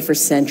same way for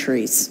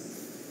centuries.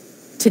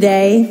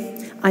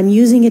 Today, I'm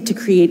using it to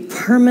create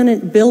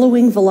permanent,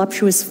 billowing,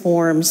 voluptuous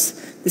forms,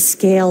 the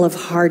scale of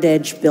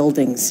hard-edged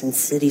buildings in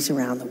cities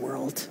around the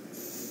world.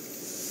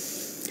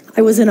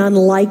 I was an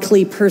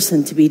unlikely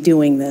person to be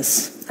doing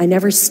this. I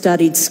never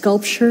studied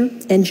sculpture,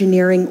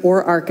 engineering,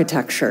 or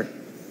architecture.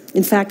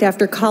 In fact,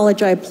 after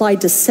college, I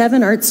applied to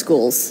 7 art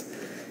schools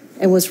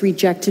and was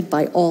rejected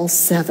by all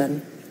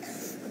 7.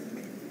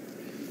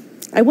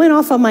 I went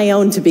off on my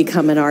own to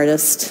become an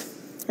artist,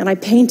 and I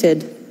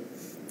painted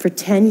for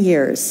 10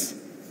 years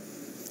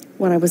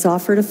when I was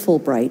offered a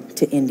Fulbright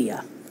to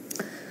India.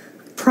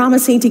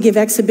 Promising to give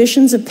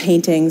exhibitions of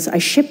paintings, I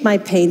shipped my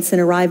paints and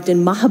arrived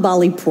in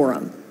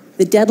Mahabalipuram.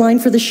 The deadline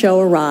for the show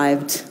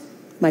arrived.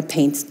 My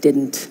paints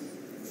didn't.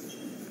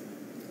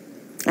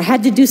 I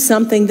had to do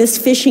something. This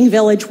fishing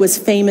village was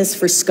famous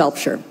for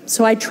sculpture,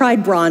 so I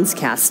tried bronze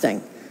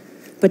casting.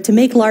 But to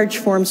make large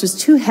forms was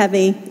too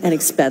heavy and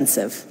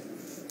expensive.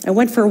 I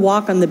went for a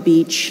walk on the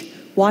beach,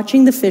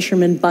 watching the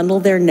fishermen bundle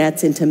their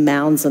nets into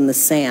mounds on the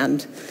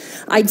sand.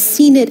 I'd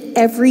seen it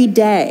every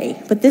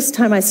day, but this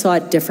time I saw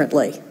it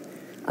differently.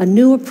 A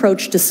new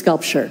approach to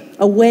sculpture,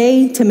 a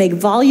way to make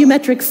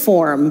volumetric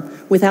form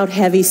without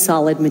heavy,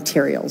 solid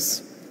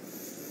materials.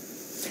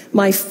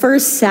 My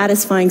first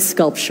satisfying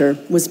sculpture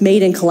was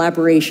made in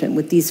collaboration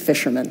with these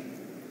fishermen.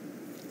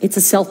 It's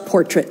a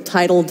self-portrait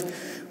titled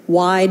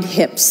Wide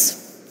Hips.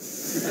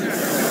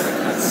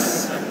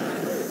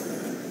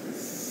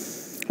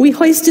 We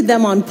hoisted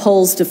them on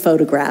poles to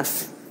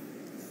photograph.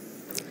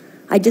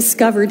 I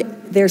discovered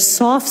their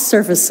soft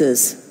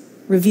surfaces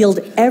revealed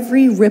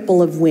every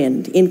ripple of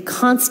wind in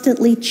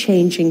constantly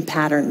changing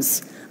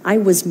patterns. I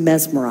was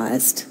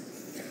mesmerized.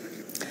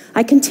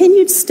 I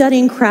continued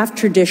studying craft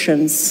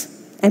traditions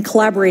and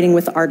collaborating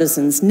with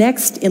artisans,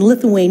 next in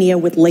Lithuania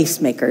with lace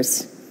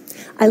makers.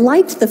 I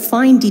liked the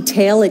fine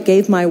detail it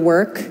gave my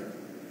work,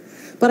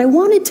 but I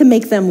wanted to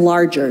make them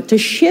larger, to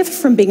shift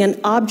from being an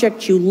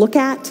object you look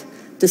at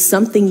to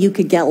something you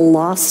could get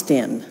lost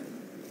in.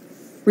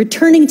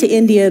 Returning to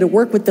India to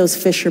work with those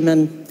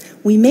fishermen,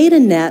 we made a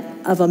net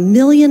of 1.5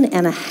 million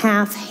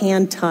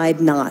hand-tied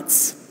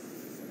knots.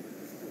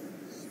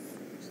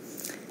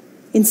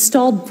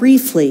 Installed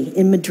briefly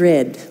in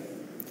Madrid,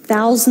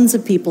 thousands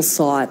of people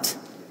saw it,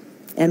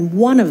 and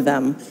one of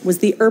them was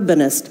the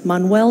urbanist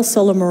Manuel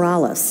Sola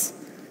Morales,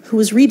 who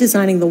was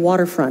redesigning the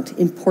waterfront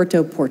in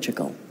Porto,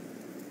 Portugal.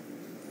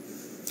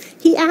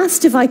 He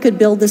asked if I could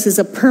build this as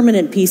a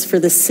permanent piece for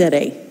the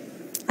city.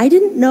 I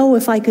didn't know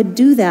if I could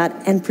do that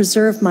and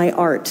preserve my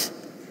art.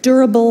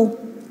 Durable,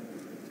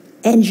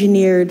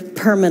 engineered,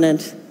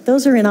 permanent,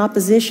 those are in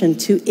opposition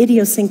to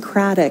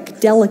idiosyncratic,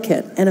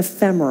 delicate, and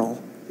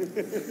ephemeral.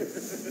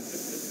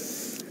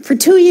 For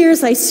 2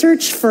 years, I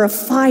searched for a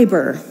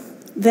fiber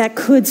that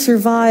could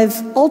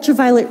survive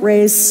ultraviolet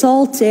rays,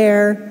 salt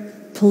air,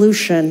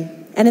 pollution,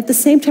 and at the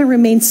same time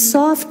remain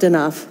soft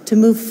enough to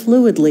move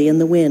fluidly in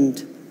the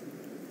wind.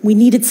 We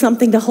needed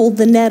something to hold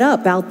the net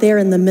up out there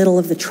in the middle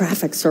of the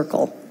traffic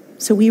circle.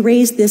 So we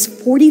raised this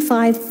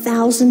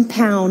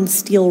 45,000-pound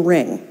steel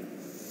ring.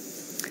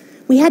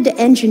 We had to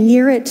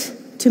engineer it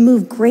to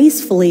move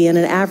gracefully in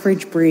an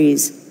average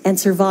breeze and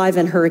survive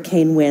in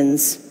hurricane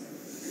winds.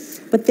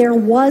 But there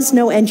was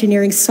no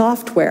engineering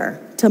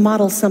software to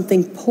model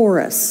something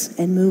porous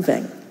and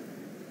moving.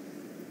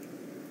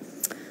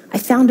 I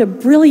found a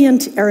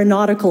brilliant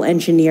aeronautical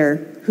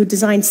engineer who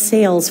designed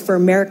sails for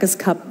America's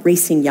Cup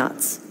racing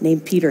yachts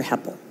named Peter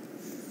Heppel.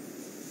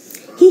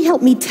 He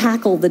helped me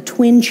tackle the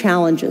twin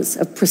challenges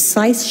of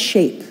precise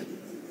shape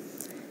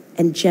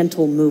and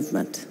gentle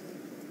movement.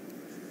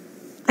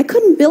 I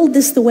couldn't build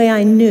this the way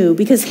I knew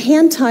because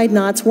hand-tied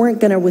knots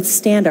weren't going to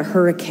withstand a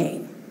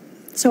hurricane.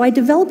 So I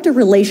developed a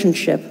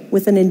relationship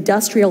with an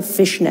industrial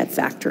fishnet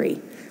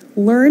factory,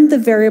 learned the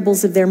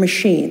variables of their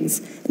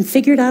machines, and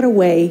figured out a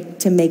way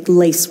to make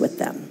lace with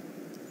them.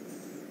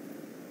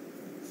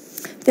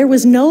 There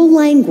was no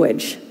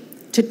language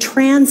to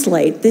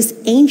translate this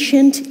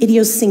ancient,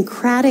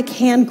 idiosyncratic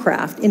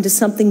handcraft into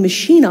something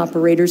machine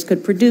operators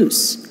could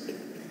produce.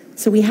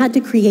 So we had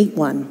to create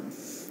one.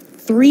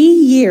 3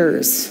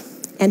 years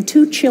and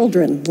 2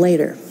 children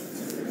later,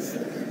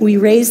 we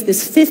raised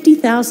this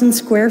 50,000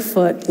 square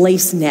foot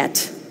lace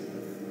net.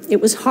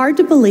 It was hard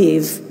to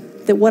believe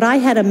that what I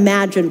had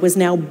imagined was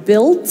now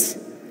built,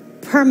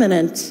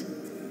 permanent,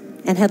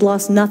 and had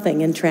lost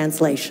nothing in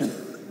translation.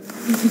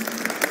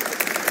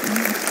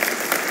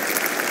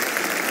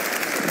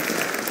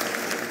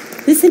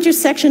 This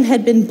intersection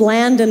had been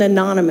bland and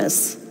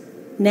anonymous.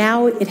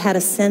 Now it had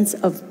a sense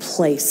of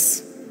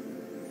place.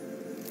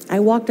 I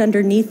walked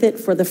underneath it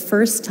for the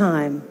first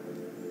time.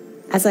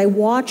 As I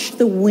watched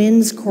the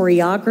wind's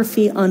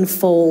choreography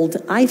unfold,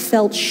 I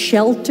felt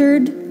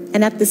sheltered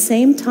and at the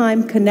same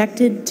time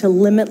connected to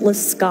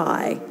limitless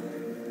sky.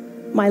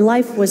 My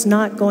life was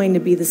not going to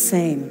be the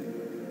same.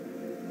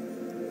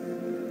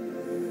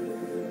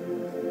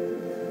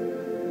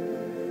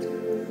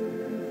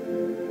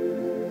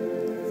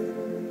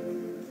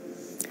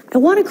 I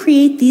want to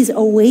create these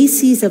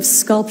oases of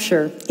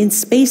sculpture in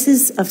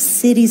spaces of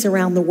cities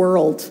around the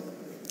world.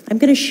 I'm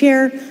going to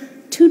share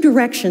two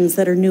directions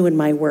that are new in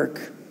my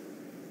work.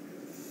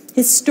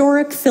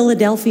 Historic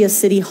Philadelphia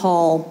City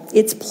Hall.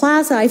 Its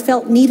plaza, I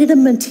felt, needed a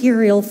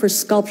material for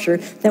sculpture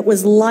that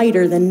was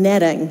lighter than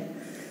netting.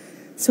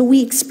 So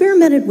we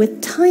experimented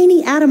with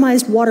tiny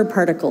atomized water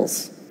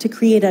particles to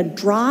create a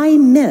dry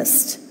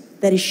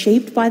mist that is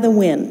shaped by the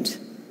wind.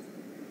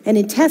 And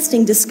in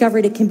testing,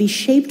 discovered it can be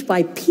shaped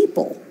by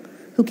people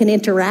who can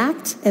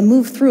interact and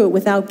move through it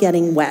without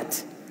getting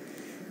wet.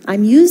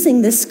 I'm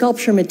using this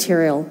sculpture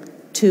material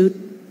to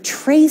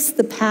trace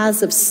the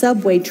paths of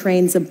subway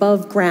trains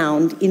above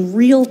ground in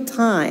real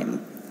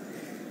time,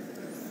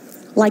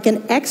 like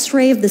an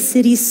X-ray of the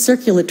city's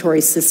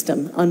circulatory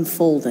system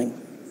unfolding.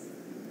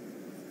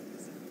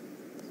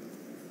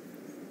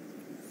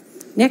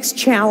 Next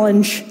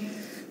challenge,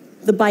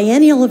 the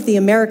Biennial of the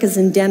Americas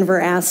in Denver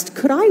asked,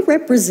 could I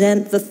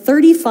represent the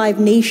 35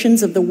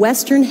 nations of the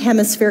Western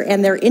Hemisphere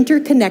and their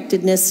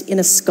interconnectedness in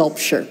a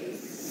sculpture?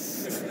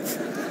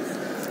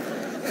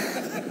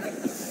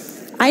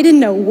 I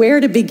didn't know where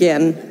to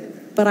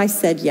begin, but I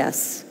said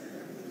yes.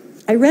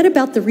 I read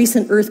about the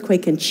recent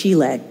earthquake in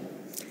Chile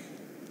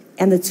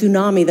and the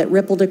tsunami that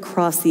rippled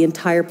across the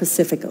entire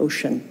Pacific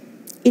Ocean.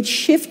 It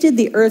shifted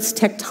the Earth's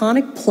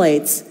tectonic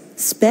plates,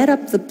 sped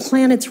up the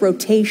planet's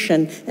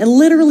rotation, and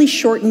literally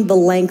shortened the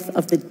length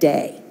of the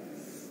day.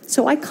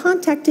 So I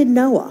contacted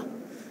NOAA,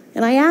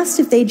 and I asked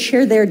if they'd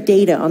share their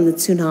data on the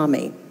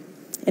tsunami,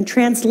 and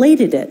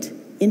translated it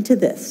into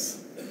this.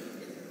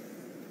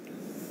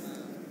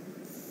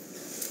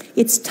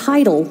 Its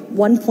title,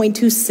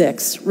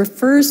 1.26,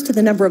 refers to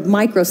the number of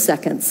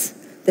microseconds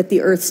that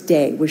the Earth's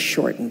day was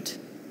shortened.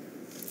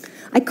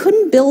 I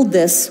couldn't build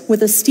this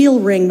with a steel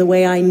ring the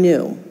way I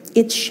knew.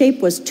 Its shape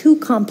was too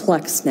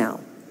complex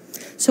now.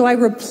 So I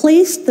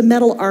replaced the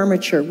metal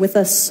armature with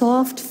a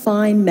soft,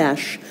 fine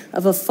mesh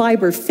of a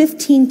fiber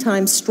 15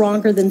 times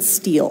stronger than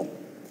steel.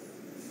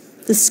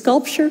 The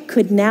sculpture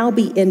could now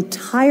be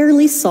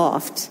entirely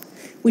soft,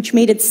 which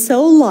made it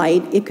so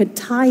light it could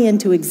tie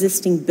into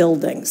existing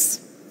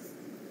buildings,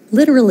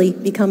 literally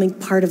becoming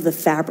part of the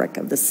fabric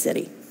of the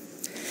city.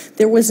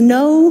 There was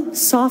no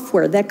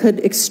software that could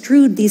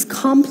extrude these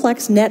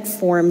complex net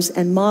forms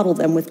and model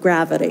them with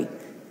gravity,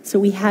 so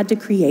we had to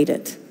create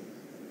it.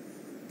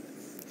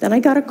 Then I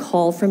got a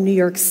call from New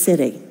York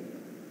City,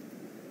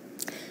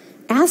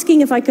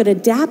 asking if I could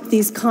adapt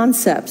these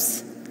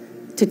concepts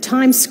to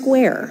Times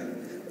Square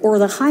or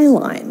the High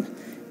Line.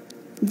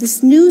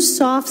 This new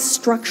soft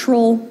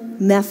structural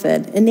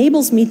method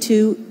enables me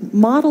to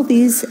model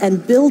these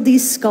and build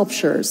these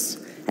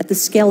sculptures at the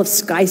scale of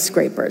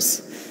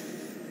skyscrapers.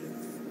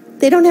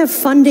 They don't have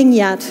funding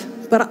yet,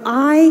 but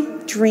I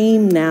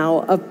dream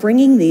now of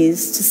bringing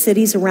these to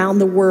cities around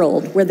the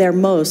world where they're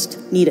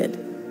most needed.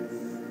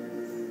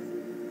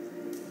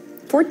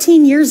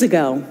 14 years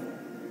ago,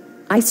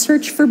 I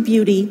searched for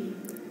beauty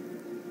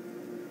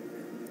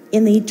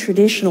in the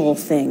traditional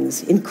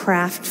things, in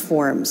craft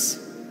forms.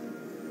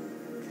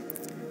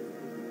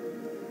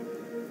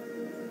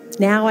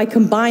 Now I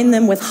combine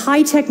them with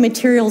high-tech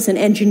materials and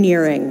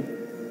engineering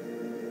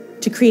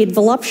to create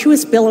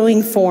voluptuous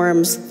billowing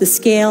forms, the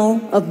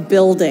scale of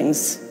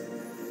buildings.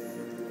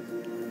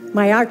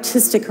 My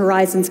artistic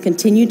horizons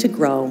continue to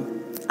grow.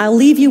 I'll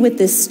leave you with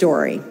this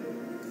story.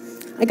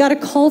 I got a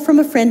call from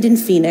a friend in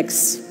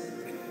Phoenix,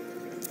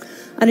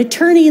 an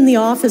attorney in the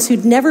office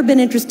who'd never been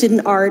interested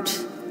in art,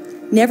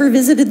 never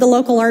visited the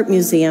local art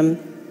museum,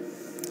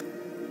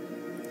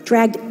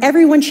 dragged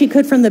everyone she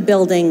could from the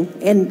building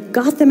and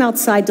got them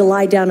outside to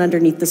lie down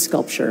underneath the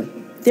sculpture.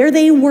 There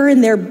they were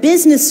in their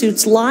business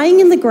suits,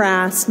 lying in the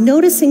grass,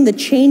 noticing the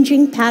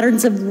changing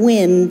patterns of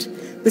wind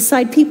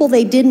beside people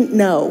they didn't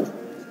know,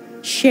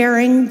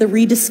 sharing the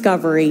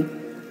rediscovery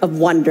of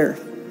wonder.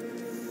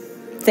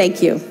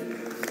 Thank you.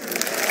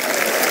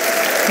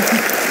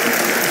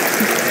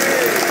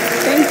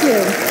 Thank you.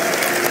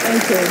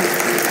 Thank you.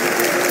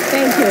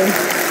 Thank you.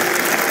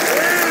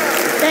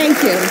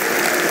 Thank you.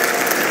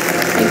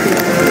 Thank you.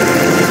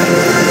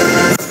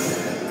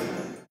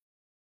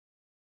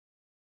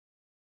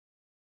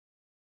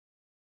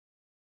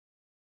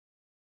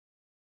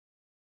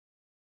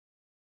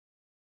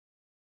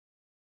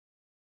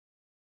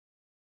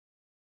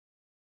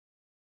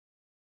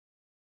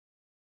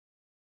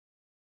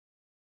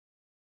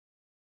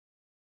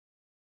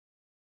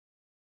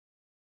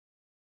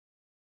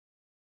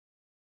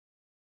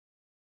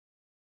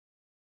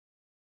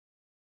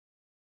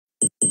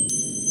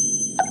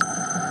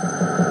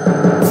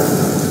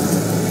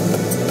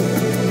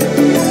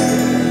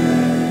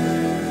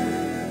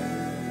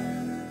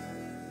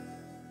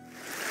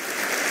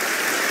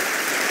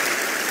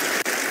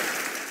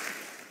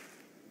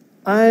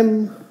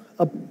 I'm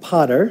a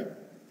potter,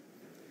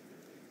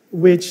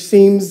 which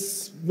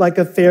seems like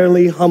a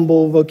fairly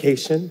humble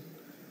vocation.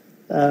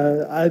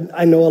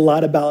 I know a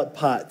lot about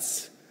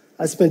pots.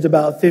 I spent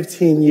about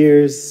 15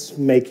 years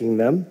making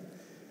them.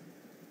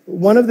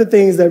 One of the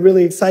things that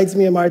really excites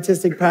me in my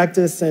artistic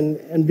practice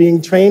and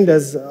being trained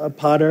as a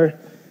potter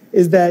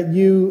is that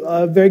you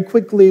very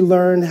quickly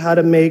learn how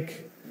to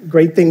make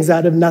great things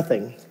out of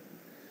nothing.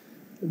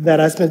 That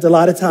I spent a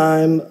lot of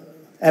time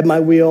at my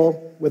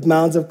wheel with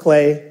mounds of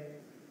clay,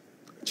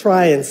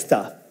 trying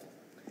stuff.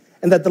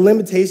 And that the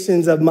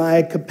limitations of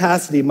my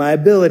capacity, my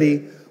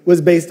ability,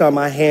 was based on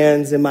my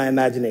hands and my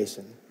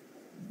imagination.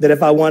 That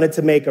if I wanted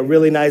to make a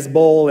really nice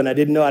bowl and I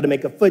didn't know how to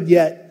make a foot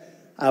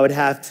yet, I would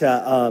have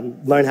to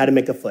learn how to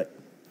make a foot.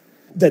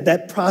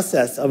 That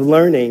process of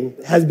learning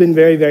has been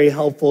very, very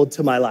helpful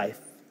to my life.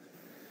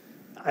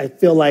 I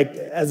feel like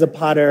as a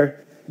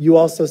potter, you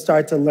also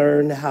start to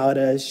learn how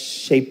to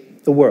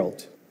shape the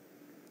world.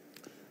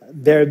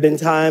 There have been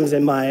times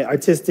in my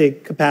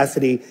artistic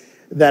capacity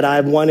that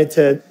I've wanted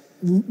to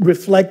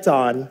reflect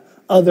on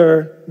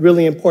other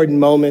really important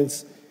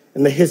moments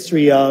in the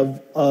history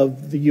of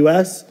the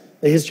US,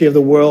 the history of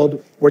the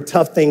world, where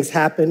tough things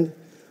happened.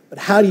 But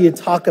how do you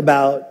talk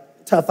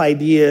about tough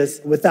ideas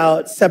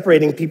without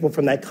separating people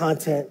from that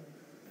content?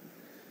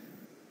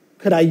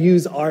 Could I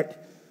use art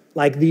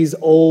like these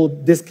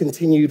old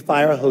discontinued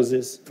fire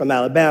hoses from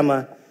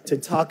Alabama to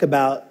talk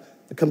about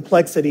the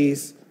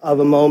complexities of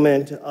a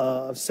moment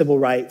of civil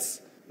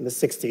rights in the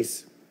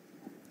 60s?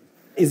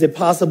 Is it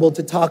possible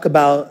to talk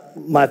about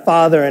my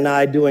father and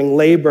I doing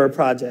labor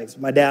projects?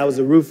 My dad was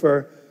a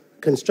roofer,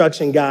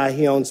 construction guy.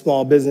 He owned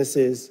small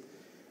businesses.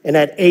 And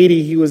at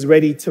 80, he was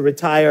ready to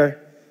retire,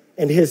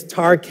 and his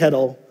tar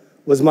kettle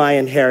was my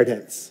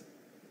inheritance.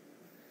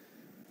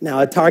 Now,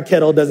 a tar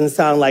kettle doesn't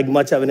sound like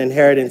much of an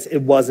inheritance. It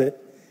wasn't.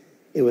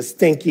 It was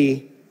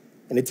stinky,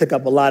 and it took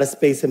up a lot of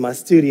space in my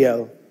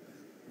studio.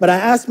 But I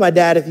asked my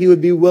dad if he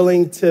would be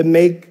willing to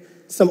make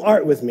some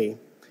art with me,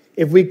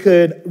 if we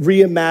could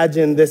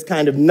reimagine this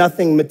kind of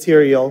nothing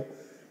material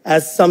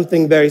as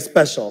something very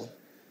special.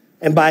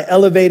 And by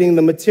elevating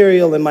the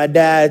material and my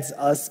dad's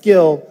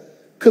skill,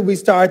 could we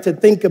start to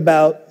think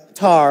about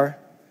tar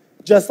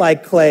just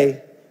like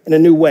clay in a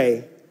new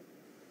way,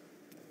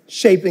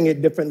 shaping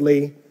it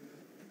differently,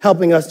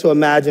 helping us to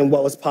imagine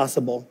what was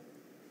possible.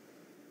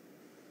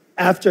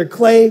 After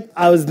clay,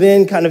 I was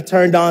then kind of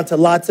turned on to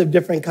lots of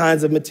different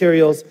kinds of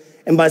materials,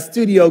 and my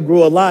studio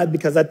grew a lot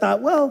because I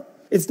thought, well,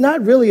 it's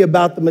not really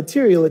about the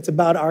material, it's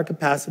about our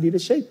capacity to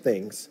shape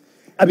things.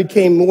 I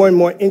became more and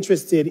more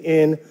interested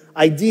in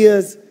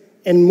ideas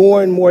and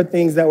more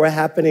things that were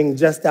happening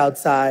just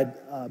outside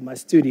my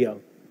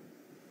studio.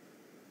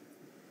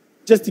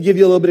 Just to give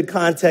you a little bit of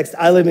context,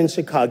 I live in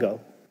Chicago.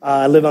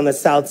 I live on the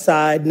South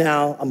Side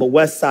now. I'm a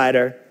West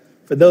Sider.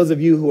 For those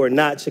of you who are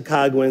not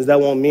Chicagoans,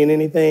 that won't mean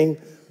anything.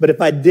 But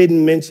if I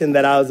didn't mention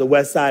that I was a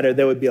West Sider,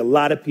 there would be a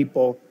lot of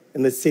people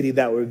in the city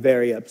that were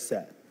very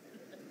upset.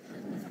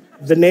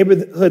 The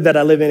neighborhood that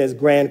I live in is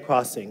Grand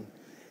Crossing.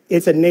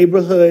 It's a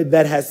neighborhood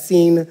that has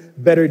seen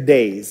better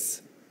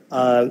days.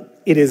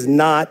 It is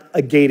not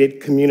a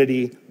gated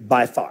community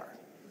by far.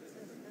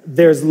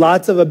 There's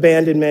lots of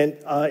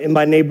abandonment in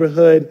my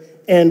neighborhood.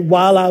 And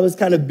while I was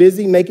kind of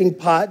busy making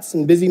pots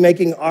and busy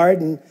making art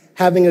and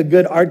having a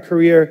good art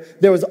career,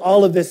 there was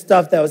all of this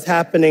stuff that was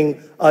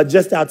happening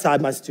just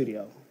outside my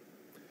studio.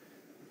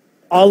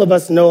 All of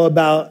us know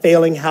about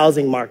failing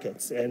housing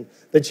markets and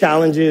the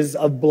challenges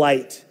of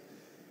blight.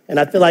 And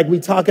I feel like we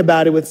talk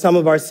about it with some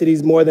of our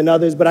cities more than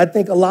others, but I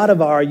think a lot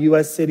of our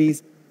US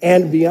cities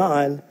and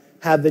beyond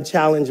have the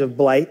challenge of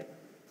blight,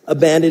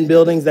 abandoned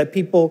buildings that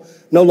people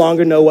no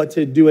longer know what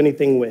to do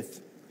anything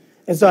with.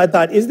 And so I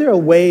thought, is there a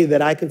way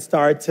that I could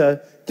start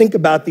to think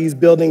about these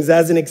buildings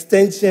as an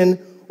extension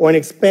or an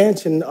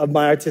expansion of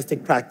my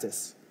artistic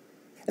practice?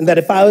 And that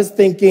if I was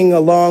thinking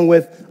along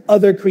with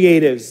other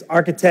creatives,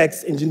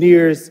 architects,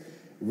 engineers,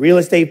 real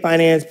estate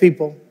finance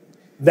people,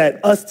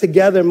 that us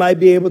together might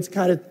be able to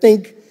kind of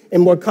think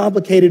in more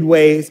complicated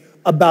ways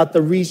about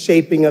the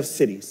reshaping of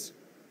cities.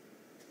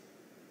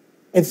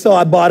 And so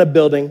I bought a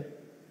building.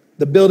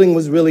 The building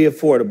was really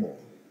affordable.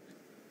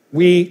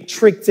 We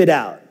tricked it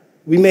out.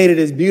 We made it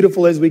as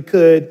beautiful as we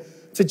could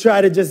to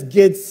try to just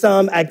get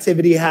some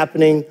activity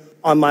happening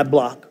on my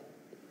block.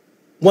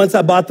 Once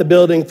I bought the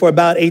building for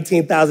about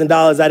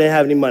 $18,000, I didn't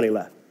have any money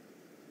left.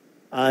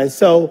 And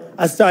so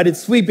I started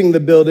sweeping the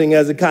building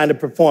as a kind of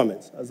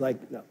performance. I was like,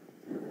 no,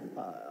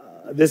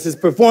 this is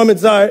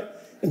performance art.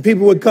 And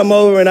people would come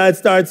over and I'd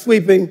start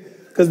sweeping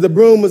because the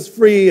broom was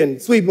free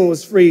and sweeping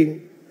was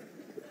free.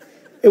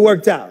 It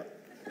worked out.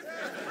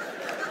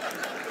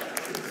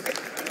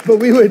 But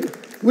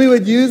we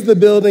would use the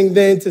building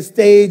then to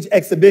stage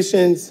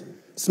exhibitions,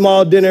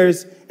 small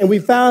dinners, and we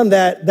found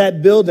that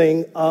that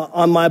building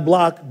on my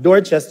block,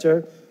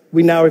 Dorchester,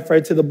 we now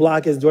refer to the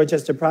block as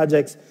Dorchester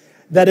Projects,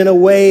 that in a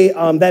way,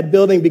 that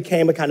building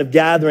became a kind of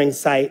gathering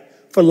site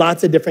for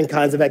lots of different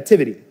kinds of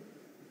activity.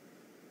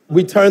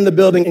 We turned the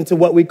building into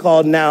what we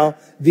call now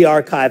the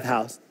Archive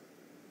House.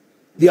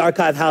 The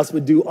Archive House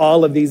would do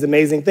all of these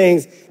amazing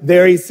things.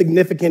 Very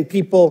significant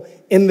people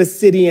in the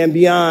city and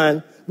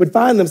beyond would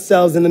find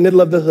themselves in the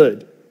middle of the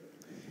hood.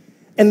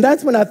 And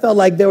that's when I felt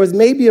like there was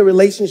maybe a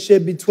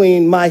relationship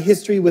between my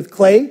history with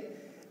clay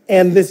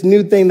and this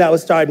new thing that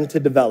was starting to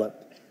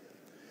develop.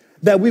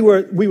 That we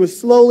were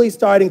slowly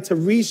starting to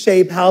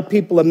reshape how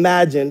people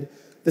imagined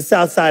the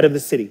south side of the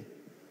city.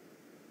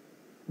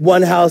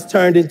 One house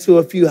turned into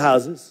a few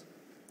houses.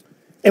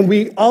 And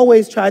we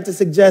always tried to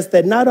suggest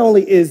that not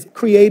only is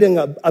creating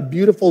a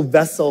beautiful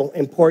vessel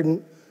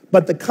important,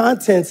 but the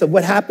contents of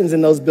what happens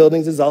in those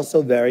buildings is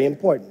also very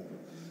important.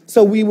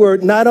 So we were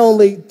not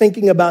only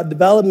thinking about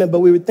development, but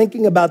we were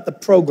thinking about the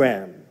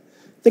program.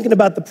 Thinking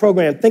about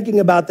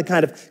the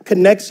kind of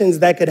connections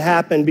that could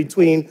happen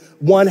between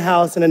one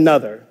house and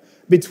another,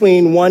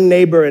 between one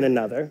neighbor and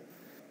another.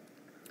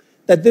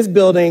 That this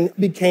building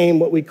became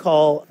what we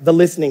call the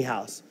listening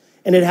house.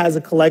 And it has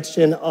a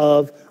collection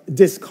of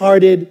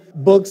discarded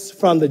books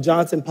from the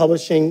Johnson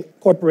Publishing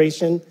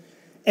Corporation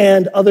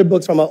and other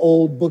books from an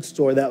old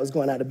bookstore that was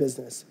going out of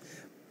business.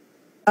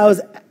 I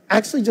was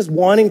actually just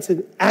wanting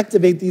to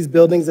activate these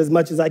buildings as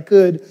much as I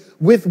could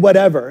with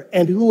whatever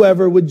and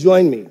whoever would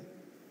join me.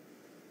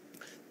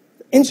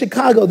 In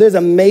Chicago, there's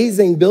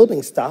amazing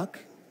building stock.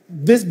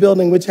 This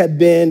building, which had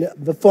been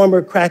the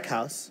former crack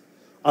house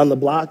on the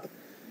block,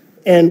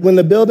 and when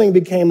the building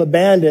became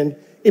abandoned,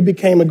 it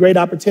became a great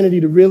opportunity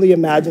to really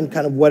imagine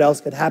kind of what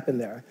else could happen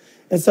there.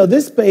 And so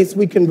this space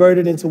we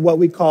converted into what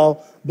we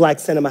call Black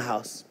Cinema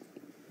House.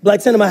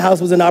 Black Cinema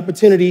House was an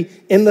opportunity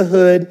in the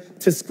hood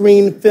to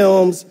screen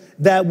films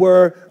that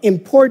were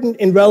important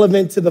and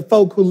relevant to the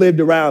folk who lived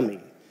around me.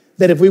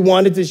 That if we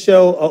wanted to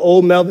show an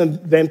old Melvin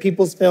Van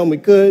Peebles film, we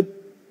could.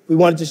 If we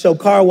wanted to show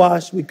Car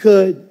Wash, we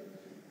could.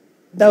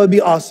 That would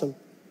be awesome.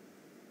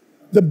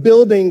 The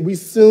building we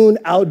soon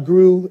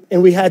outgrew,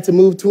 and we had to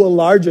move to a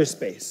larger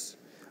space.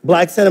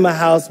 Black Cinema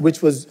House,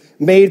 which was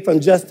made from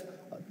just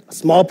a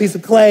small piece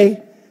of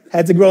clay,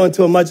 had to grow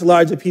into a much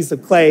larger piece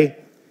of clay,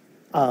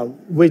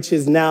 which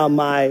is now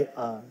my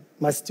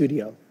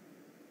studio.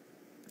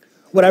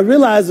 What I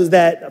realized was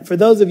that for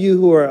those of you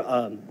who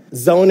are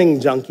zoning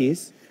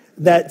junkies,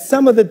 that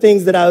some of the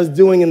things that I was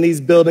doing in these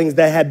buildings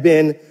that had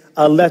been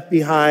left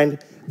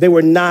behind, they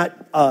were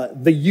not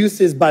the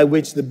uses by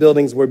which the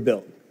buildings were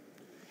built.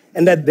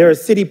 And that there are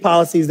city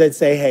policies that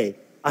say, hey,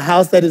 a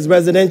house that is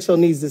residential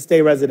needs to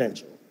stay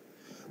residential.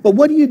 But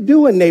what do you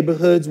do in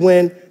neighborhoods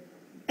when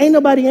ain't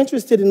nobody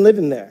interested in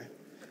living there?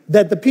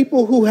 That the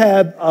people who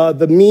have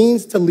the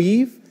means to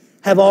leave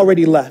have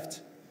already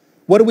left.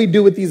 What do we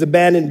do with these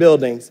abandoned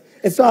buildings?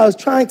 And so I was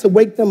trying to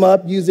wake them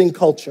up using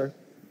culture.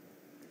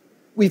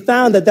 We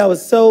found that that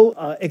was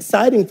so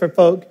exciting for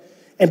folk,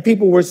 and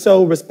people were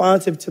so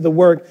responsive to the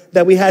work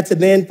that we had to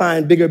then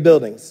find bigger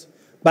buildings.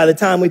 By the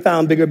time we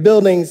found bigger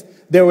buildings,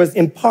 there was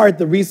in part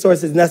the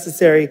resources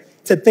necessary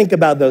to think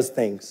about those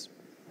things.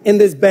 In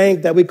this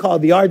bank that we call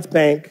the Arts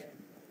Bank,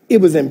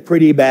 it was in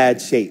pretty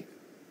bad shape.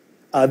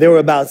 There were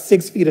about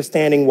 6 feet of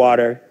standing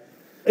water.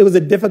 It was a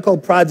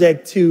difficult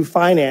project to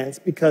finance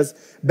because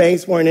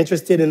banks weren't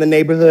interested in the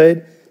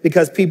neighborhood,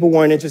 because people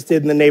weren't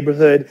interested in the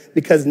neighborhood,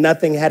 because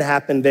nothing had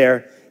happened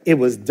there. It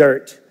was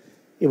dirt.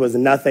 It was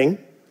nothing.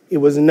 It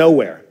was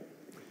nowhere.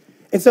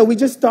 And so we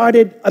just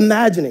started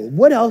imagining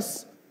what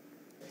else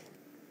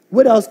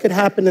could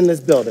happen in this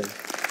building.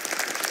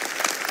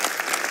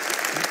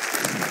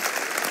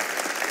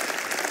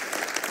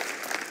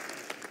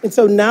 And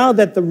so now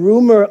that the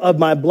rumor of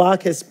my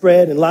block has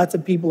spread and lots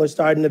of people are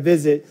starting to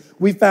visit,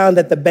 we found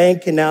that the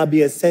bank can now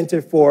be a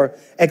center for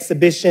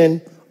exhibition,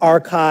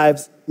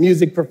 archives,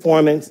 music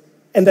performance,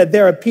 and that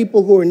there are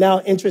people who are now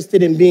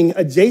interested in being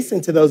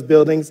adjacent to those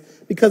buildings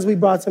because we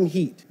brought some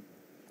heat,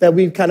 that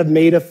we've kind of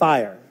made a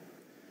fire.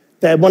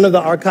 That one of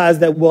the archives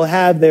that we'll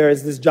have there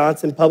is this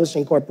Johnson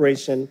Publishing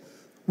Corporation.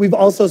 We've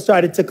also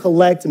started to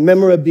collect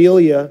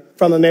memorabilia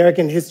from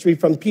American history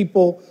from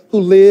people who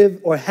live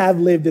or have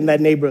lived in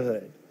that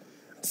neighborhood.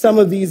 Some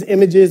of these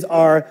images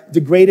are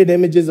degraded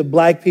images of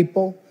Black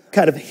people,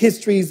 kind of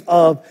histories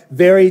of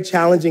very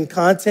challenging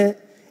content,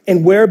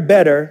 and where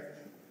better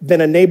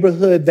than a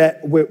neighborhood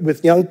that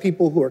with young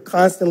people who are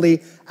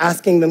constantly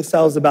asking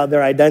themselves about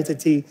their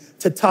identity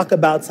to talk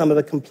about some of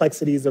the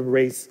complexities of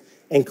race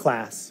and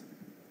class.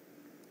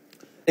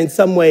 In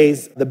some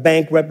ways, the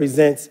bank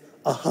represents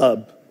a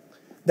hub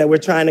that we're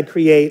trying to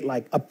create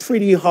like a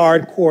pretty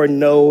hardcore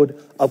node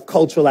of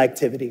cultural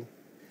activity.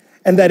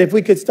 And that if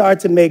we could start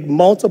to make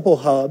multiple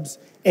hubs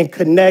and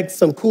connect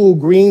some cool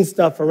green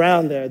stuff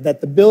around there,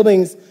 that the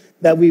buildings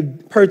that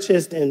we've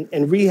purchased and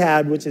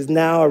rehabbed, which is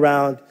now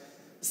around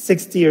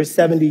 60 or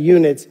 70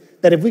 units,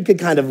 that if we could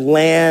kind of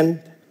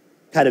land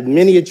kind of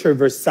miniature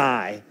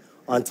Versailles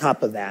on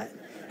top of that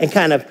and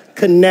kind of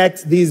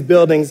connect these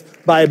buildings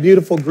by a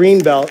beautiful green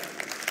belt,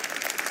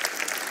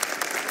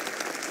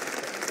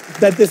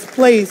 that this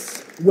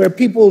place where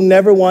people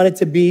never wanted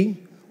to be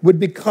would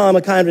become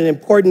a kind of an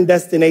important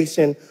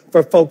destination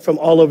for folk from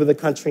all over the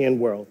country and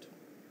world.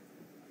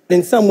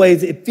 In some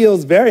ways, it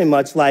feels very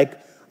much like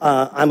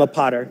I'm a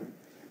potter,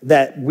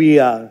 that we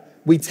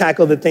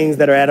tackle the things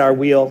that are at our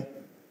wheel.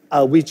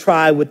 We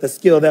try with the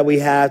skill that we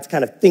have to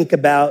kind of think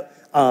about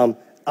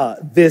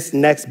this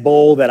next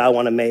bowl that I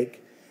want to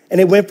make. And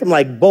it went from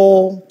like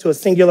bowl to a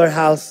singular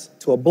house,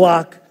 to a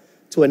block,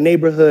 to a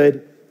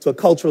neighborhood, to a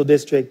cultural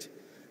district,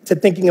 to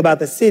thinking about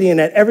the city.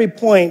 And at every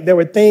point, there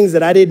were things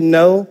that I didn't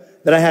know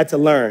that I had to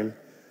learn.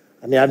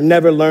 I mean, I've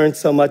never learned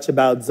so much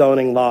about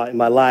zoning law in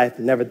my life,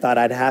 never thought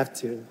I'd have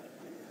to.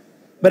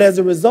 But as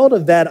a result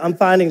of that, I'm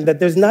finding that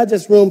there's not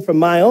just room for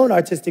my own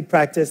artistic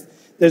practice,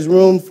 there's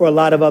room for a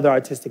lot of other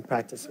artistic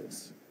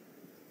practices.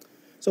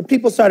 So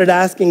people started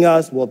asking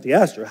us, well,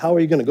 Theaster, how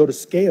are you going to go to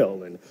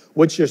scale? And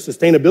what's your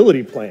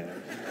sustainability plan?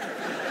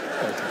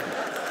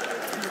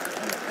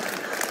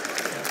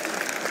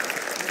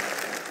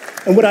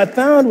 And what I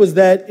found was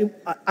that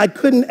I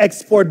couldn't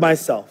export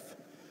myself.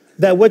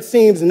 That what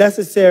seems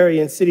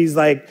necessary in cities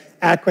like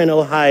Akron,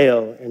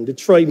 Ohio, and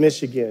Detroit,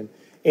 Michigan,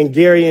 and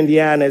Gary,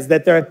 Indiana, is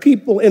that there are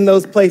people in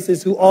those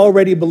places who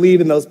already believe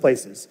in those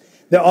places.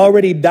 They're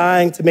already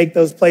dying to make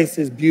those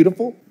places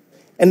beautiful.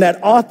 And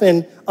that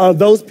often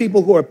those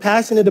people who are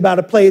passionate about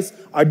a place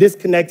are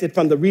disconnected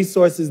from the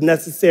resources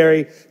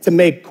necessary to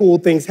make cool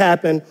things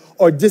happen,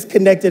 or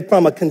disconnected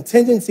from a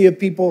contingency of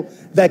people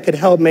that could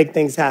help make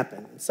things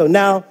happen. So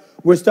now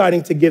we're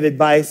starting to give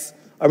advice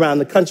around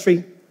the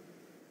country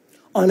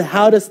on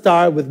how to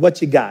start with what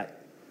you got,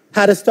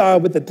 how to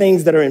start with the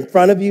things that are in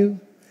front of you,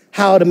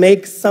 how to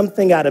make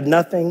something out of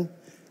nothing,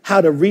 how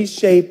to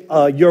reshape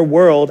your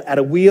world at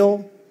a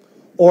wheel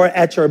or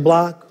at your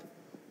block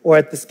or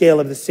at the scale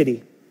of the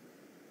city.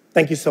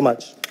 Thank you so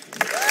much.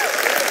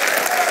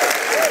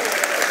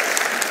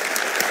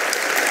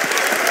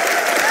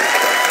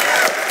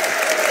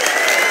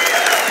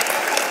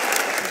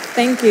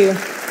 Thank you.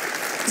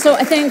 So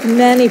I think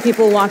many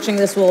people watching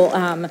this will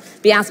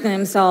be asking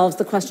themselves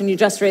the question you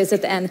just raised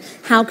at the end: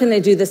 how can they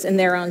do this in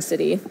their own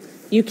city?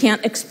 You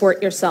can't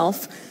export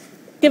yourself.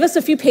 Give us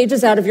a few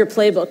pages out of your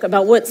playbook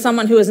about what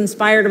someone who is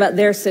inspired about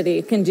their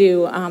city can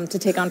do to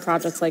take on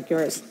projects like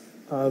yours.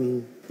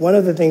 One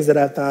of the things that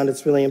I've found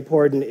that's really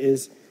important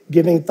is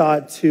giving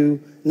thought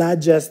to not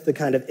just the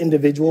kind of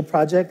individual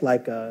project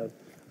like an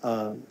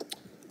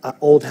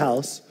old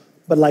house,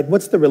 but like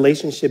what's the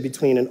relationship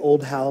between an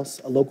old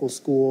house, a local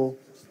school,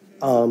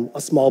 a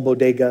small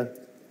bodega,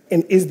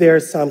 and is there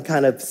some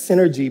kind of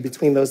synergy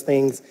between those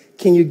things?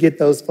 Can you get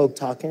those folk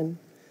talking?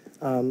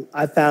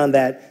 I found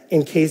that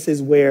in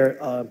cases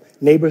where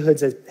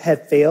neighborhoods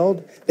have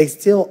failed, they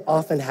still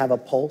often have a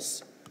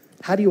pulse.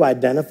 How do you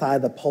identify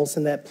the pulse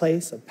in that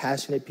place of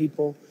passionate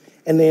people?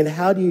 And then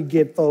how do you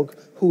get folk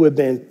who have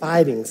been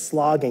fighting,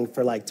 slogging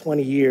for like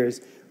 20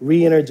 years,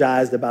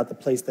 re-energized about the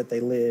place that they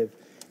live?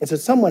 And so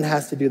someone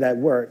has to do that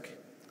work.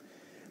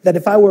 That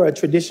if I were a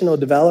traditional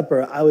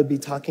developer, I would be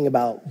talking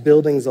about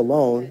buildings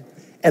alone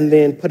and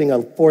then putting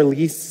a for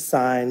lease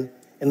sign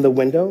in the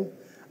window.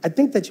 I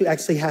think that you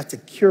actually have to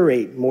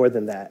curate more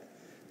than that.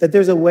 That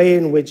there's a way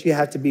in which you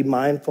have to be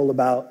mindful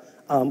about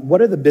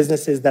what are the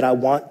businesses that I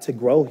want to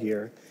grow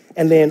here?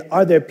 And then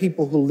are there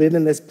people who live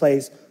in this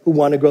place who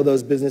want to grow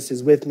those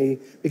businesses with me?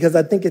 Because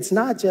I think it's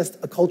not just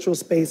a cultural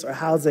space or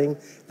housing.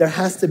 There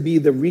has to be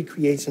the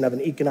recreation of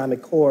an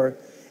economic core.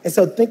 And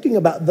so thinking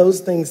about those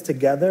things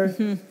together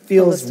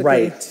feels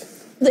right.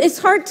 It's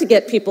hard to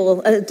get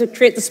people to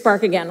create the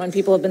spark again when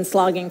people have been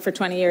slogging for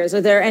 20 years.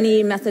 Are there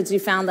any methods you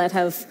found that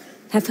have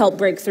helped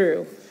break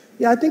through?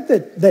 Yeah, I think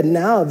that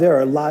now there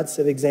are lots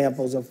of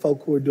examples of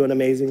folk who are doing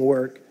amazing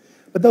work.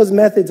 But those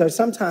methods are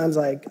sometimes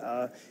like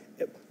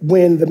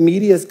when the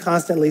media is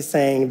constantly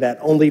saying that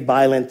only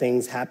violent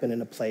things happen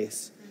in a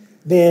place,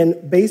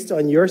 then based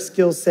on your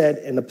skill set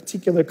in a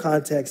particular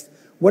context,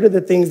 what are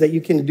the things that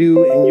you can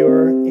do in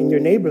your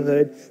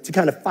neighborhood to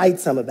kind of fight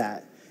some of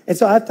that? And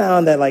so I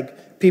found that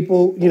like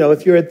people, you know,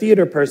 if you're a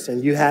theater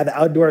person, you have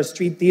outdoor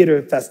street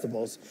theater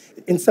festivals.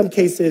 In some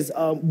cases,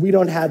 we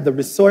don't have the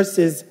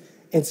resources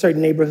in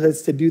certain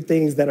neighborhoods to do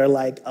things that are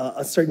like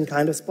a certain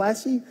kind of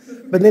splashy.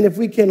 But then if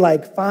we can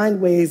like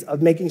find ways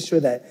of making sure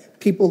that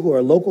people who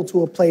are local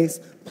to a place,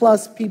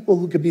 plus people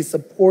who could be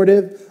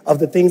supportive of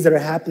the things that are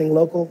happening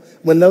local,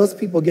 when those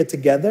people get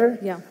together,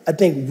 I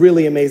think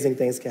really amazing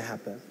things can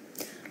happen.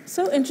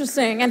 So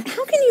interesting. And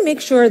how can you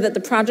make sure that the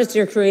projects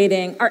you're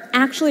creating are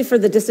actually for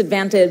the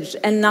disadvantaged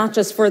and not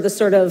just for the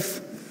sort of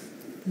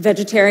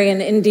vegetarian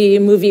indie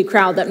movie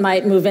crowd that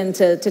might move in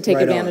to take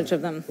advantage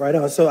of them? Right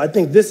on. So I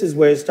think this is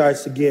where it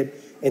starts to get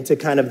into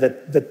kind of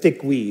the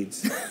thick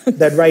weeds.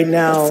 That right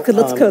now,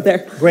 let's go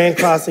there. Grand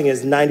Crossing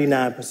is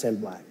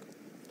 99% Black,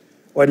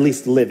 or at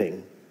least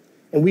living.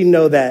 And we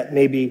know that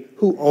maybe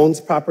who owns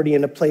property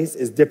in a place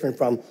is different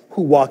from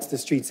who walks the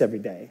streets every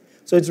day.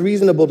 So it's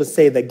reasonable to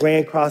say that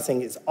Grand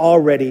Crossing is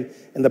already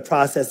in the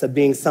process of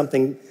being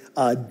something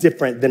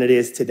different than it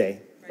is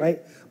today,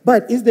 right?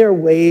 But is there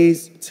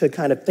ways to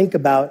kind of think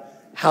about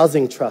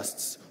housing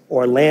trusts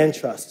or land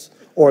trusts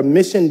or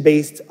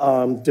mission-based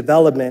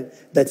development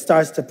that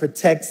starts to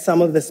protect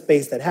some of the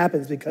space that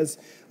happens? Because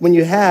when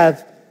you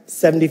have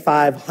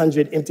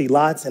 7,500 empty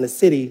lots in a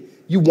city,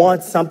 you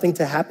want something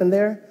to happen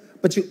there,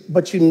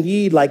 but you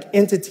need like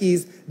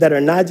entities that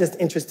are not just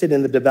interested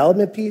in the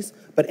development piece,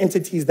 but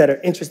entities that are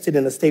interested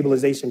in the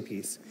stabilization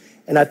piece.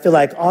 And I feel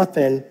like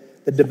often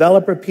the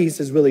developer piece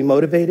is really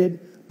motivated,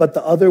 but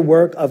the other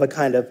work of a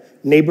kind of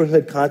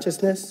neighborhood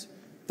consciousness,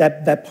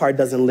 that part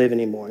doesn't live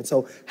anymore. And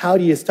so how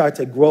do you start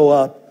to grow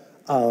up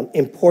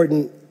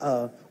important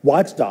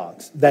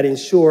watchdogs that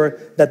ensure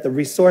that the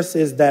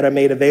resources that are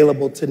made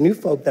available to new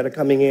folk that are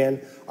coming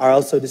in are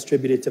also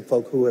distributed to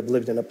folk who have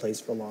lived in a place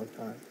for a long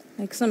time.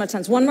 Makes so much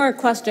sense. One more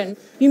question.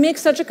 You make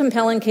such a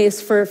compelling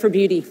case for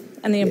beauty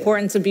and the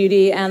importance of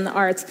beauty and the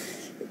arts.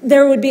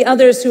 There would be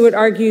others who would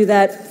argue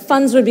that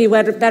funds would be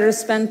better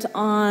spent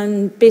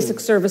on basic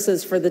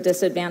services for the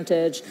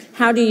disadvantaged.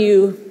 How do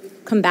you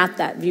combat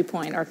that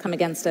viewpoint or come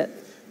against it?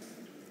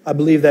 I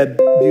believe that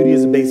beauty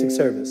is a basic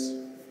service.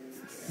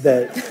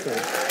 That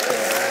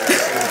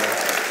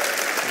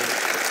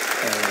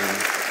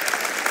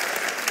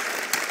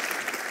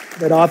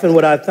often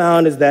what I've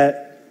found is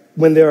that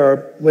when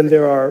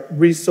there are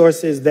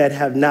resources that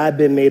have not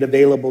been made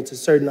available to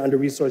certain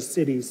under-resourced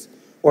cities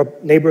or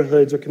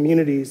neighborhoods or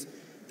communities,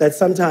 that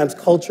sometimes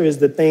culture is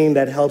the thing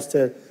that helps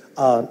to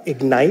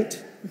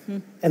ignite,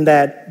 and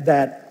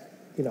that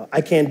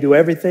I can't do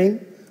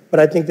everything, but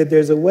I think that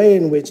there's a way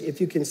in which if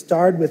you can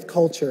start with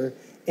culture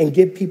and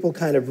get people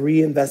kind of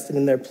reinvested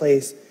in their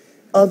place,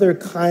 other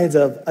kinds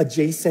of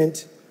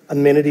adjacent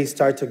amenities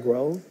start to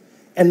grow,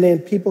 and then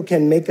people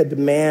can make a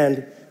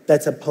demand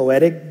that's a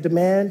poetic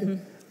demand,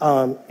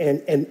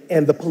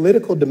 and the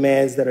political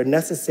demands that are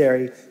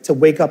necessary to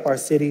wake up our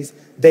cities,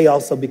 they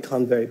also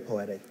become very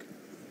poetic.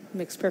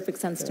 Makes perfect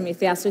sense to me.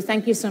 Theaster,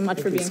 thank you so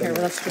much for being here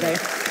with us today.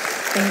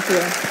 Thank you.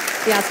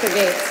 Theaster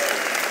Gates.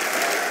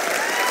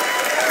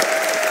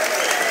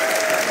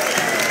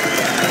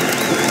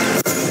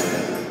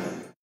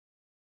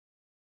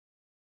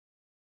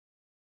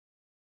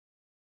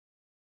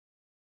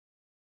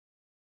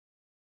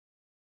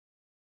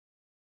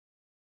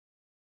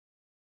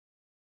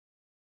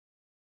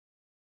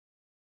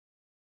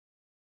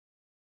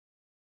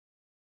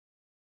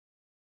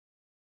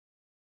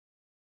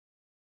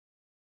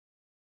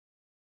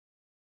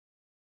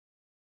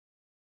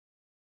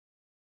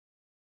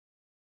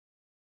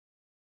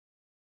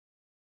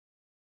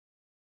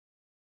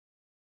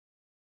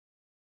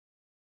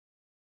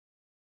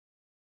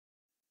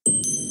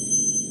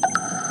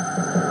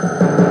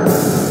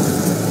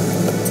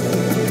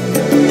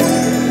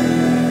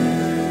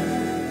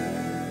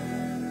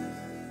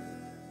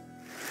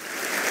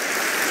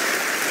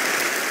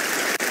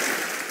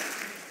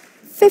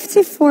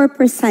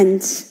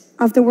 %54%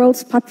 of the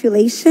world's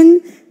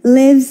population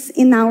lives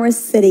in our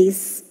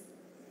cities.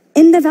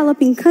 In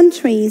developing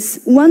countries,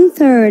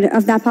 1/3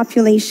 of that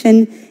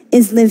population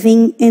is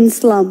living in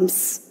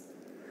slums.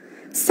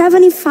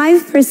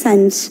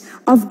 75%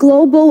 of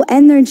global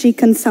energy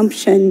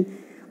consumption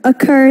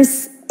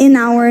occurs in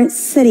our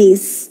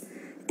cities,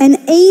 and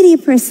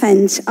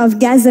 80% of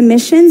gas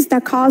emissions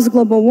that cause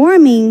global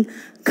warming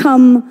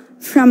come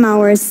from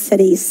our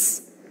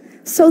cities.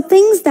 So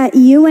things that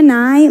you and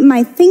I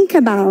might think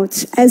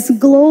about as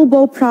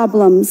global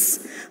problems,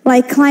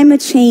 like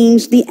climate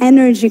change, the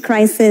energy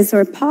crisis,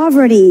 or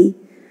poverty,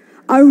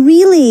 are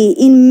really,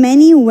 in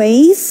many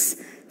ways,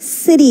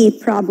 city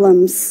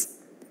problems.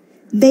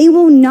 They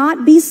will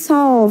not be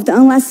solved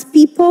unless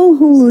people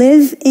who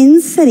live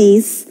in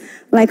cities,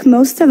 like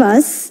most of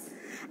us,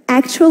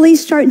 actually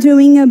start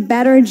doing a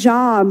better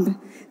job,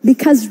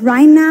 because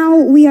right now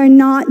we are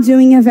not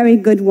doing a very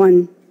good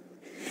one.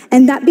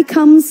 And that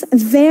becomes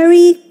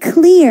very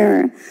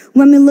clear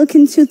when we look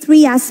into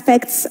 3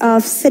 aspects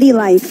of city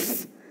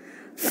life.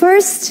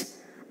 First,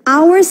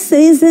 our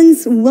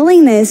citizens'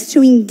 willingness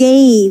to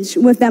engage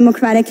with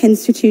democratic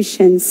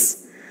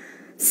institutions.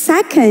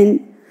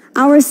 Second,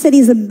 our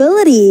city's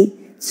ability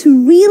to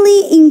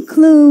really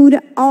include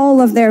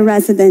all of their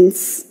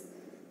residents.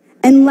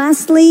 And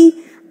lastly,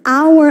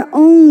 our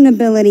own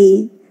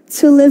ability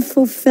to live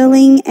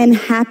fulfilling and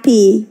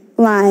happy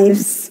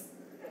lives.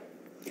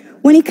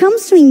 When it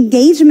comes to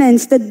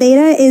engagement, the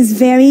data is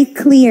very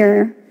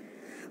clear.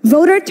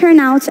 Voter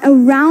turnout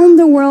around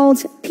the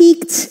world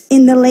peaked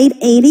in the late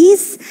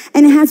 80s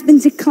and has been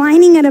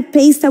declining at a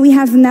pace that we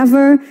have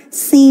never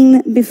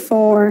seen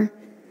before.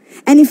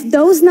 And if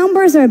those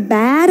numbers are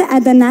bad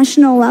at the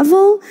national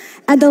level,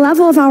 at the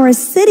level of our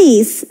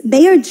cities,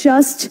 they are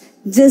just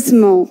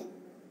dismal.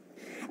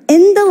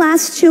 In the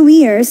last 2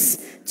 years,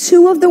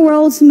 2 of the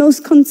world's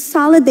most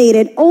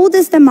consolidated,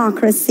 oldest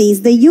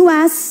democracies, the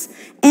US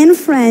and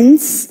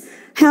France,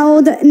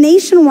 held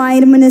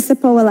nationwide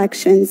municipal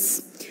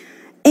elections.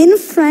 In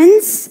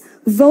France,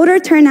 voter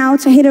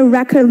turnout hit a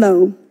record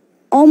low.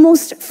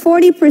 Almost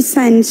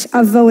 40%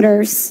 of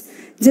voters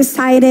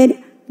decided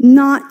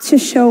not to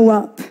show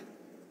up.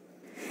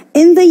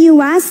 In the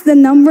US, the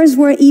numbers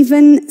were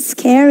even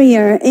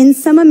scarier. In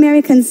some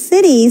American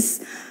cities,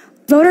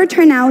 voter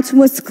turnout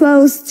was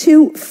close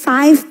to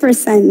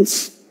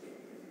 5%.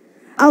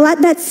 I'll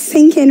let that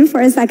sink in for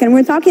a second.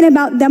 We're talking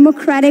about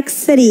democratic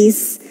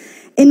cities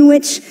in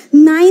which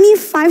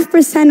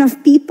 95%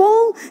 of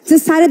people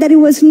decided that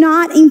it was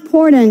not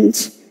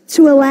important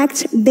to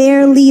elect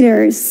their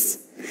leaders.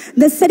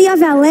 The city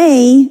of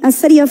LA, a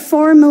city of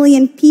 4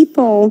 million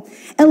people,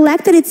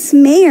 elected its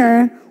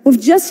mayor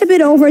with just a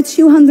bit over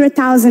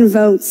 200,000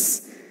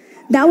 votes.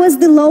 That was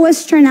the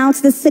lowest turnout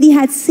the city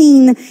had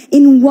seen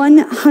in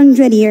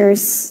 100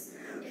 years.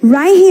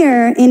 Right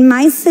here in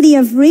my city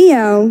of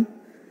Rio,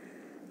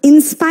 in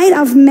spite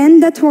of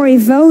mandatory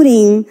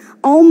voting,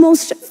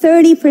 almost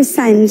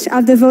 30%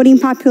 of the voting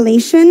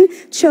population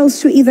chose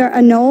to either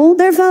annul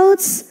their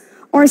votes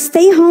or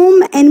stay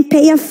home and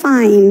pay a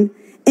fine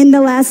in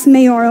the last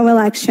mayoral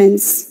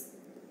elections.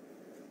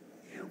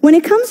 When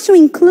it comes to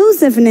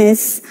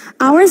inclusiveness,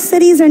 our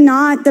cities are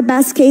not the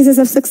best cases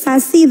of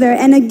success either.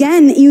 And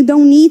again, you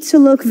don't need to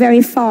look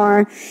very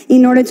far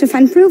in order to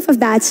find proof of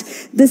that.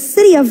 The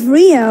city of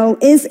Rio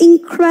is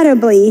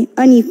incredibly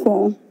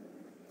unequal.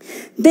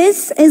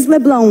 This is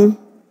Leblon.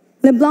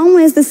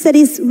 Leblon is the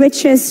city's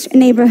richest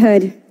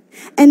neighborhood.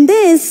 And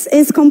this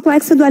is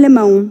Complexo do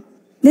Alemão.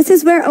 This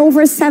is where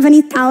over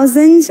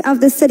 70,000 of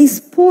the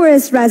city's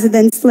poorest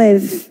residents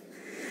live.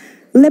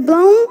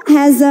 Leblon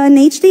has an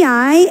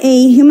HDI,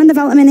 a Human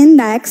Development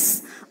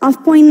Index,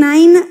 of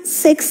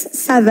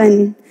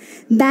 0.967.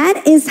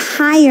 That is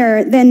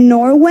higher than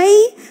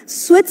Norway,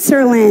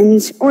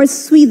 Switzerland, or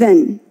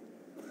Sweden.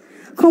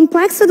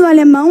 Complexo do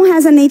Alemão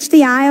has an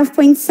HDI of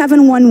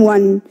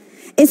 0.711.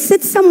 It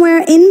sits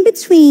somewhere in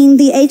between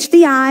the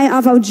HDI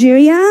of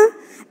Algeria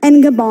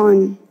and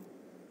Gabon.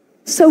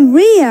 So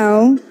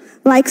Rio,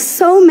 like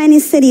so many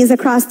cities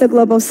across the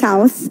global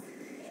south,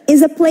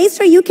 is a place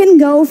where you can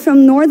go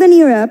from Northern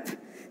Europe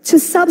to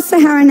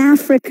Sub-Saharan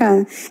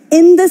Africa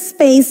in the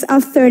space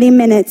of 30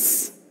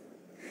 minutes.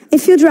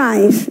 If you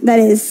drive, that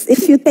is.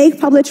 If you take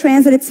public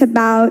transit, it's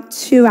about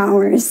 2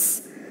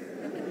 hours.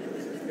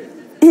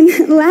 And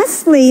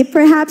lastly,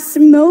 perhaps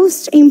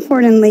most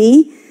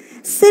importantly,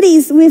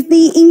 cities with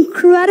the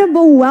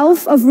incredible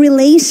wealth of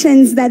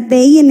relations that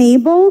they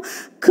enable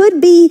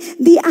could be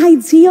the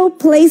ideal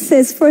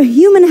places for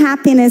human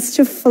happiness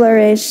to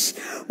flourish.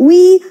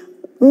 We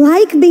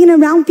like being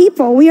around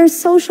people. We are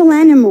social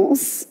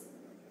animals.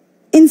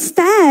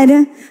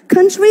 Instead,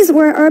 countries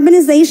where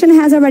urbanization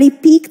has already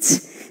peaked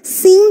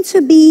seem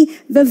to be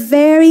the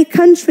very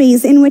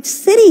countries in which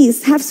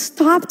cities have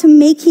stopped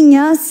making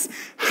us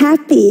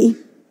happy.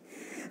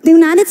 The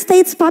United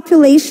States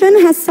population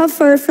has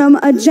suffered from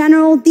a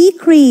general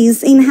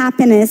decrease in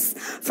happiness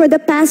for the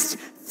past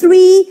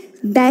 3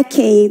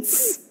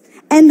 decades.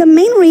 And the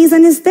main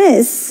reason is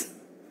this.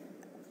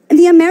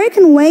 The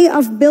American way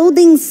of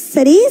building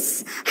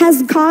cities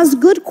has caused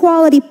good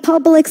quality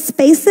public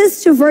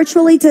spaces to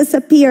virtually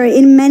disappear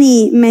in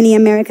many, many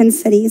American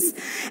cities.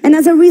 And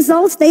as a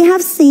result, they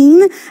have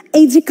seen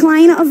a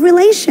decline of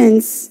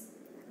relations,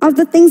 of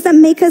the things that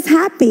make us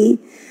happy.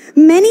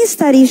 Many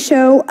studies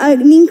show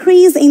an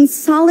increase in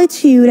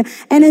solitude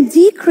and a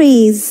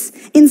decrease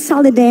in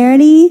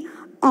solidarity,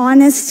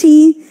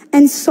 honesty,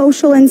 and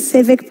social and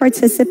civic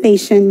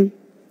participation.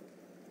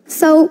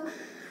 So,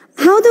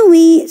 how do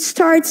we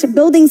start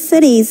building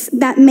cities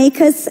that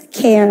make us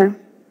care?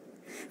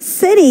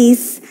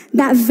 Cities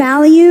that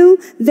value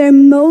their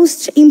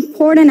most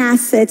important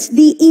asset,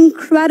 the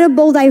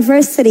incredible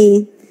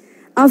diversity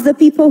of the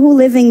people who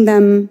live in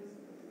them.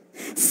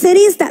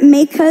 Cities that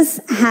make us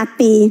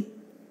happy.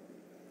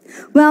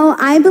 Well,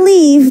 I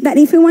believe that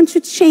if we want to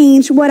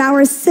change what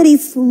our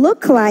cities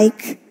look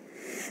like,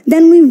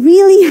 then we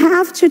really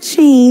have to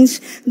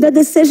change the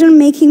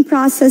decision-making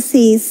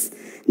processes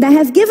that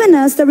have given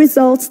us the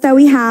results that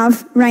we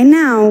have right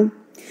now.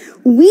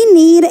 We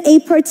need a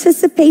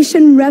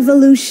participation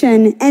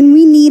revolution, and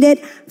we need it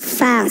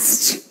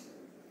fast.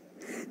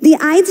 The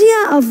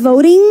idea of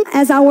voting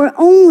as our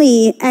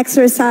only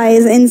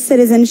exercise in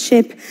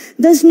citizenship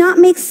does not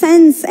make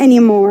sense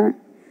anymore.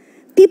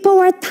 People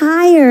are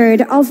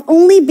tired of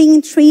only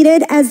being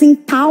treated as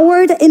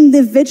empowered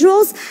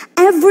individuals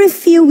every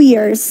few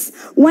years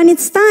when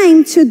it's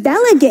time to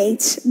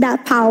delegate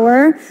that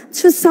power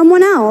to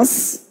someone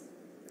else.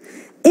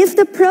 If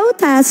the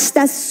protests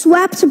that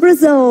swept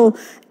Brazil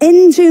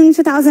in June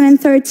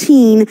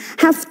 2013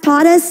 have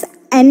taught us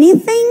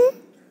anything,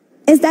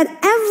 is that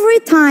every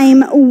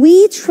time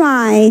we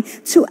try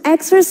to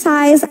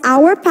exercise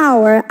our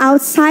power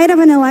outside of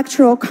an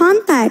electoral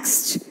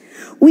context,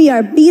 we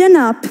are beaten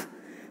up,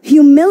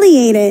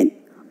 humiliated,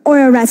 or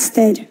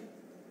arrested.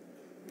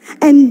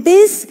 And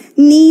this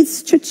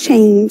needs to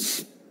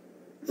change.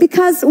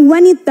 Because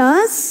when it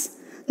does,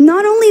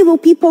 not only will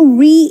people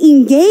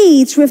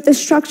re-engage with the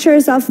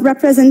structures of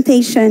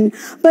representation,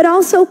 but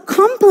also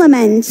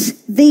complement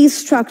these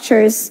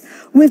structures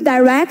with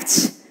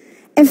direct,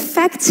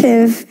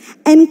 effective,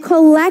 and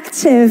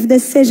collective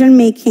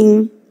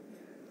decision-making.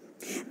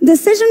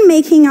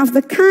 Decision-making of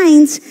the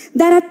kind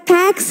that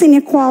attacks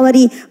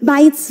inequality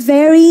by its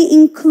very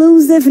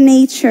inclusive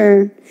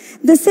nature.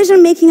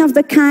 Decision-making of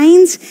the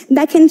kind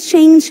that can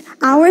change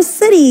our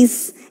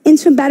cities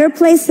into better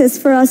places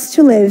for us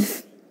to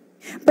live.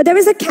 But there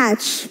is a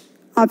catch,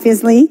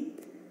 obviously.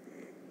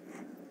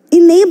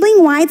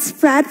 Enabling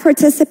widespread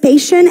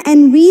participation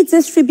and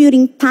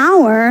redistributing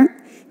power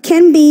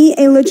can be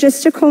a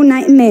logistical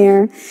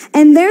nightmare.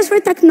 And there's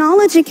where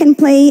technology can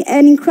play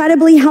an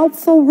incredibly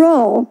helpful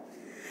role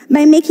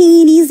by making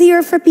it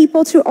easier for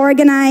people to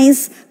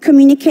organize,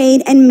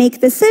 communicate, and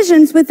make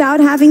decisions without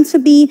having to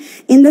be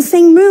in the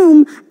same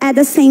room at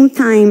the same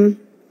time.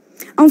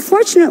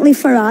 Unfortunately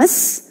for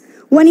us,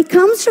 when it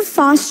comes to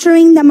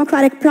fostering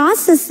democratic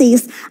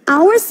processes,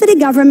 our city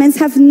governments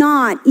have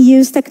not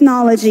used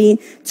technology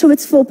to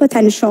its full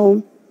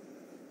potential.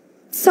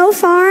 So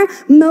far,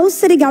 most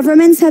city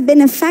governments have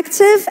been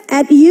effective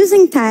at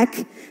using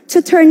tech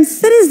to turn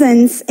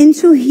citizens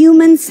into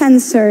human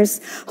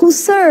sensors who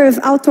serve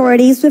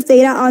authorities with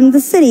data on the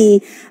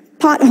city,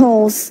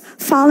 potholes,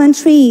 fallen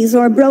trees,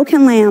 or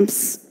broken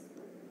lamps.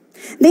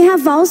 They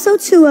have also,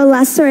 to a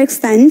lesser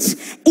extent,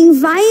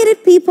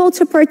 invited people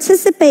to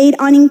participate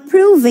on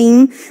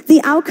improving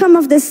the outcome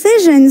of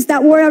decisions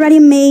that were already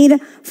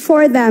made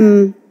for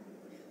them.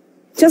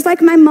 Just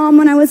like my mom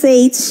when I was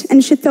 8,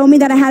 and she told me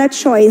that I had a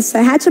choice.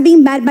 I had to be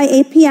in bed by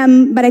 8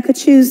 p.m., but I could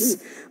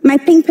choose my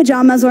pink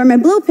pajamas or my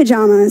blue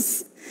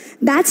pajamas.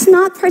 That's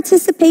not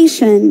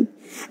participation.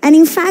 And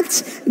in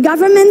fact,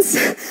 governments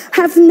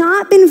have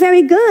not been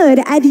very good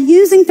at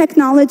using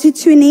technology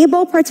to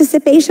enable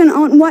participation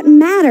on what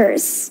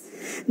matters.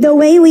 The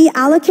way we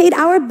allocate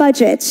our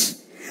budget,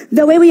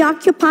 the way we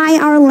occupy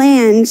our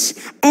land,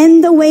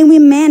 and the way we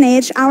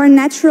manage our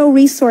natural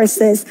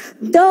resources.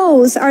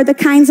 Those are the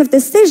kinds of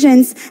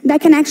decisions that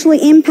can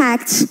actually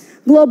impact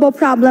global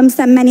problems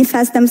that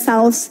manifest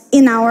themselves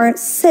in our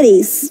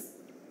cities.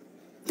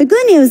 The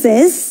good news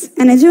is,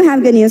 and I do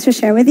have good news to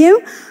share with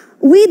you,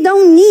 we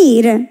don't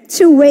need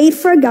to wait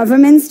for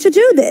governments to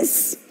do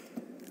this.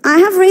 I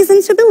have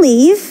reason to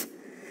believe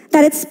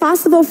that it's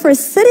possible for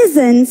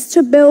citizens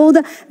to build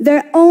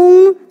their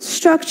own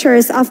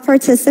structures of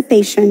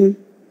participation.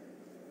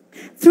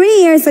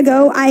 3 years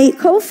ago, I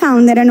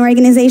co-founded an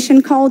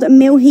organization called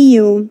Meu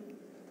Rio.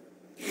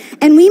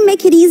 And we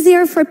make it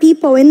easier for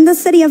people in the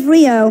city of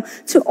Rio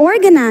to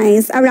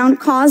organize around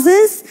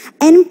causes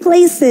and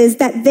places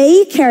that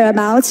they care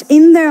about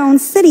in their own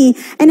city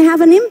and have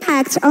an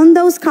impact on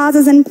those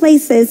causes and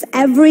places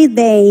every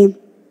day.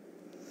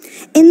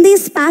 In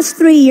these past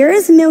 3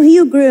 years, Meu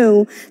Rio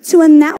grew to a network